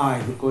say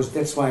I, because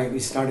that's why we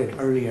started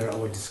earlier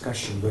our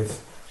discussion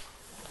with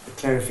the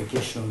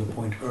clarification on the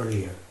point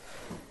earlier.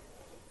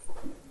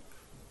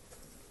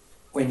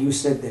 When you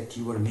said that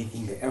you were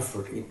making the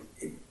effort,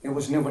 there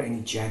was never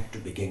any Jack to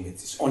begin with.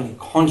 It's only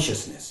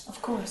consciousness.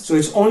 Of course. So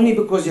it's only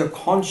because you're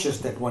conscious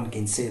that one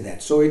can say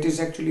that. So it is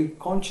actually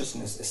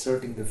consciousness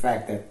asserting the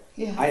fact that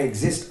I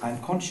exist,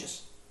 I'm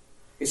conscious.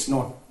 It's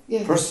not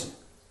person.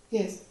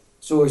 Yes.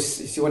 So you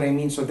see what I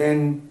mean? So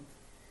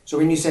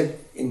when you said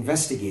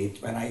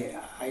investigate, when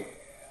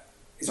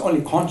it's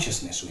only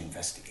consciousness who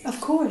investigates.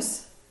 Of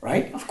course.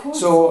 Right? Of course.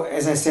 So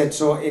as I said,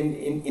 so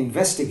in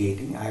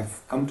investigating,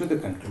 I've come to the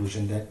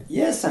conclusion that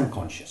yes, I'm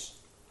conscious.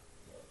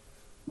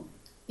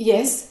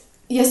 Yes.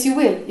 Yes, you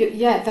will.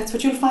 That's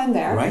what you'll find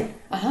there. Right?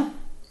 Uh-huh.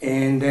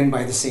 And then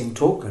by the same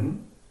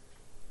token,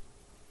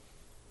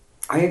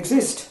 I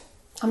exist.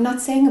 I'm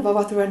not saying about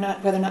whether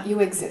or not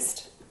you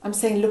exist. I'm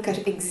saying look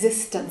at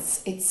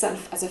existence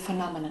itself as a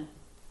phenomenon.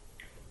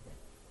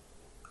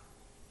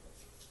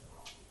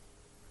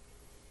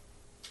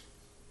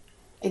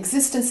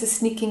 Existence is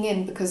sneaking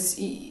in because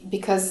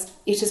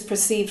it is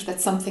perceived that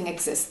something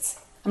exists.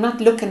 I'm not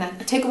looking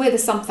at, take away the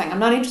something. I'm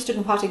not interested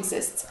in what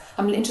exists.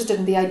 I'm interested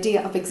in the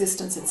idea of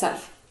existence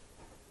itself.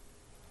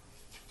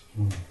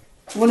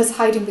 One is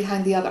hiding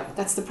behind the other.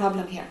 That's the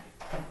problem here.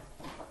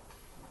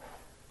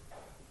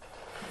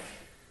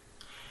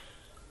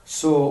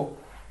 So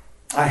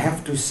I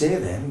have to say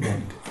then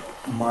that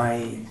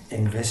my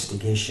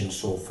investigation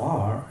so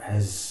far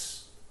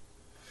has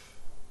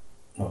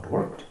not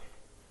worked.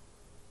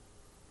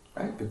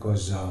 Right?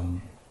 Because,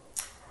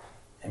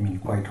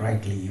 quite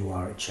rightly, you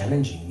are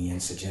challenging me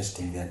and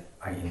suggesting that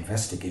I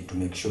investigate to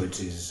make sure it's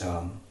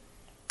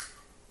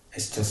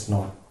just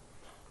not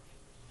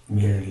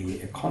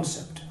merely a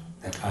concept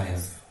that I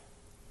have.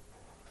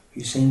 Are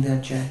you saying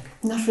that, Jack?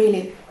 Not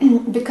really,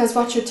 because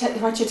what you're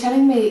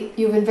telling me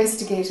you've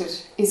investigated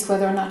is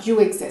whether or not you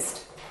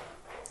exist.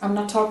 I'm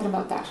not talking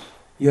about that.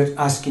 You're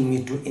asking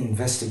me to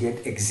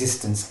investigate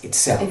existence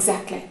itself.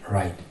 Exactly.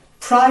 Right.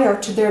 Prior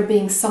to there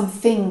being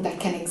something that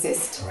can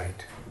exist.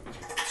 Right.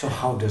 So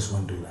how does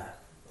one do that?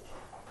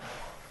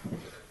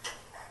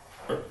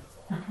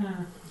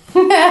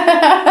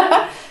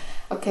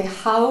 Okay,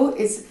 how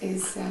is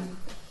it's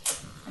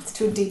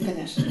too deep in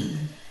it.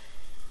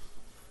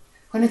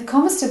 When it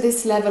comes to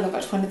this level of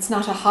it, when it's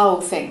not a how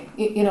thing,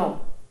 you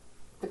know,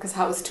 because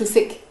how is too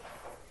thick,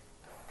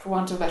 for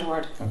want of a better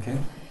word. Okay.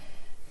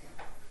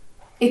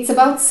 It's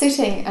about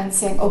sitting and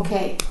saying,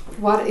 okay,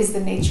 what is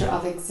the nature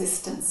of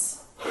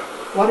existence?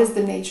 What is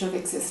the nature of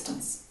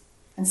existence?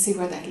 And see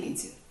where that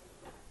leads you.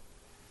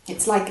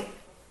 It's like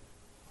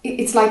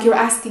you're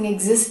asking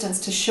existence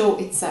to show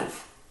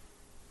itself,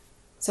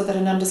 so that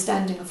an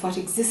understanding of what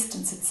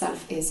existence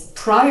itself is,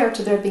 prior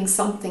to there being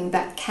something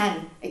that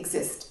can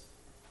exist.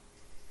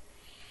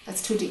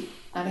 That's too deep.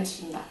 I'm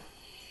interested in that.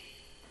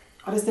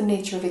 What is the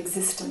nature of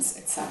existence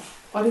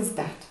itself? What is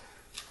that?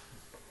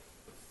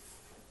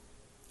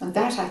 And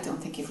that I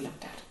don't think you've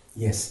looked at.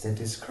 Yes, that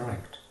is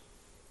correct.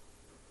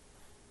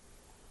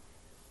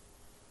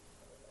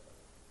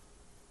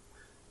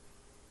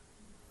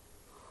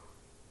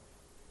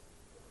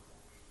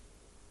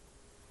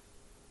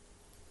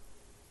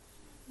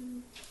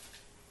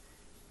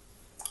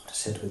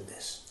 sit with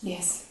this.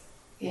 Yes.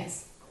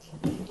 Yes.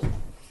 Okay.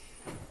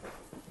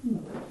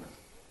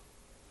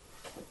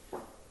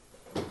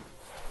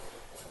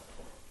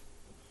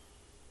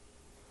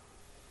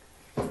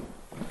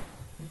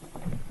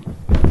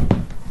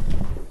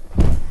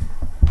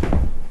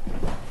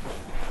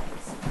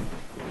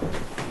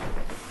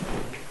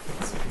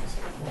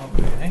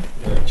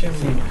 Jim,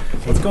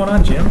 what's going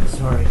on, Jim?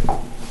 Sorry.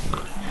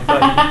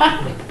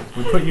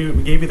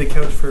 We gave you the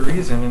couch for a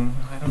reason, and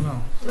I don't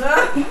know.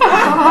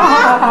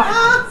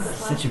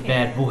 Such a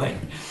bad boy.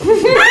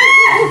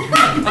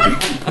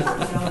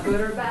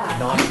 Good or bad?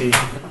 Naughty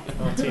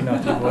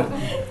boy.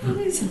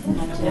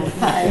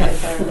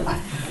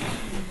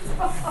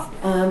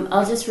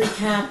 I'll just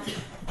recap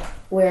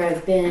where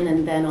I've been,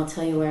 and then I'll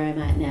tell you where I'm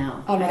at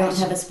now. All I don't right.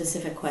 have a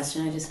specific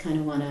question. I just kind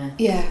of want to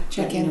Yeah, let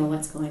check you know in.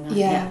 what's going on.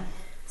 Yeah.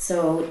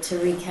 So to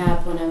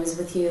recap, when I was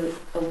with you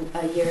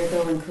a year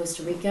ago in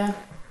Costa Rica,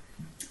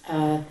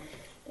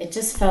 it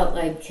just felt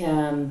like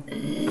I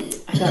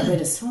got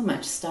rid of so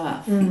much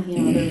stuff. You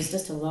know, there was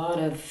just a lot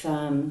of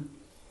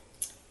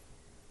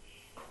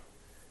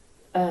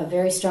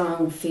very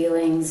strong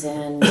feelings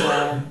and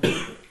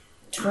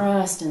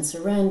trust and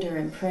surrender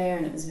and prayer,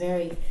 and it was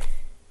very,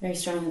 very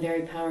strong and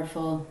very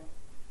powerful.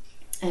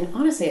 And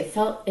honestly,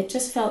 it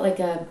just felt like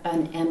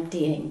an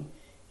emptying.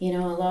 You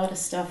know, a lot of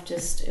stuff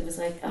it was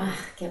like,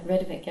 get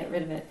rid of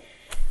it,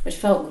 which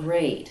felt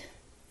great.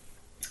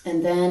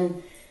 And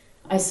then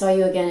I saw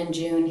you again in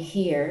June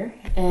here,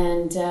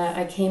 and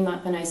I came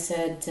up and I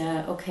said,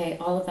 okay,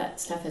 all of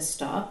that stuff has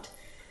stopped.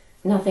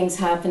 Nothing's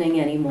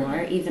happening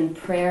anymore. Even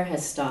prayer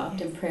has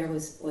stopped, and prayer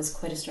was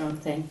quite a strong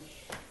thing.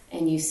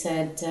 And you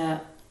said,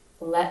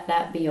 let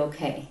that be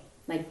okay.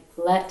 Like,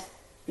 let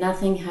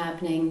nothing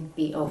happening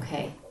be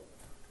okay.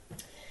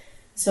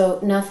 So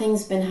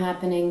nothing's been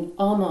happening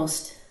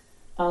almost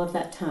all of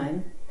that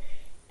time.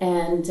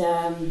 And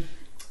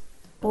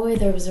boy,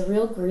 there was a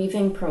real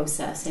grieving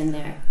process in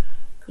there.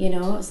 You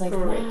know, it was like,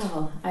 Correct.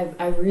 wow,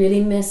 I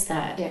really miss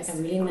that. Yes, I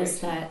really miss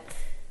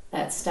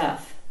that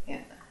stuff.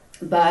 Yeah.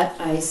 But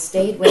I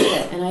stayed with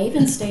it. And I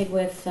even stayed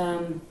with,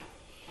 I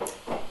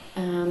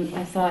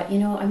thought, you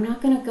know, I'm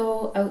not going to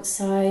go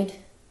outside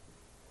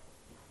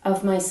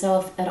of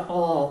myself at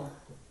all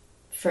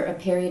for a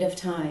period of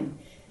time.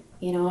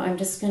 You know, I'm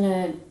just going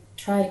to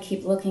try to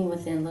keep looking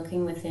within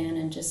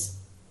and just,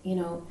 you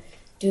know,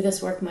 do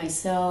this work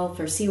myself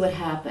or see what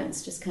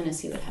happens, just kind of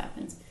see what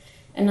happens.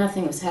 And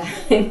nothing was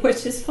happening,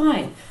 which is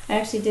fine. I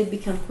actually did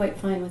become quite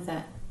fine with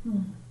that.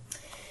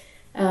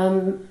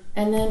 And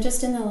then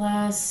just in the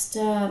last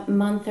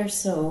month or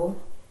so,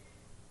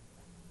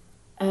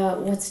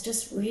 what's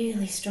just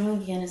really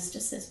strong again is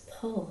just this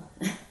pull.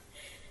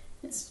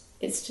 It's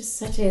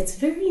just it's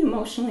very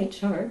emotionally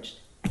charged.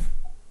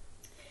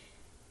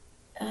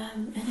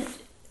 And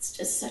it's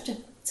just such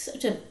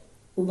a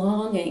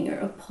longing or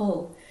a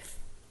pull.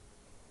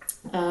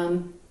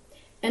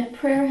 And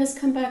prayer has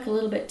come back a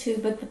little bit too,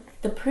 but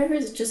the prayer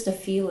is just a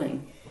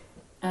feeling.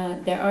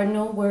 There are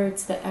no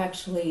words that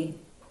actually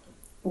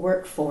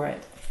work for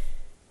it.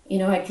 You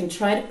know, I can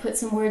try to put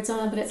some words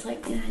on, but it's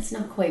like, it's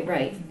not quite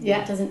right.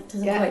 Yeah. It doesn't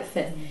Yeah. quite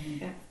fit.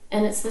 Yeah.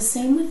 And it's the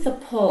same with the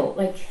pull.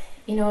 Like,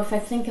 you know, if I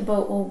think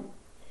about, well,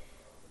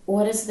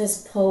 what is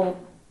this pull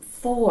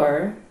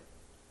for?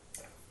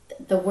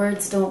 The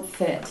words don't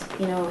fit.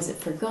 You know, is it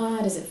for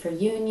God? Is it for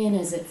union?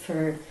 Is it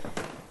for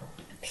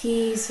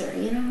peace? Or,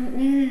 you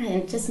know,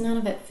 and just none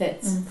of it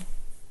fits.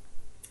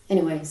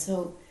 Anyway,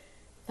 so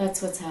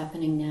that's what's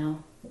happening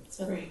now.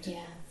 So, Great.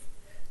 Yeah.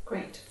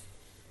 Great.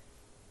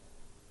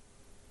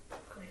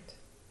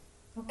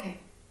 Okay.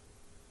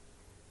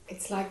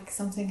 It's like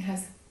something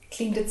has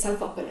cleaned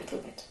itself up a little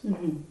bit.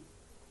 Mm-hmm.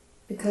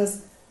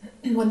 Because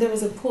when there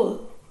is a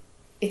pull,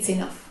 it's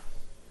enough.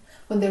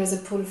 When there is a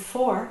pull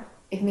for,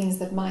 it means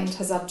that mind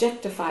has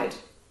objectified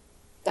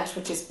that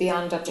which is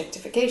beyond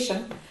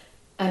objectification,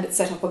 and it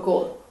set up a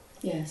goal.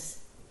 Yes.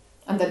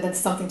 And then there's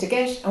something to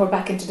get, and we're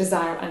back into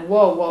desire, and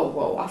whoa,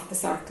 off the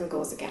circle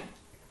goes again.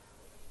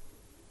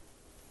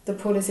 The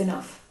pull is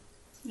enough.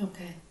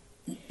 Okay.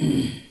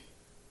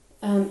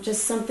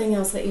 Just something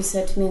else that you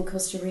said to me in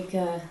Costa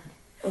Rica,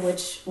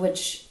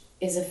 which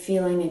is a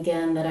feeling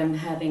again that I'm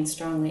having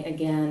strongly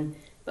again,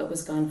 but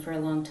was gone for a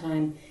long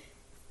time.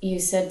 You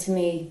said to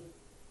me,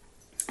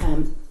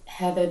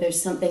 Heather,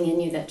 there's something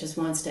in you that just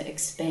wants to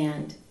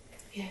expand.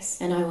 Yes.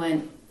 And I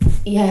went,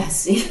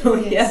 yes, you know,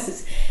 Yes.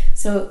 yes.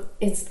 So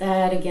it's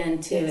that again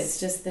too. Yes. It's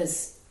just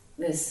this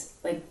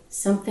like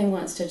something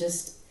wants to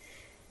just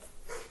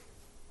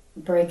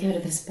break out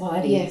of this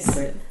body. Yes.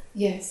 Sort of.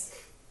 Yes.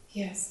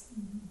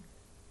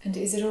 And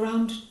is it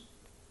around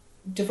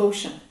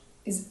devotion?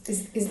 Is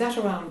that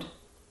around?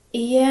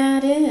 Yeah,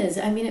 it is.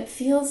 I mean, it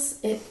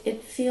feels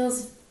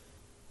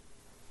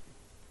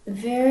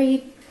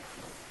very,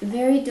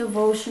 very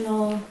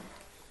devotional,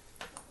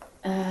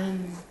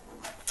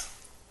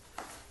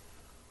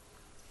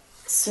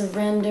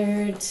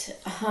 surrendered,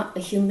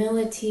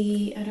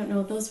 humility. I don't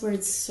know, those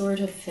words sort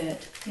of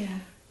fit.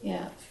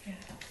 Yeah.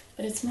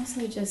 But it's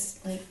mostly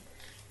just like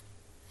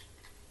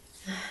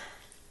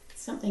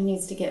something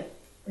needs to get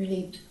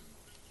really,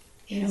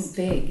 Yes.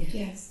 big.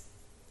 Yes.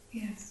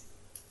 Yes.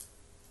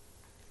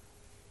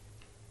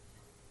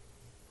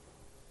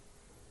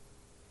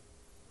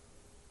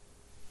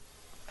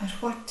 At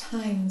what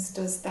times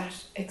does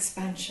that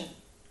expansion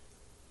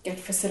get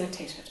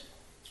facilitated?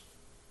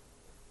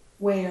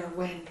 Where,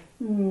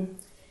 when?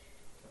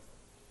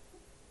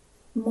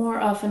 More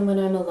often when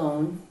I'm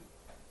alone.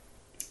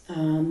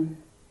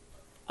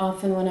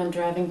 Often when I'm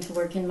driving to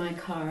work in my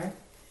car,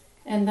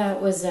 and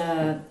that was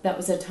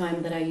a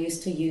time that I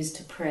used to use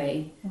to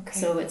pray. Okay.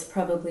 So it's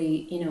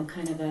probably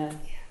kind of an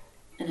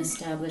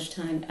established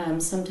time.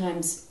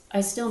 Sometimes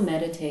I still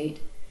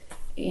meditate.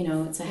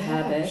 It's a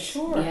habit.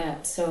 Sure.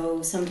 Yeah.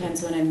 So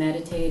sometimes when I'm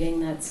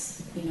meditating,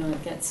 that's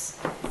it gets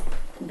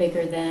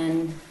bigger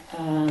then.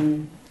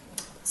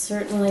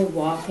 Certainly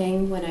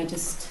walking when I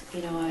just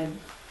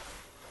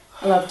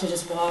I love to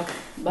just walk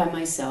by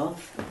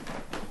myself.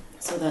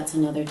 So that's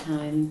another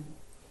time.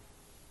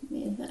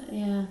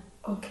 Yeah.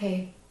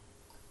 Okay.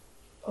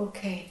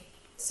 Okay.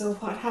 So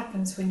what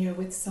happens when you're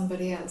with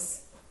somebody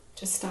else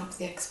to stop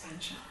the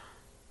expansion?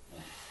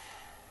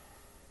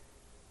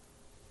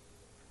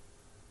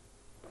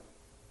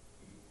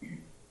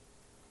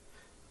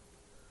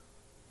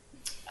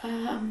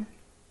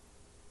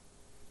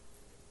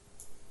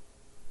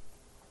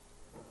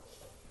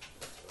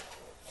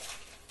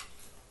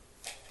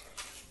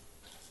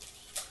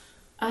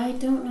 I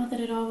don't know that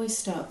it always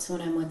stops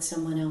when I'm with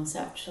someone else,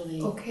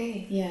 actually.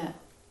 Okay. Yeah.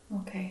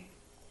 Okay.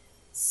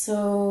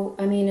 So,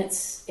 I mean,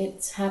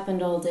 it's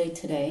happened all day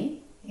today.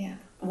 Yeah.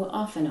 Well,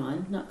 off and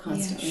on, not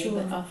constantly, Yeah,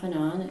 sure. but off and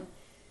on.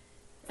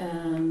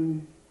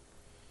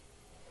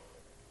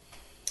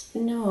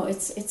 No,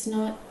 it's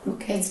not.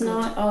 Okay, It's good.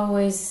 not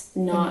always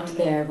not you're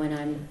there when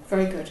I'm.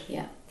 Very good.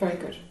 Yeah. Very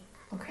good.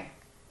 Okay.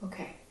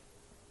 Okay.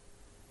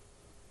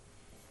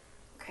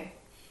 Okay.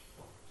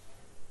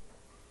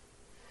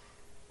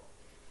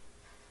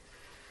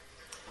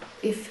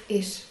 If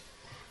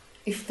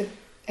the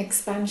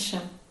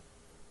expansion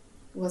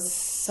was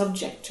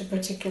subject to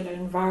particular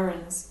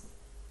environs,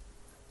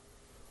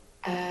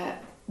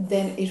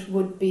 then it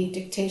would be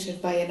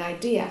dictated by an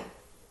idea.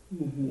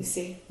 You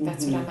see,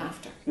 that's what I'm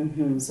after.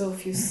 So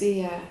if you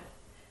see,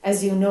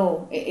 as you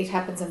know, it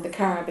happens in the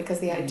car because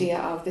the idea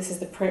of this is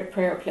the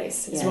prayer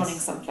place is Yes. running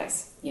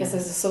someplace. Yes.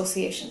 This is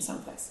association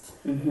someplace.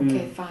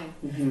 Okay, fine.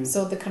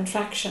 So the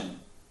contraction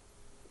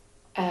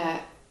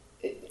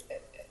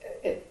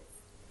it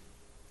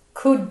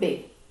could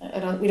be,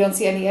 we don't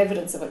see any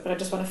evidence of it, but I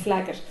just want to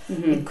flag it.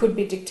 It could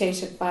be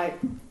dictated by,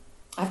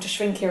 I have to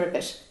shrink here a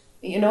bit,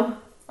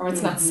 or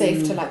it's not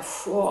safe to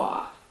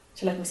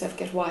to let myself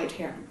get wide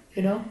here,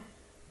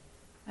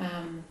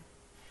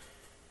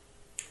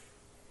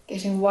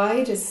 Getting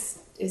wide is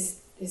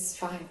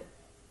fine.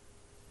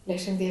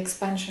 Letting the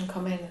expansion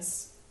come in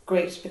is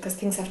great because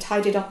things have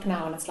tidied up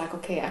now and it's like,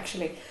 okay,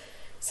 actually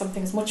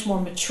something's much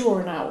more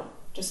mature now,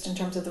 just in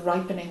terms of the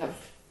ripening of,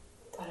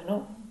 I don't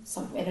know,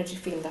 some energy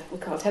field that we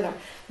call tether,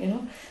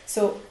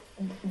 So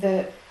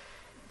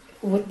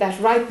with that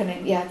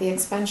ripening, the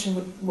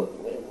expansion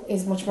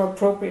is much more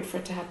appropriate for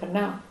it to happen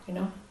now,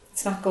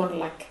 It's not going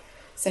to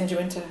send you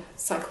into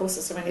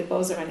psychosis or any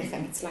buzz or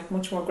anything. It's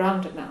much more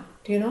grounded now.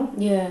 Do you know?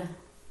 Yeah.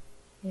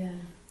 Yeah.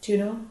 Do you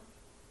know?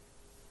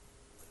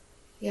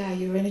 Yeah,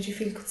 your energy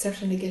field could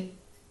certainly get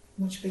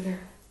much bigger.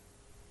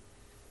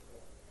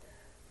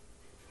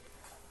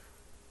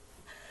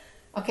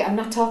 Okay, I'm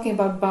not talking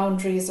about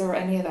boundaries or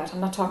any of that.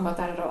 I'm not talking about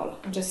that at all.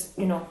 I'm just,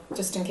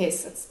 just in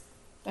case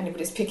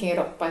anybody's picking it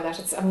up by that.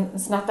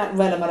 It's not that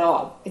realm at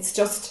all. It's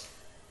just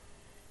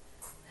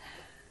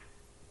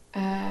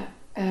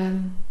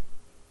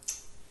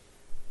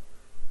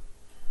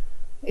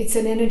it's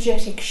an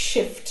energetic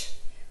shift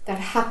that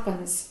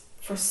happens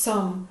for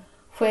some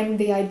when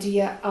the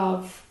idea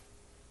of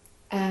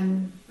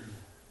when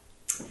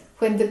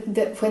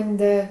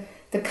the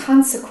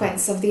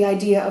consequence of the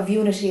idea of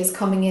unity is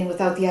coming in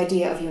without the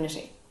idea of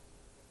unity.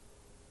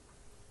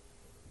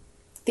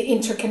 The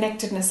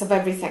interconnectedness of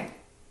everything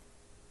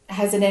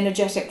has an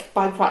energetic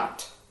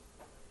byproduct.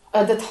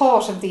 The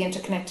thought of the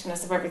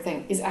interconnectedness of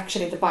everything is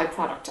actually the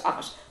byproduct of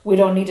it. We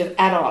don't need it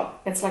at all.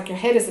 It's like your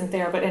head isn't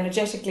there, but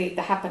energetically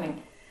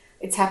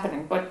it's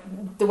happening. But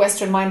the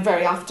Western mind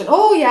very often,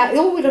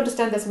 we'll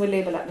understand this and we'll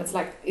label it. And it's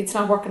like, it's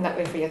not working that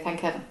way for you, thank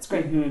heaven. It's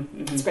great.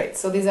 It's great.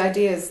 So these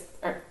ideas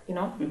are,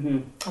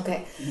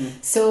 okay.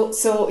 So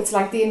it's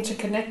like the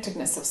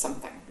interconnectedness of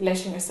something,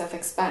 letting yourself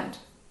expand.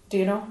 Do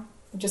you know?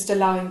 Just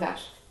allowing that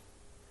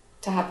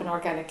to happen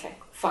organically.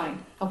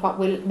 Fine. And what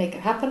will make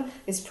it happen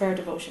is prayer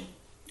devotion.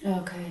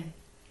 Okay.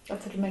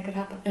 That's what will make it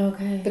happen.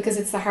 Okay. Because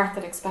it's the heart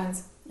that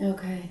expands.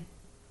 Okay.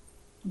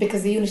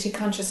 Because the unity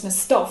consciousness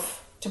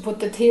stuff, to put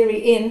the theory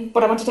in,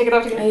 but I want to take it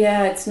out again.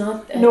 Yeah, it's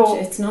not. No,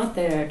 it's not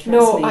there.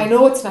 Trust me. I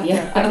know it's not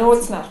there. I know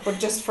it's not. But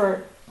just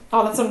for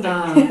all it's under.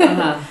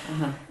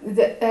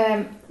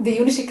 The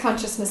unity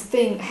consciousness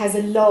thing has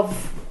a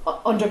love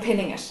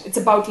underpinning it. It's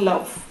about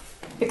love,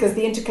 because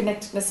the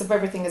interconnectedness of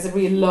everything is a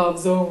real love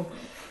zone.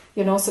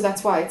 So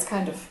that's why it's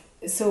kind of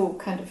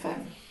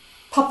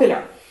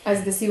popular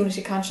as this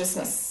unity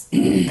consciousness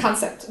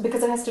concept,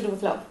 because it has to do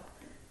with love.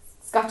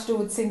 It's got to do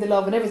with seeing the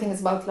love, and everything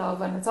is about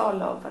love, and it's all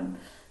love, and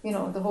you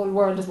know, the whole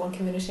world is one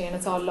community, and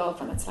it's all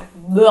love, and it's like,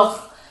 blech,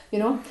 you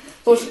know.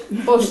 But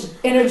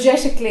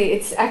energetically,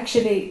 it's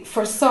actually,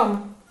 for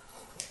some,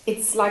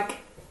 it's like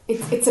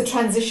it's a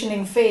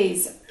transitioning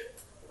phase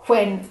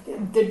when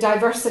the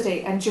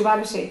diversity and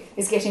duality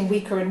is getting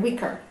weaker and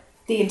weaker.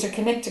 The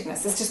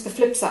interconnectedness is just the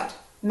flip side.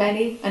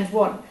 Many and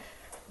one.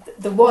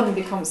 The one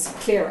becomes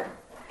clearer.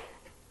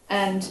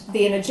 And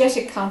the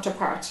energetic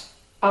counterpart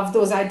of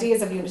those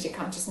ideas of unity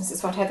consciousness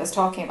is what Heather's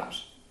talking about.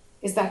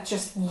 Is that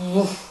just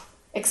woof,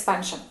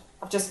 expansion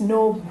of just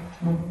no,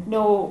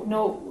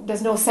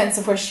 there's no sense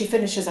of where she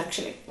finishes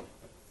actually.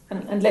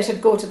 And let it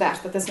go to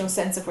that there's no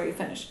sense of where you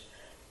finish.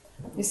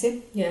 You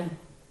see? Yeah.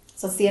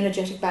 So it's the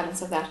energetic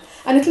balance of that.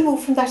 And it'll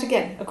move from that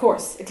again, of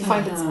course. It'll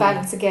find its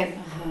balance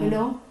again, you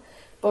know?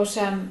 But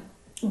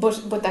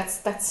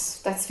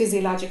that's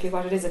physiologically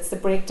what it is. It's the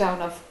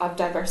breakdown of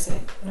diversity,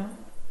 you know?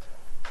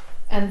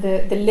 And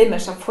the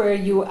limit of where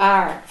you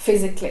are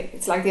physically.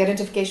 It's like the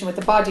identification with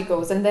the body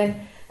goes, and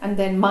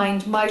then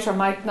mind might or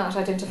might not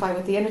identify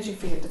with the energy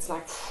field. It's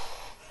like,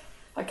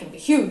 I can be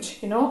huge,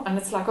 you know? And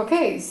it's like,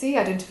 okay, see,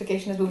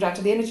 identification has moved out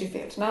to the energy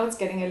field. Now it's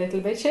getting a little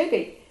bit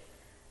shady.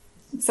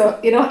 So,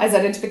 you know, as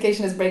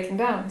identification is breaking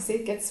down, see,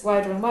 it gets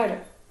wider and wider.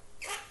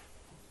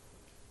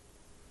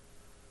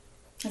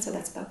 That's what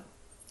that's about.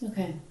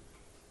 Okay.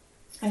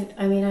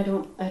 I mean, I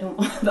don't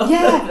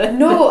Yeah,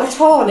 no,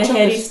 at all. the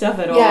heady stuff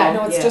at all. Yeah,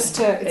 no, it's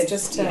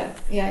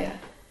yeah.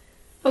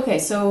 Okay,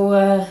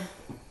 so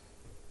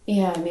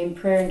yeah, I mean,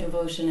 prayer and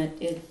devotion.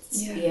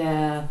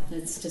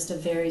 It's just a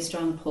very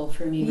strong pull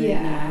for me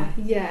right now.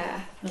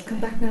 Yeah. Okay. Come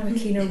back now in a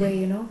cleaner way,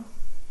 you know.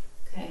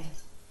 Okay.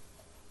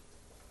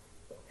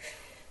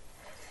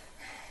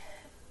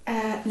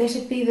 Let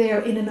it be there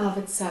in and of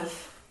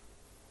itself.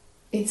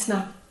 It's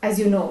not, as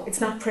you know,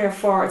 it's not prayer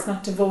for, it's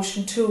not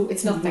devotion to,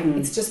 it's nothing. Mm-hmm.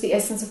 It's just the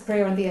essence of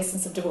prayer and the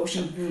essence of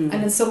devotion. Mm-hmm.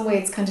 And in some way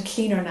it's kind of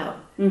cleaner now.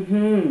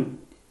 Mm-hmm.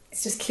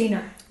 It's just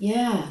cleaner.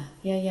 Yeah.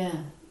 You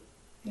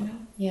know?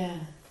 Yeah,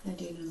 I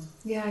do know.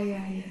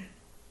 Yeah.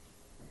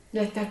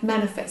 Let that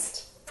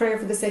manifest. Prayer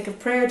for the sake of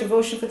prayer,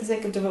 devotion for the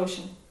sake of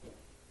devotion.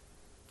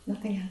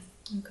 Nothing else.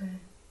 Okay.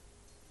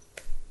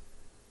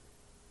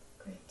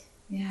 Great.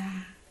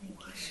 Yeah. Thank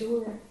you.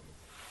 Sure.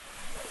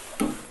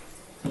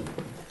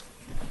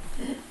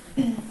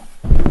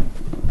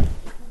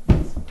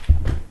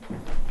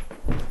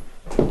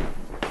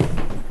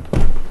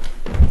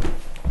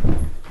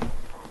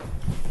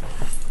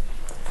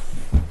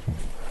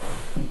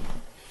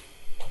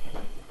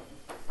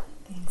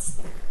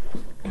 Thanks.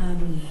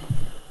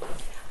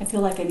 I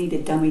feel like I need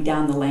to dummy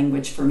down the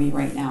language for me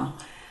right now.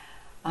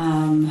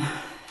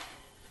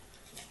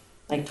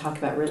 Like talk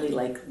about really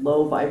like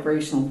low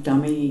vibrational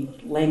dummy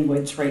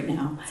language right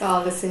now. It's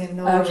all the same.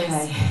 No Okay.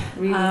 worries.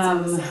 Really, it's all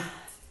the same.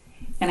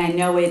 And I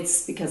know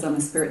it's because I'm a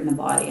spirit in the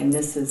body, and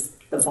this is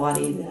the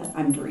body that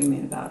I'm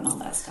dreaming about and all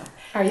that stuff.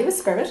 Are you a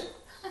spirit?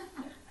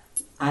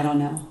 I don't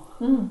know.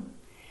 Mm.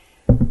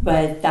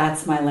 But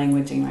that's my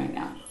languaging right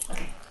now.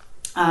 Okay.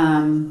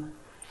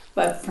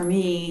 But for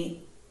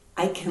me,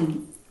 I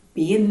can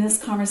be in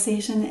this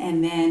conversation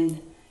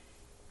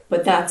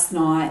but that's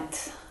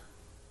not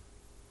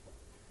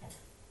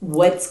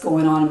what's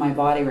going on in my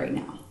body right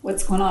now.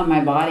 What's going on in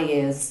my body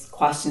is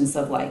questions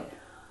of like,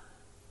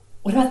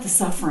 what about the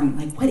suffering?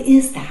 Like, what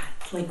is that?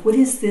 Like, what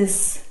is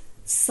this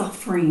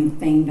suffering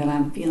thing that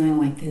I'm feeling,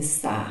 like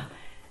this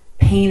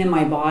pain in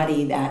my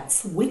body?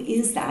 What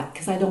is that?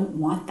 Because I don't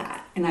want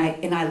that. And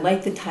I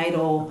like the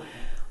title,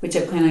 which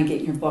I plan on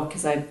getting your book,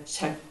 because I've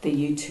checked the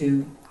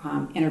YouTube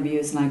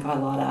interviews and I got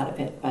a lot out of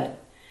it. But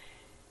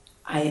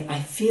I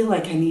feel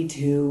like I need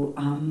to,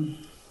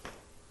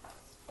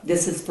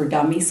 this is for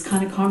dummies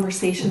kind of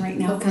conversation right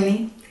now for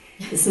me.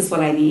 This is what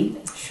I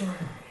need. Sure.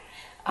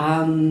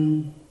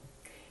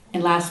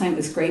 And last night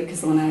was great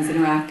because when I was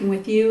interacting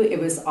with you, it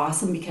was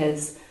awesome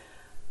because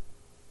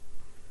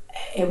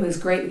it was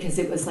great because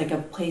it was like a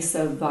place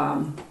of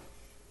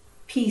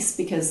peace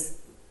because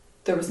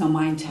there was no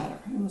mind chatter.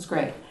 It was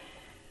great.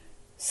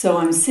 So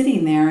I'm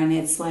sitting there and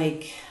it's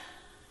like,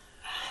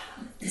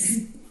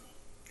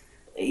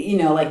 you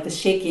know, like the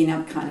shaking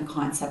up kind of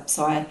concept.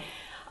 So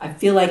I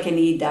feel like I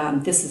need,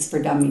 this is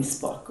for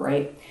dummies book,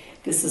 right?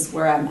 This is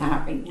where I'm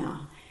at right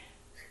now.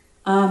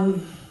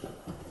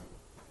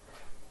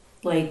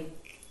 Like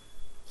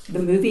the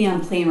movie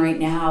I'm playing right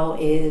now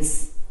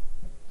is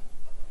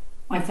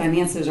my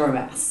finances are a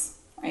mess,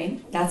 right?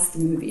 That's the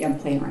movie I'm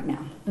playing right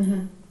now.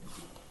 Mm-hmm.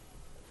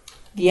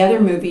 The other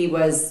movie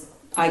was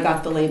I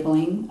got the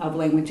labeling of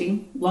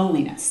languaging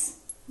loneliness.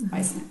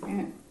 Mm-hmm.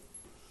 Right?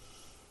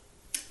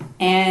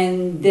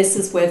 And this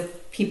is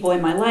with people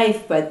in my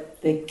life, but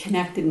the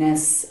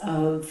connectedness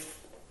of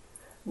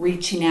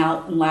reaching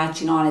out and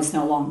latching on is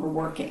no longer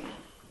working.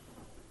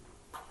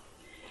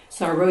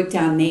 So I wrote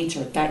down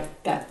nature.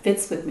 That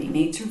fits with me.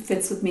 Nature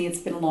fits with me. It's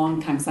been a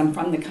long time because I'm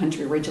from the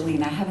country originally,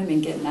 and I haven't been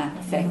getting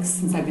that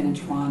fixed since I've been in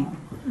Toronto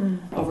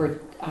over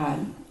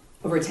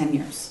 10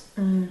 years.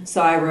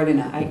 So I wrote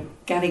I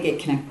got to get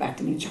connected back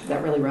to nature because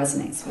that really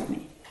resonates with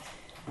me.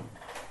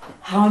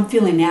 How I'm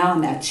feeling now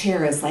in that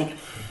chair is like,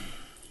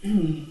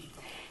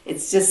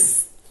 it's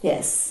just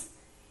this.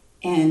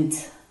 And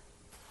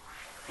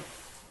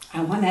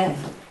I want to,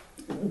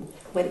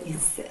 what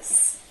is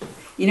this?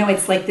 You know,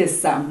 it's like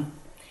this,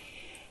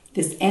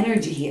 this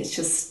energy is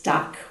just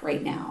stuck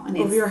right now. And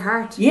Over your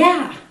heart?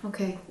 Yeah.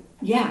 Okay.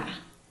 Yeah.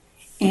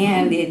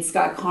 And it's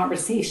got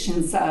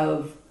conversations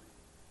of,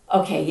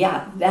 okay,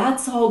 yeah,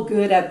 that's all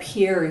good up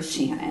here,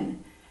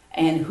 Shannon,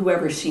 and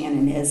whoever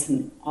Shannon is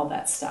and all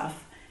that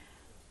stuff.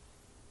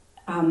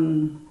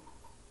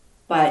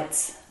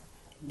 But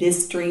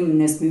this dream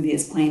and this movie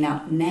is playing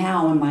out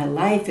now, and my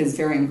life is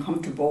very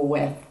uncomfortable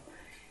with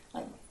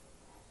like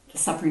the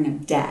suffering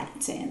of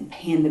debt and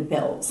paying the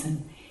bills,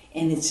 and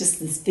it's just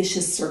this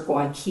vicious circle.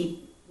 I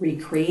keep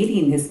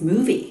recreating this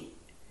movie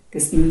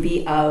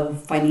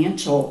of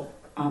financial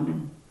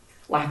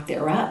lack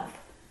thereof,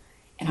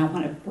 and I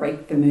want to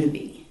break the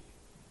movie.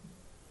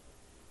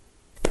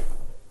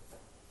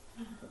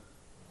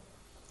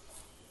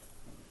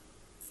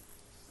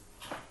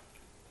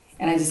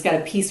 And I just got a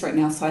piece right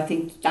now, so I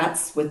think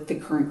that's what the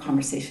current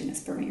conversation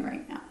is for me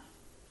right now.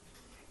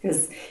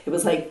 Because it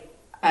was like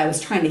I was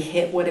trying to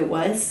hit what it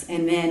was,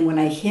 and then when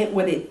I hit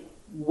what it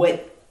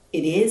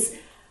is,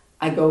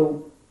 I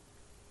go,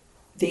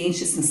 the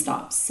anxiousness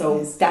stops. So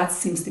yes. That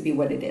seems to be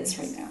what it is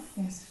right now.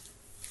 Yes.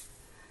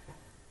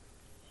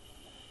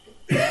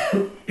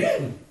 I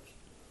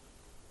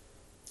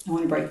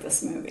want to break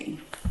this movie.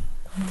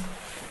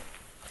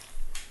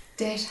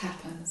 Death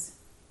happens.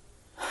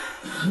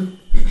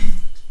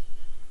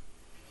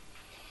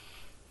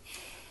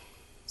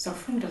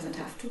 Suffering doesn't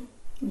have to.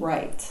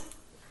 Right.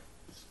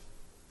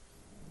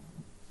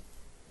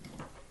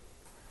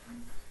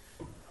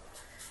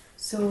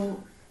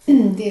 So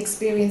the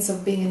experience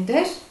of being in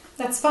debt,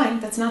 that's fine,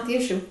 that's not the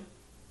issue.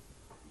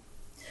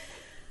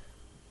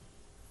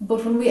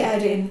 But when we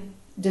add in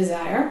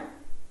desire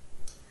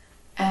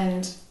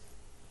and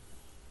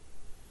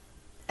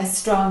a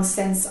strong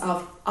sense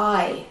of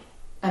I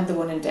am the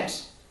one in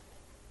debt,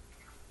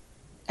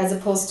 as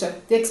opposed to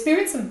the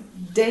experience of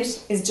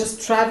debt is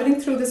just traveling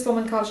through this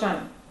woman called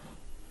Shannon.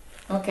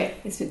 Okay.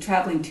 It's been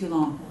traveling too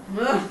long.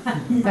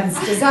 That's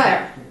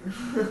desire.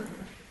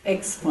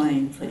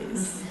 Explain,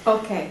 please.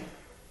 Okay.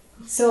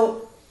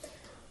 So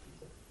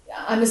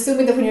I'm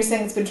assuming that when you're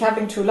saying it's been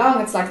traveling too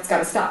long, it's like it's got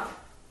to stop.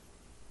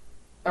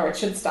 Or it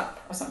should stop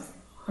or something.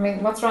 I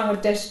mean, what's wrong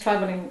with debt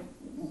traveling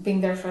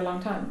being there for a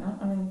long time? No?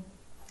 I mean,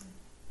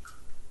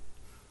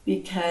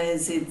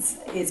 because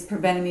it's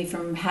preventing me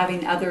from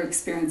having other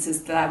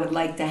experiences that I would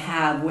like to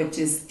have, which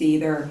is to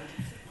either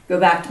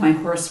go back to my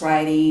horse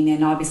riding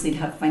and obviously to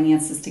have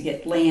finances to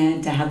get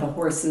land, to have the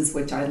horses,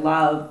 which I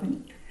love.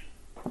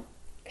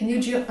 Can you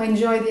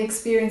enjoy the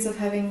experience of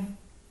having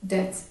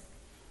debt?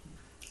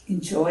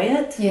 Enjoy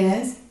it?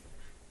 Yes.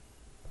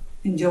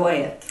 Enjoy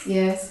it.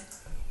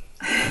 Yes.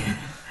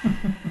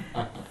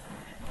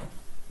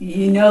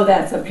 You know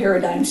that's a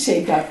paradigm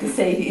shake-up to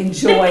say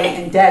enjoy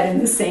and debt in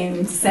the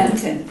same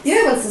sentence.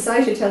 Yeah, well,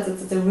 society tells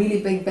us it's a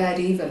really big bad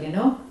evil, you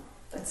know?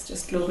 That's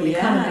just globally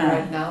common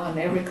right now, and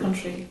every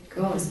country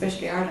goes,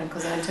 especially Ireland,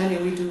 because I'll tell you,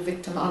 we do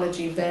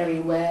victimology very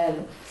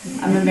well.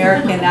 I'm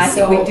American, I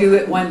think we do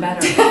it one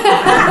better.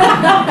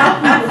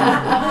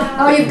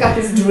 Oh, you've got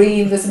this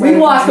dream, this we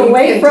walk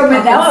away from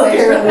it now,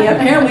 apparently.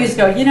 Apparently we just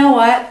go, you know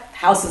what?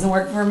 House doesn't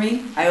work for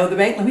me. I owe the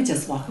bank. Let me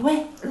just walk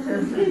away.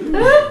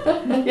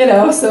 You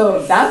know,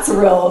 so that's a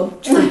real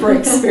trooper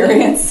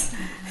experience.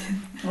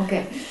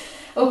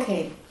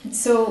 Okay.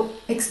 So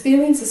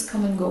experiences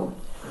come and go.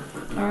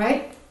 All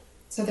right.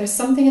 So there's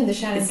something in the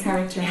Shannon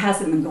character. It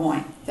hasn't been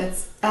going.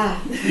 That's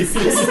see, this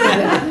is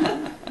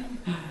the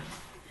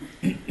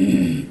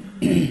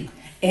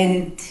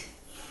and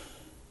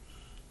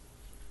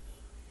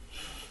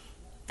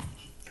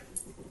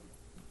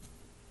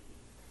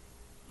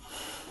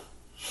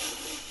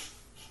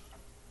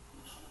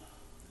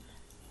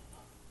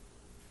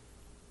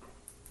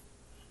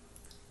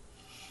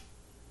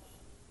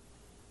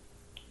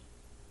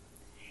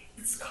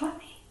it's caught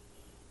me.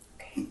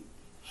 Okay.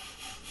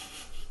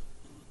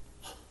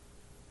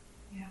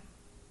 Yeah.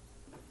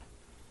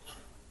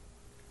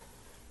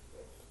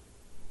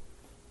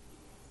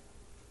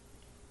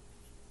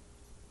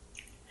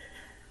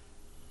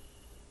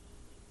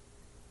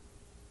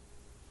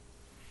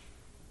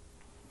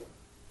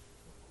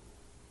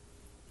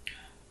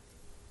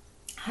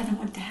 I don't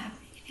want to have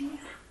me anymore.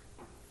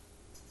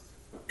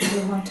 You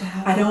don't want to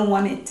have. I don't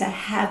want it to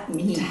have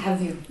me. To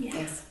have you.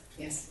 Yeah.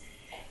 Yes.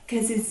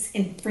 Because it's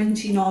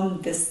infringing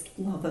on this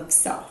love of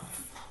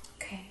self.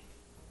 Okay.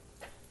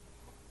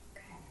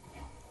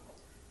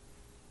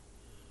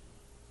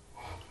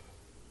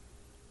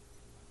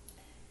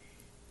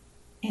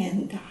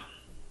 And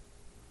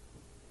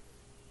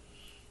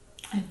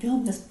I feel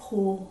this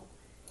pull.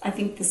 I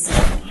think this is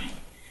why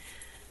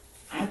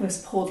I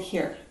was pulled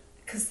here.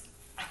 Because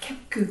I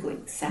kept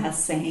Googling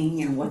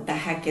sassing and what the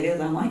heck it is.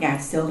 I'm like, I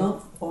still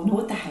don't know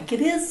what the heck it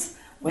is.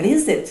 What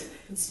is it?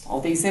 It's all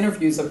these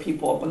interviews of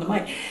people up on the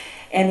mic.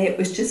 And it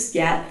was just,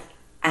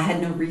 I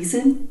had no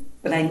reason,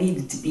 but I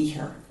needed to be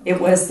here. It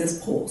was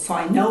this pull. So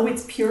I know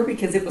it's pure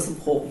because it was a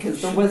pull,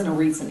 because there was no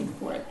reasoning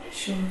for it.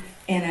 Sure.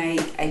 And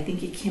I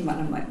think it came out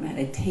of my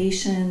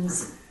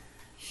meditations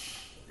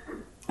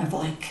of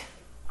like,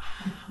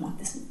 I want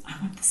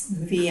this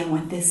movie, I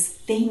want this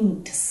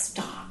thing to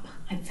stop.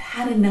 I've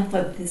had enough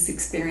of this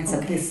experience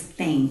of this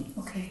thing.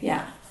 Okay.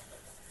 Yeah.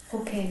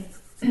 Okay.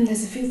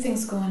 There's a few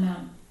things going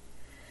on.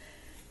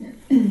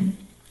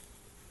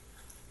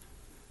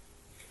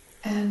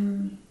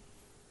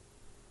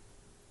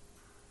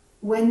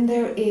 When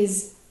there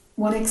is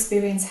one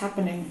experience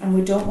happening and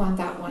we don't want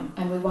that one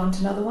and we want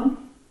another one,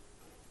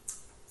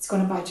 it's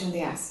going to bite you in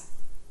the ass.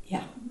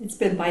 Yeah. It's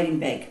been biting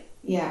big.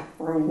 Yeah.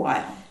 For a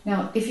while.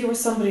 Now, if you were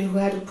somebody who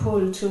had a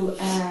pull to,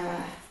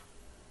 I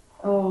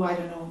don't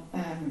know,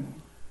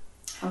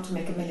 how to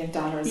make $1 million,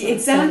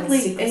 exactly,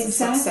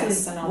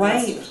 success and all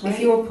right, that stuff. right. If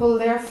you were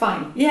pulled there,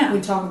 fine. Yeah.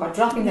 We'd talk about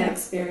dropping that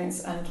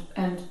experience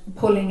and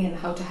pulling in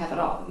how to have it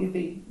all. You'd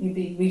be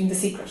reading The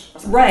Secret or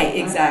something. Right,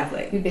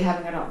 exactly. You'd be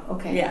having it all.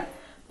 Okay. Yeah.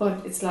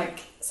 But it's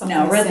like something.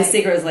 No, read The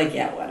Secret is like,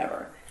 yeah,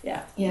 whatever.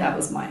 Yeah. Yeah. That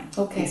was my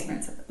Okay.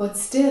 experience of it. But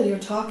still, you're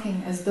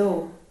talking as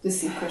though The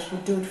Secret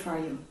would do it for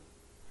you.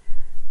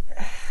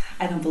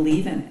 I don't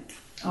believe in it.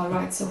 All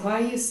right. So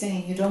why are you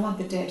saying you don't want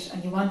the debt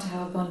and you want to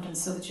have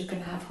abundance so that you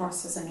can have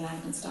horses and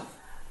land and stuff?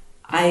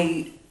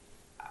 Do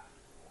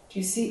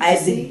you see?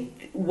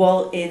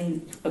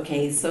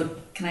 So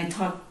can I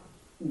talk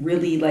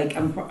really like,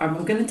 I'm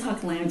going to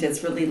talk language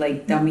that's really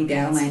like dummy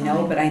down, I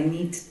know, but I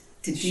need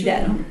to do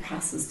that and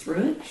process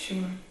through it.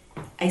 Sure.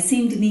 I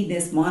seem to need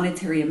this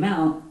monetary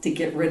amount to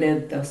get rid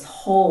of this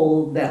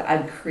hole that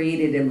I've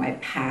created in my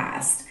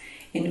past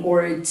in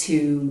order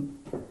to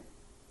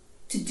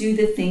do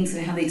the things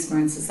and have the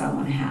experiences I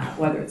want to have,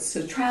 whether it's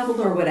to travel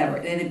or whatever.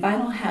 And if I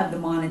don't have the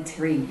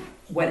monetary,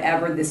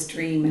 whatever this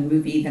dream and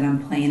movie that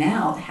I'm playing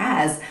out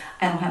has,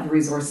 I don't have the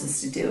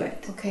resources to do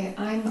it. Okay,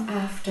 I'm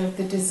after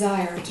the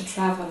desire to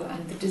travel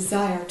and the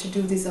desire to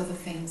do these other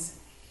things.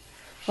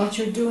 What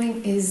you're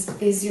doing is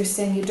you're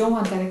saying you don't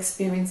want that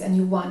experience and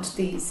you want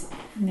these.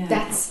 No.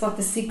 That's what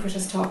The Secret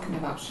is talking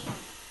about.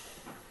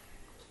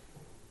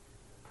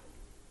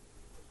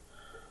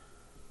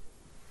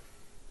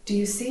 Do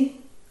you see?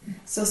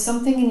 So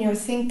something in your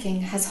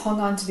thinking has hung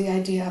on to the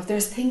idea of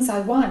there's things I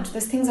want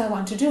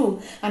to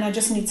do, and I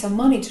just need some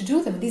money to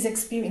do them. These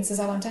experiences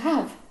I want to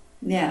have.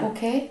 Yeah.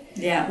 Okay?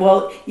 Yeah.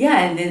 Well,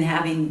 yeah, and then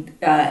having,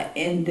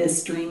 in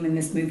this dream, in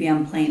this movie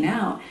I'm playing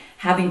out,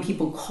 having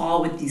people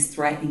call with these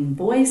threatening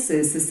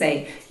voices to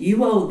say,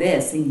 you owe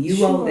this, and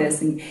you owe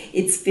this, and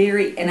it's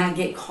very, and I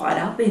get caught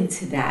up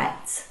into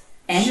that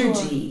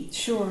energy.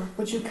 Sure,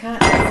 but you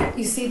can't,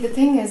 you see, the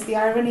thing is, the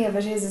irony of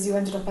it is you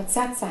ended up at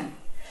satsang.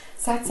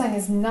 Satsang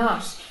is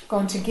not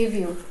going to give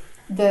you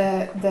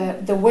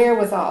the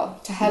wherewithal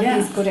to have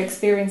these good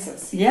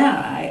experiences.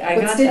 Yeah,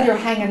 but still you're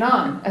hanging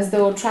on as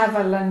though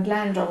travel and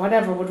land or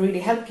whatever would really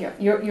help you.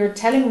 You're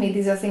telling me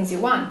these are things you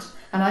want,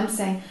 and I'm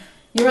saying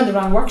you're in the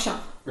wrong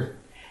workshop.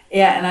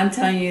 Yeah, and I'm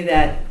telling you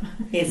that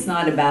it's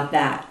not about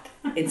that.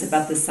 It's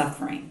about the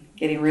suffering,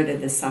 getting rid of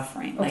the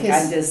suffering. Like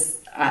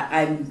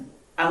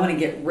I want to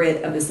get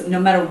rid of this. No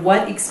matter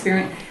what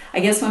experience, I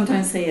guess what I'm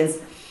trying to say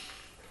is,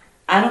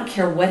 I don't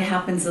care what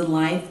happens in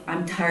life.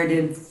 I'm tired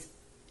of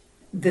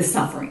the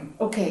suffering.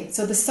 Okay,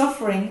 so the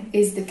suffering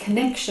is the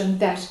connection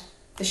that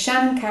the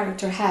Shannon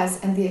character has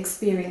and the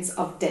experience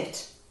of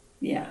debt.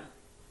 Yeah.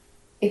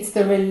 It's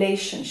the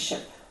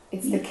relationship.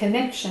 It's the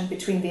connection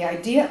between the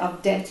idea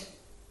of debt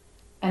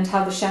and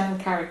how the Shannon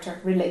character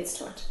relates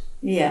to it.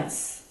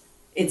 Yes.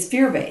 It's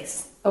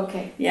fear-based.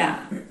 Okay.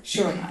 Yeah.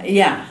 Sure.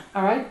 Yeah.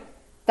 All right?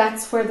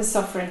 That's where the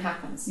suffering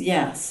happens.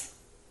 Yes.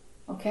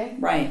 Okay?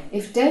 Right.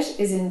 If debt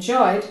is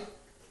enjoyed,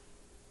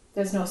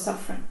 there's no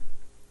suffering.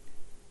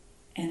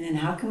 And then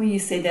how come when you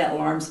say that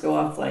alarms go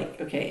off like,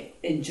 okay,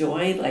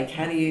 enjoy? Like,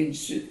 how do you...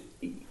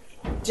 Do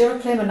you ever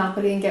play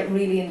Monopoly and get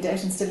really in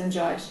debt and still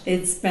enjoy it?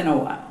 It's been a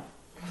while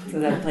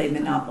because I've played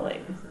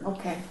Monopoly.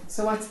 Okay,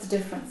 so what's the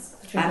difference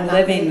between I'm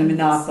Monopoly living the and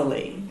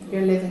Monopoly.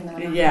 You're living the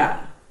Monopoly.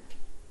 Yeah.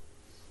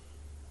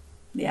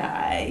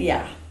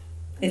 Yeah.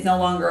 It's no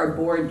longer a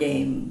board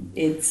game.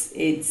 It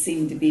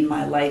seemed to be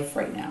my life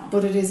right now.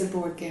 But it is a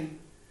board game.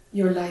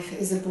 Your life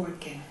is a board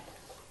game.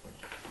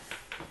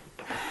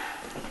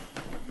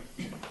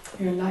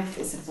 Your life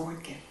is a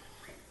board game.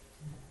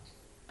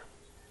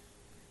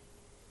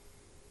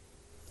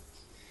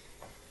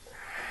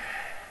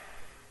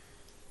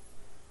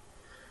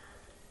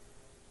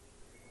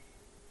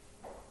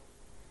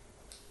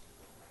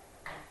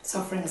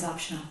 Suffering is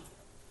optional.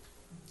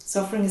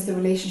 Suffering is the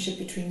relationship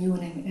between you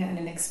and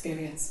an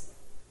experience.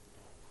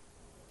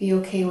 Be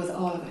okay with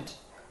all of it.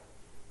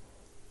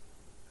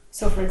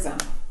 So, for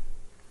example,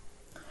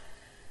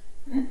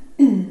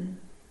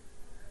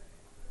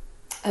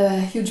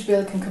 a huge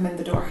bill can come in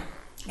the door.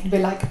 You can be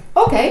like,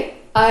 okay,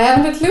 I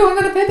haven't a clue I'm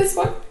going to pay this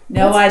one.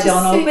 No, I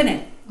don't open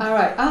it. All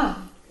right,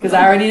 because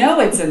I already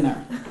know it's in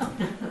there.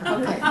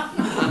 Okay.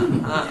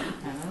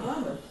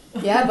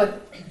 Yeah,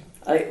 but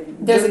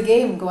there's a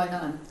game going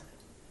on.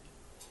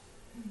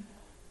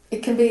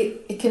 it can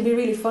be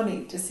really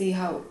funny to see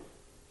how,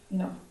 you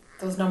know,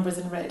 those numbers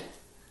in red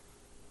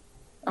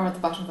are at the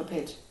bottom of a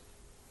page.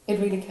 It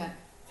really can.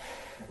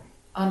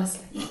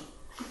 Honestly.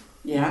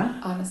 Yeah.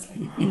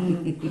 Honestly.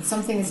 If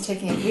something is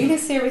taking it really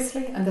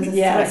seriously and there's a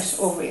Yes.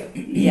 threat over you.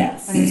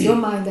 Yes. And it's your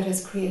mind that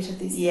has created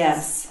these things.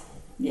 Yes.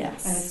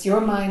 Yes. And it's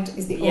your mind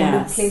is the only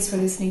Yes. place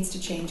where this needs to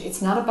change.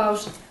 It's not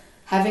about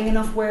having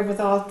enough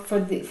wherewithal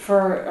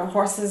for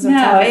horses or No,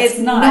 camels. it's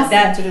not. Nothing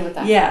That- to do with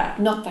that. Yeah.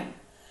 Nothing.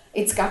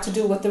 It's got to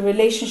do with the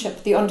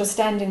relationship, the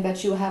understanding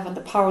that you have and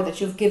the power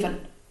that you've given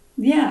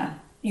Yeah.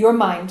 your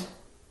mind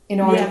in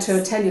order Yes.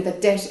 to tell you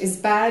that debt is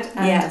bad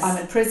and Yes. I'm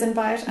imprisoned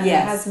by it and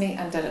Yes. it has me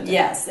and da da da.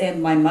 Yes.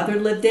 And my mother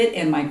lived it,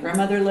 and my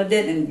grandmother lived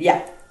it, and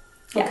yeah.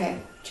 Yeah. Okay,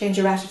 change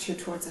your attitude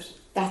towards it.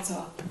 That's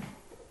all.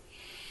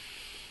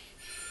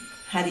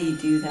 How do you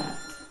do that?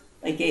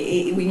 Like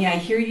when I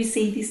hear you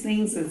say these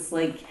things, it's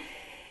like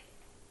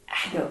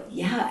I go,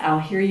 yeah, I'll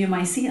hear you in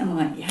my seat. I'm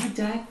like, yeah,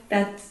 Jack,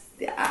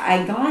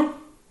 I got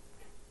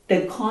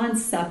the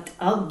concept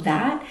of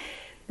that,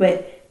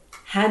 but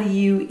how do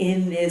you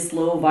in this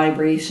low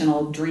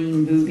vibrational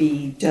dream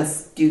movie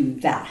just do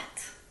that?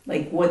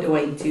 Like, what do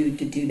I do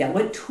to do that?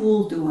 What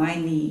tool do I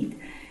need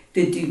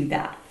to do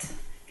that?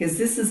 Because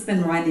this has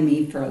been running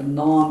me for a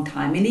long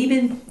time, and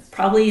even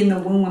probably in the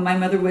womb when my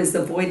mother was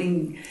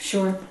avoiding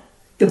Sure.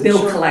 the bill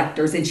Sure.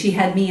 collectors, and she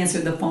had me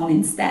answer the phone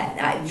instead.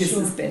 This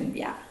Sure. has been,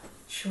 yeah.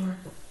 Sure.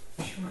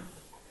 Sure.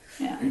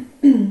 Yeah.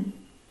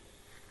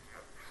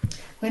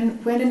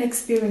 When an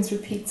experience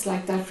repeats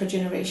like that for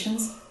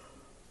generations,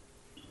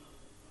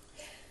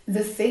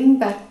 the thing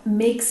that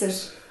makes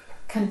it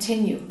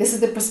continue, this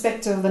is the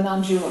perspective of the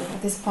non-dual.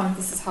 At this point,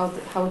 this is how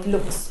it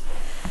looks.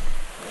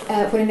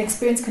 When an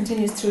experience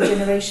continues through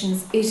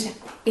generations,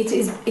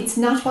 it's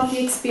not what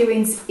the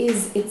experience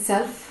is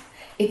itself.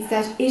 It's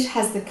that it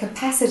has the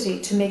capacity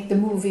to make the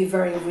movie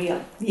very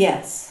real.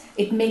 Yes.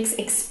 It makes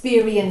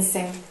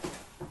experiencing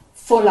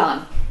full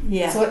on.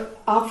 Yeah. So it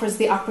offers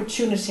the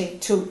opportunity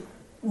to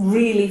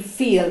really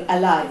feel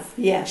alive.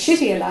 Yes.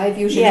 Shitty alive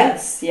usually,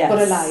 Yes. Yes. but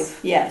alive.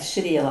 Yes.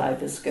 Shitty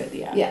alive is good.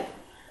 Yeah. Yeah.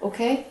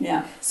 Okay?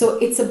 Yeah. So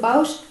it's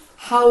about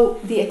how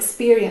the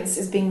experience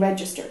is being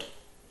registered.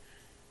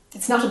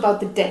 It's not about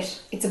the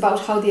debt. It's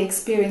about how the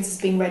experience is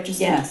being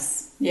registered.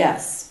 Yes.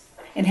 Yes.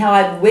 And how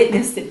I've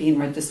witnessed it being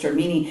registered,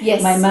 meaning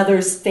Yes. my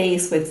mother's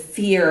face with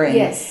fear and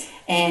Yes.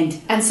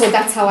 and so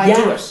that's how I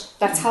Yeah. do it.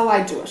 That's how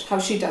I do it. How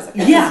she does it.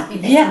 Yeah,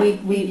 yeah.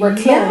 We're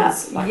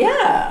clones. Yeah,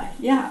 yeah,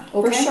 yeah.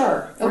 For Okay?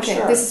 sure. For Okay,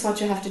 sure. this is what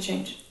you have to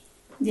change.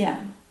 Yeah.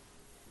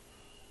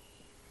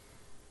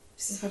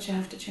 This is what you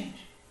have to change.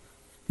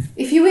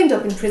 If you end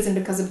up in prison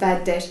because of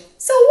bad debt,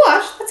 so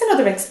what? That's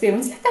another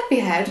experience. Let that be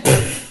had.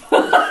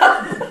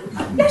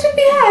 Let it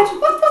be had.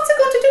 What's it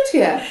going to do to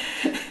you?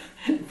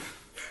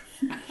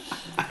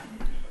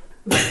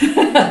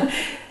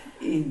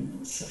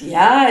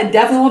 Yeah, it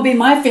definitely won't be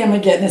my family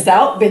getting us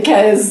out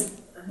because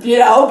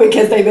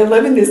they've been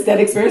living this dead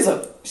experience.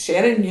 So,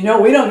 Shannon,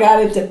 we don't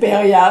got it to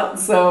bail you out.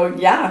 So,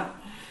 yeah.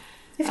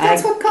 If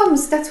that's what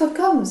comes, that's what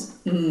comes.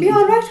 Be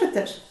all right with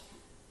it.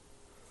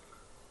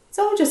 It's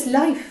all just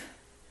life.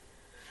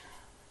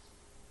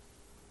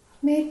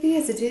 May it be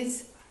as it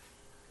is.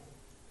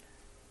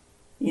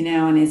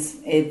 And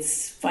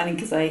it's funny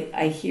because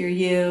I hear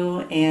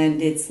you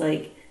and it's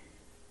like,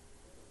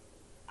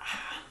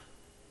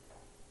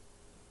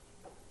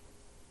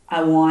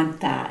 I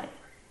want that.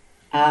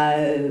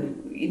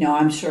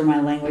 I'm sure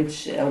my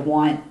language,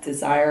 want,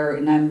 desire,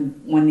 and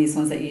I'm one of these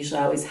ones that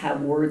usually always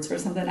have words for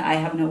something. I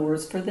have no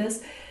words for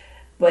this,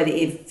 but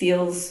it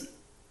feels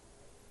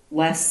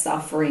less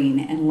suffering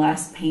and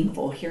less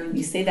painful hearing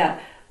you say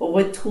that. But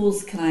what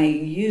tools can I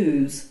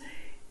use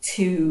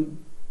to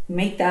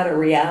make that a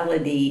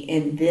reality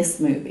in this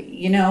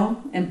movie,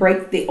 and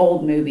break the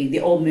old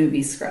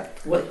movie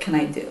script? What can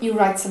I do? You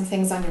write some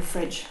things on your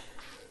fridge.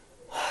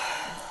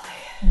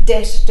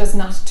 Debt does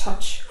not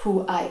touch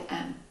who I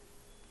am.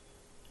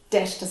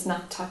 Debt does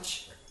not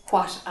touch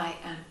what I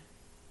am.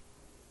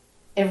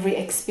 Every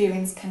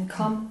experience can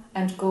come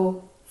and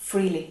go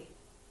freely,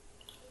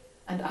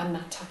 and I'm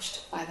not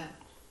touched by them.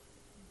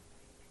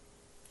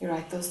 You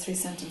write those 3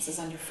 sentences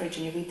on your fridge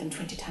and you read them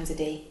 20 times a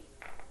day.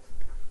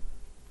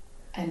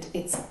 And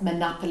it's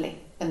monopoly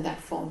when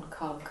that phone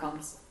call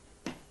comes.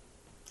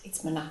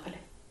 It's monopoly.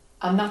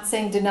 I'm not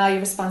saying deny your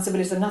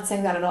responsibilities. I'm not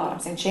saying that at all. I'm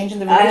saying changing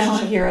the relationship. I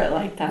don't hear it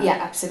like that. Yeah,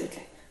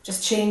 absolutely.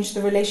 Just change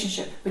the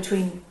relationship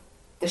between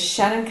the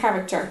Shannon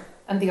character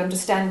and the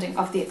understanding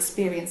of the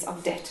experience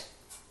of debt.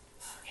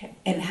 Okay.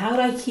 And how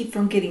do I keep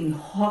from getting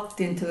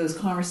hooked into those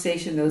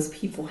conversations those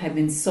people have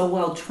been so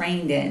well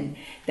trained in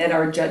that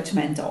are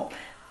judgmental?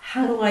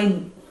 How do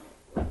I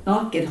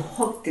not get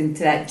hooked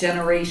into that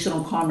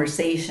generational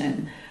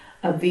conversation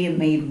of being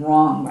made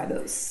wrong by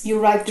those You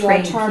write the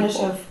trained alternative.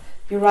 people?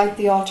 You write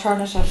the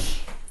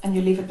alternative and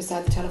you leave it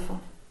beside the telephone.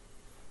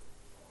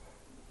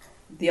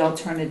 The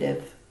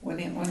alternative. What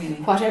do you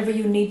mean? Whatever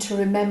you need to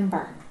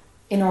remember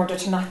in order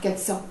to not get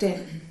sucked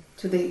in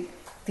to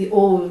the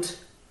old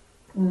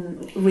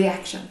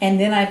reaction. And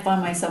then I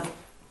find myself,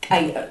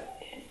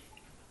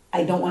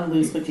 I don't want to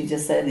lose what you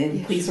just said, and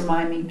Yes. please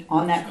remind me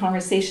on that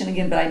conversation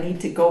again, but I need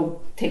to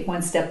go take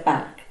one step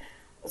back.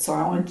 So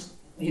I want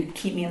you to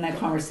keep me in that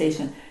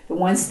conversation. The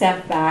one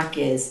step back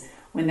is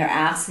when they're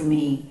asking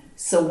me,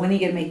 so when are you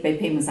going to make my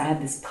payments? I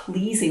have this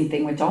pleasing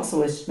thing, which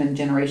also has been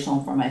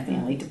generational for my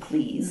family, to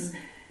please.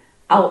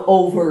 I'll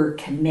over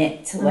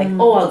commit to like,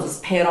 oh, I'll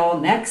just pay it all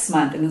next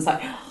month. And it's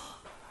like,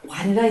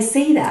 why did I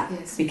say that?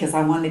 Yes. Because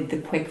I wanted the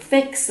quick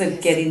fix of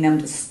Yes. getting them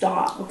to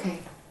stop. Okay.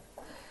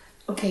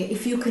 Okay,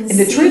 if you can And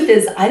the see... truth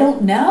is, I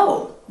don't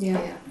know. Yeah.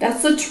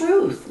 That's the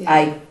truth. Yeah.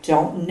 I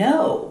don't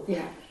know.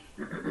 Yeah.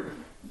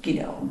 You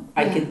know,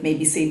 I Yeah. could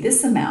maybe say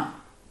this amount,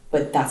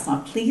 but that's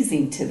not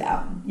pleasing to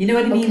them. You know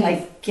what I mean? Okay.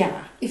 Like,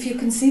 yeah. If you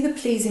can see the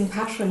pleasing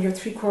pattern, you're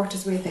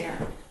 3/4 way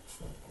there.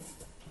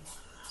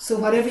 So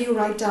whatever you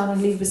write down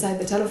and leave beside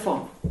the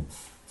telephone,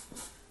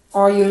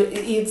 or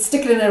you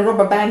stick it in a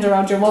rubber band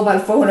around your mobile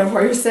phone or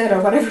where you said, or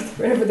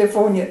whatever they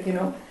phone you, you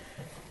know.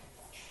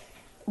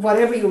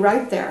 Whatever you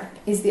write there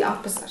is the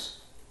opposite.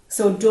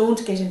 So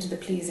don't get into the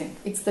pleasing.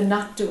 It's the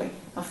not doing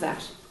of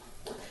that.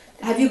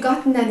 Have you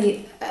gotten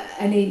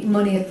any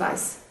money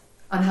advice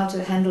on how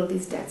to handle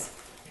these debts?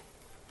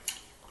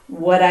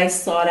 What I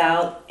sought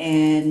out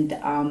and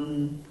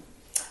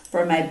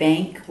from my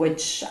bank,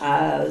 which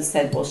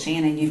said, well,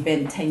 Shannon, you've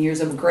been 10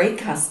 years of a great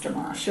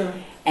customer. Sure.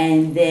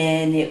 And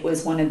then it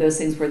was one of those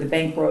things where the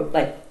bank wrote,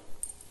 like,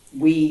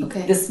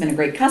 this has been a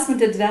great customer,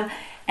 da, da, da.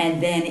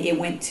 And then it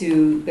went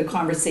to the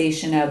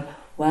conversation of,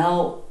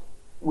 well,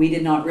 we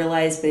did not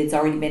realize, but it's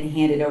already been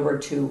handed over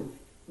to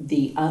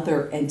the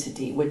other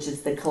entity, which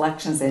is the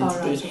collections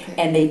entity. Right, okay.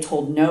 And they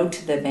told no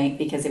to the bank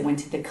because it went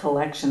to the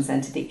collections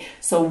entity.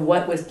 So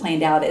what was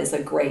planned out as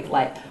a great,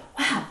 like,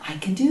 wow, I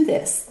can do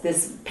this.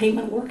 This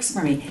payment works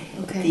for me.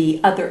 Okay.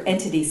 The other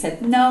entity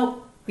said,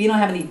 no, we don't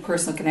have any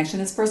personal connection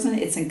to this person.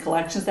 It's in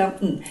collections now.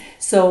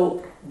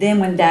 So then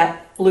when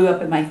that blew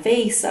up in my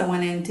face, I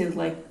went into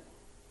like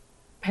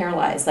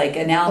paralyzed, like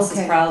analysis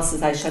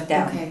paralysis. I shut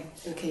down.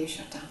 Okay, you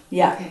shut down.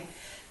 Yeah. Okay.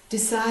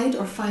 Decide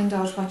or find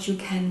out what you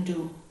can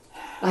do.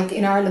 Like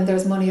in Ireland,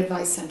 there's money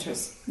advice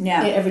centres.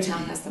 Yeah. Every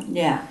town has them.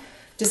 Yeah.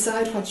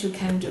 Decide what you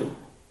can do,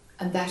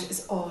 and that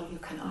is all you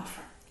can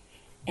offer.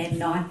 And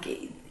not,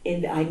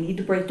 and I need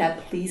to break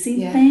that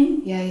pleasing Yeah.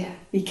 thing. Yeah.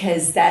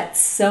 Because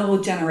that's so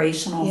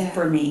generational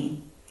for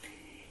me.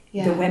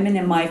 Yeah. The women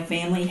in my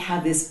family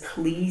have this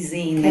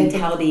pleasing Okay,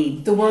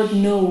 mentality. The word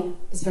no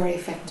is very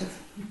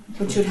effective,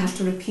 but you'd have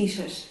to repeat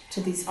it to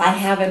these folks. I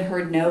haven't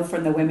heard no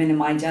from the women in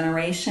my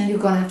generation. You're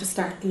going to have to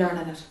start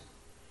learning it.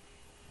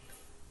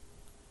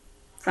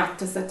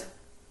 Practice it.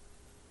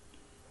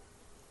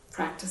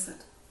 Practice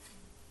it.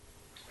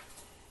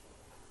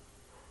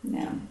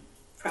 Yeah.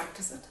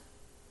 Practice it.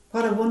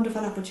 What a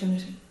wonderful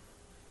opportunity.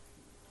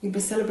 You'll be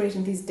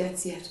celebrating these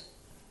debts yet.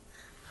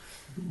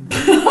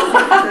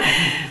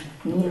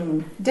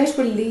 Debt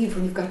will leave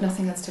when you've got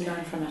nothing else to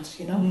learn from it,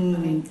 you know? I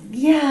mean,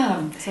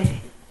 yeah. So,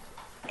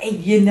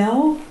 And you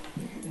know,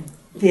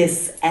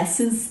 this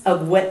essence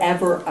of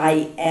whatever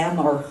I am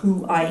or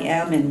who I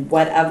am and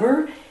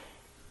whatever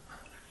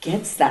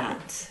gets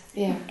that.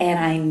 yeah. And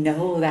I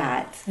know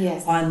that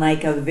Yes. on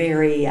like a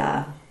very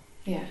Yeah.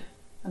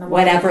 On a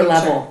whatever wider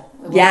picture. level.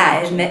 A wider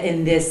Yeah, picture.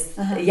 in this,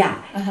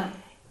 yeah. Uh-huh.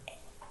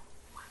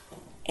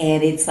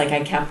 And it's like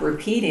I kept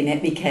repeating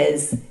it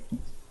because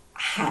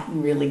I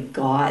hadn't really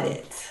got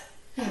it.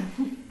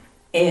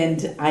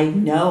 And I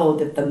know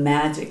that the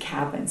magic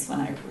happens when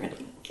I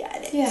really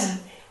get it. Yeah.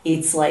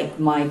 It's like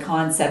my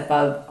concept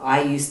of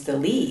I used to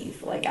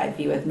leave. Like I'd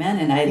be with men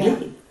and I'd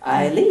leave.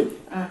 I'd leave.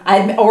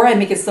 I'd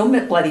make it so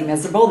bloody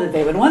miserable that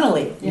they would want to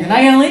leave. You're not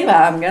going to leave?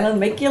 I'm going to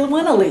make you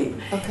want to leave.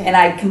 Okay. And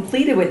I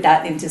completed with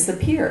that and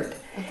disappeared.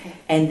 Okay.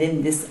 And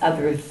then this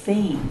other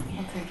thing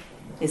Okay.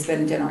 has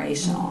been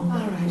generational.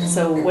 All right.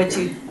 So what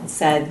you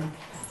said,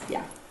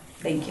 yeah,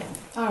 thank you.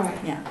 All right.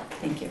 Yeah,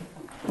 thank you.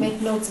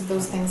 Make notes of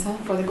those things, huh?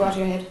 Before they go out of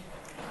your head.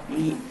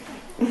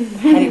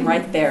 Heading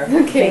right there.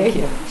 Okay. Thank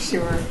you.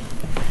 Sure.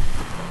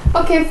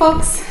 Okay,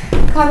 folks.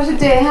 Call it a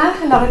day,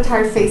 huh? A lot of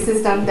tired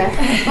faces down there.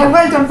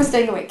 Well done for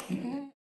staying awake.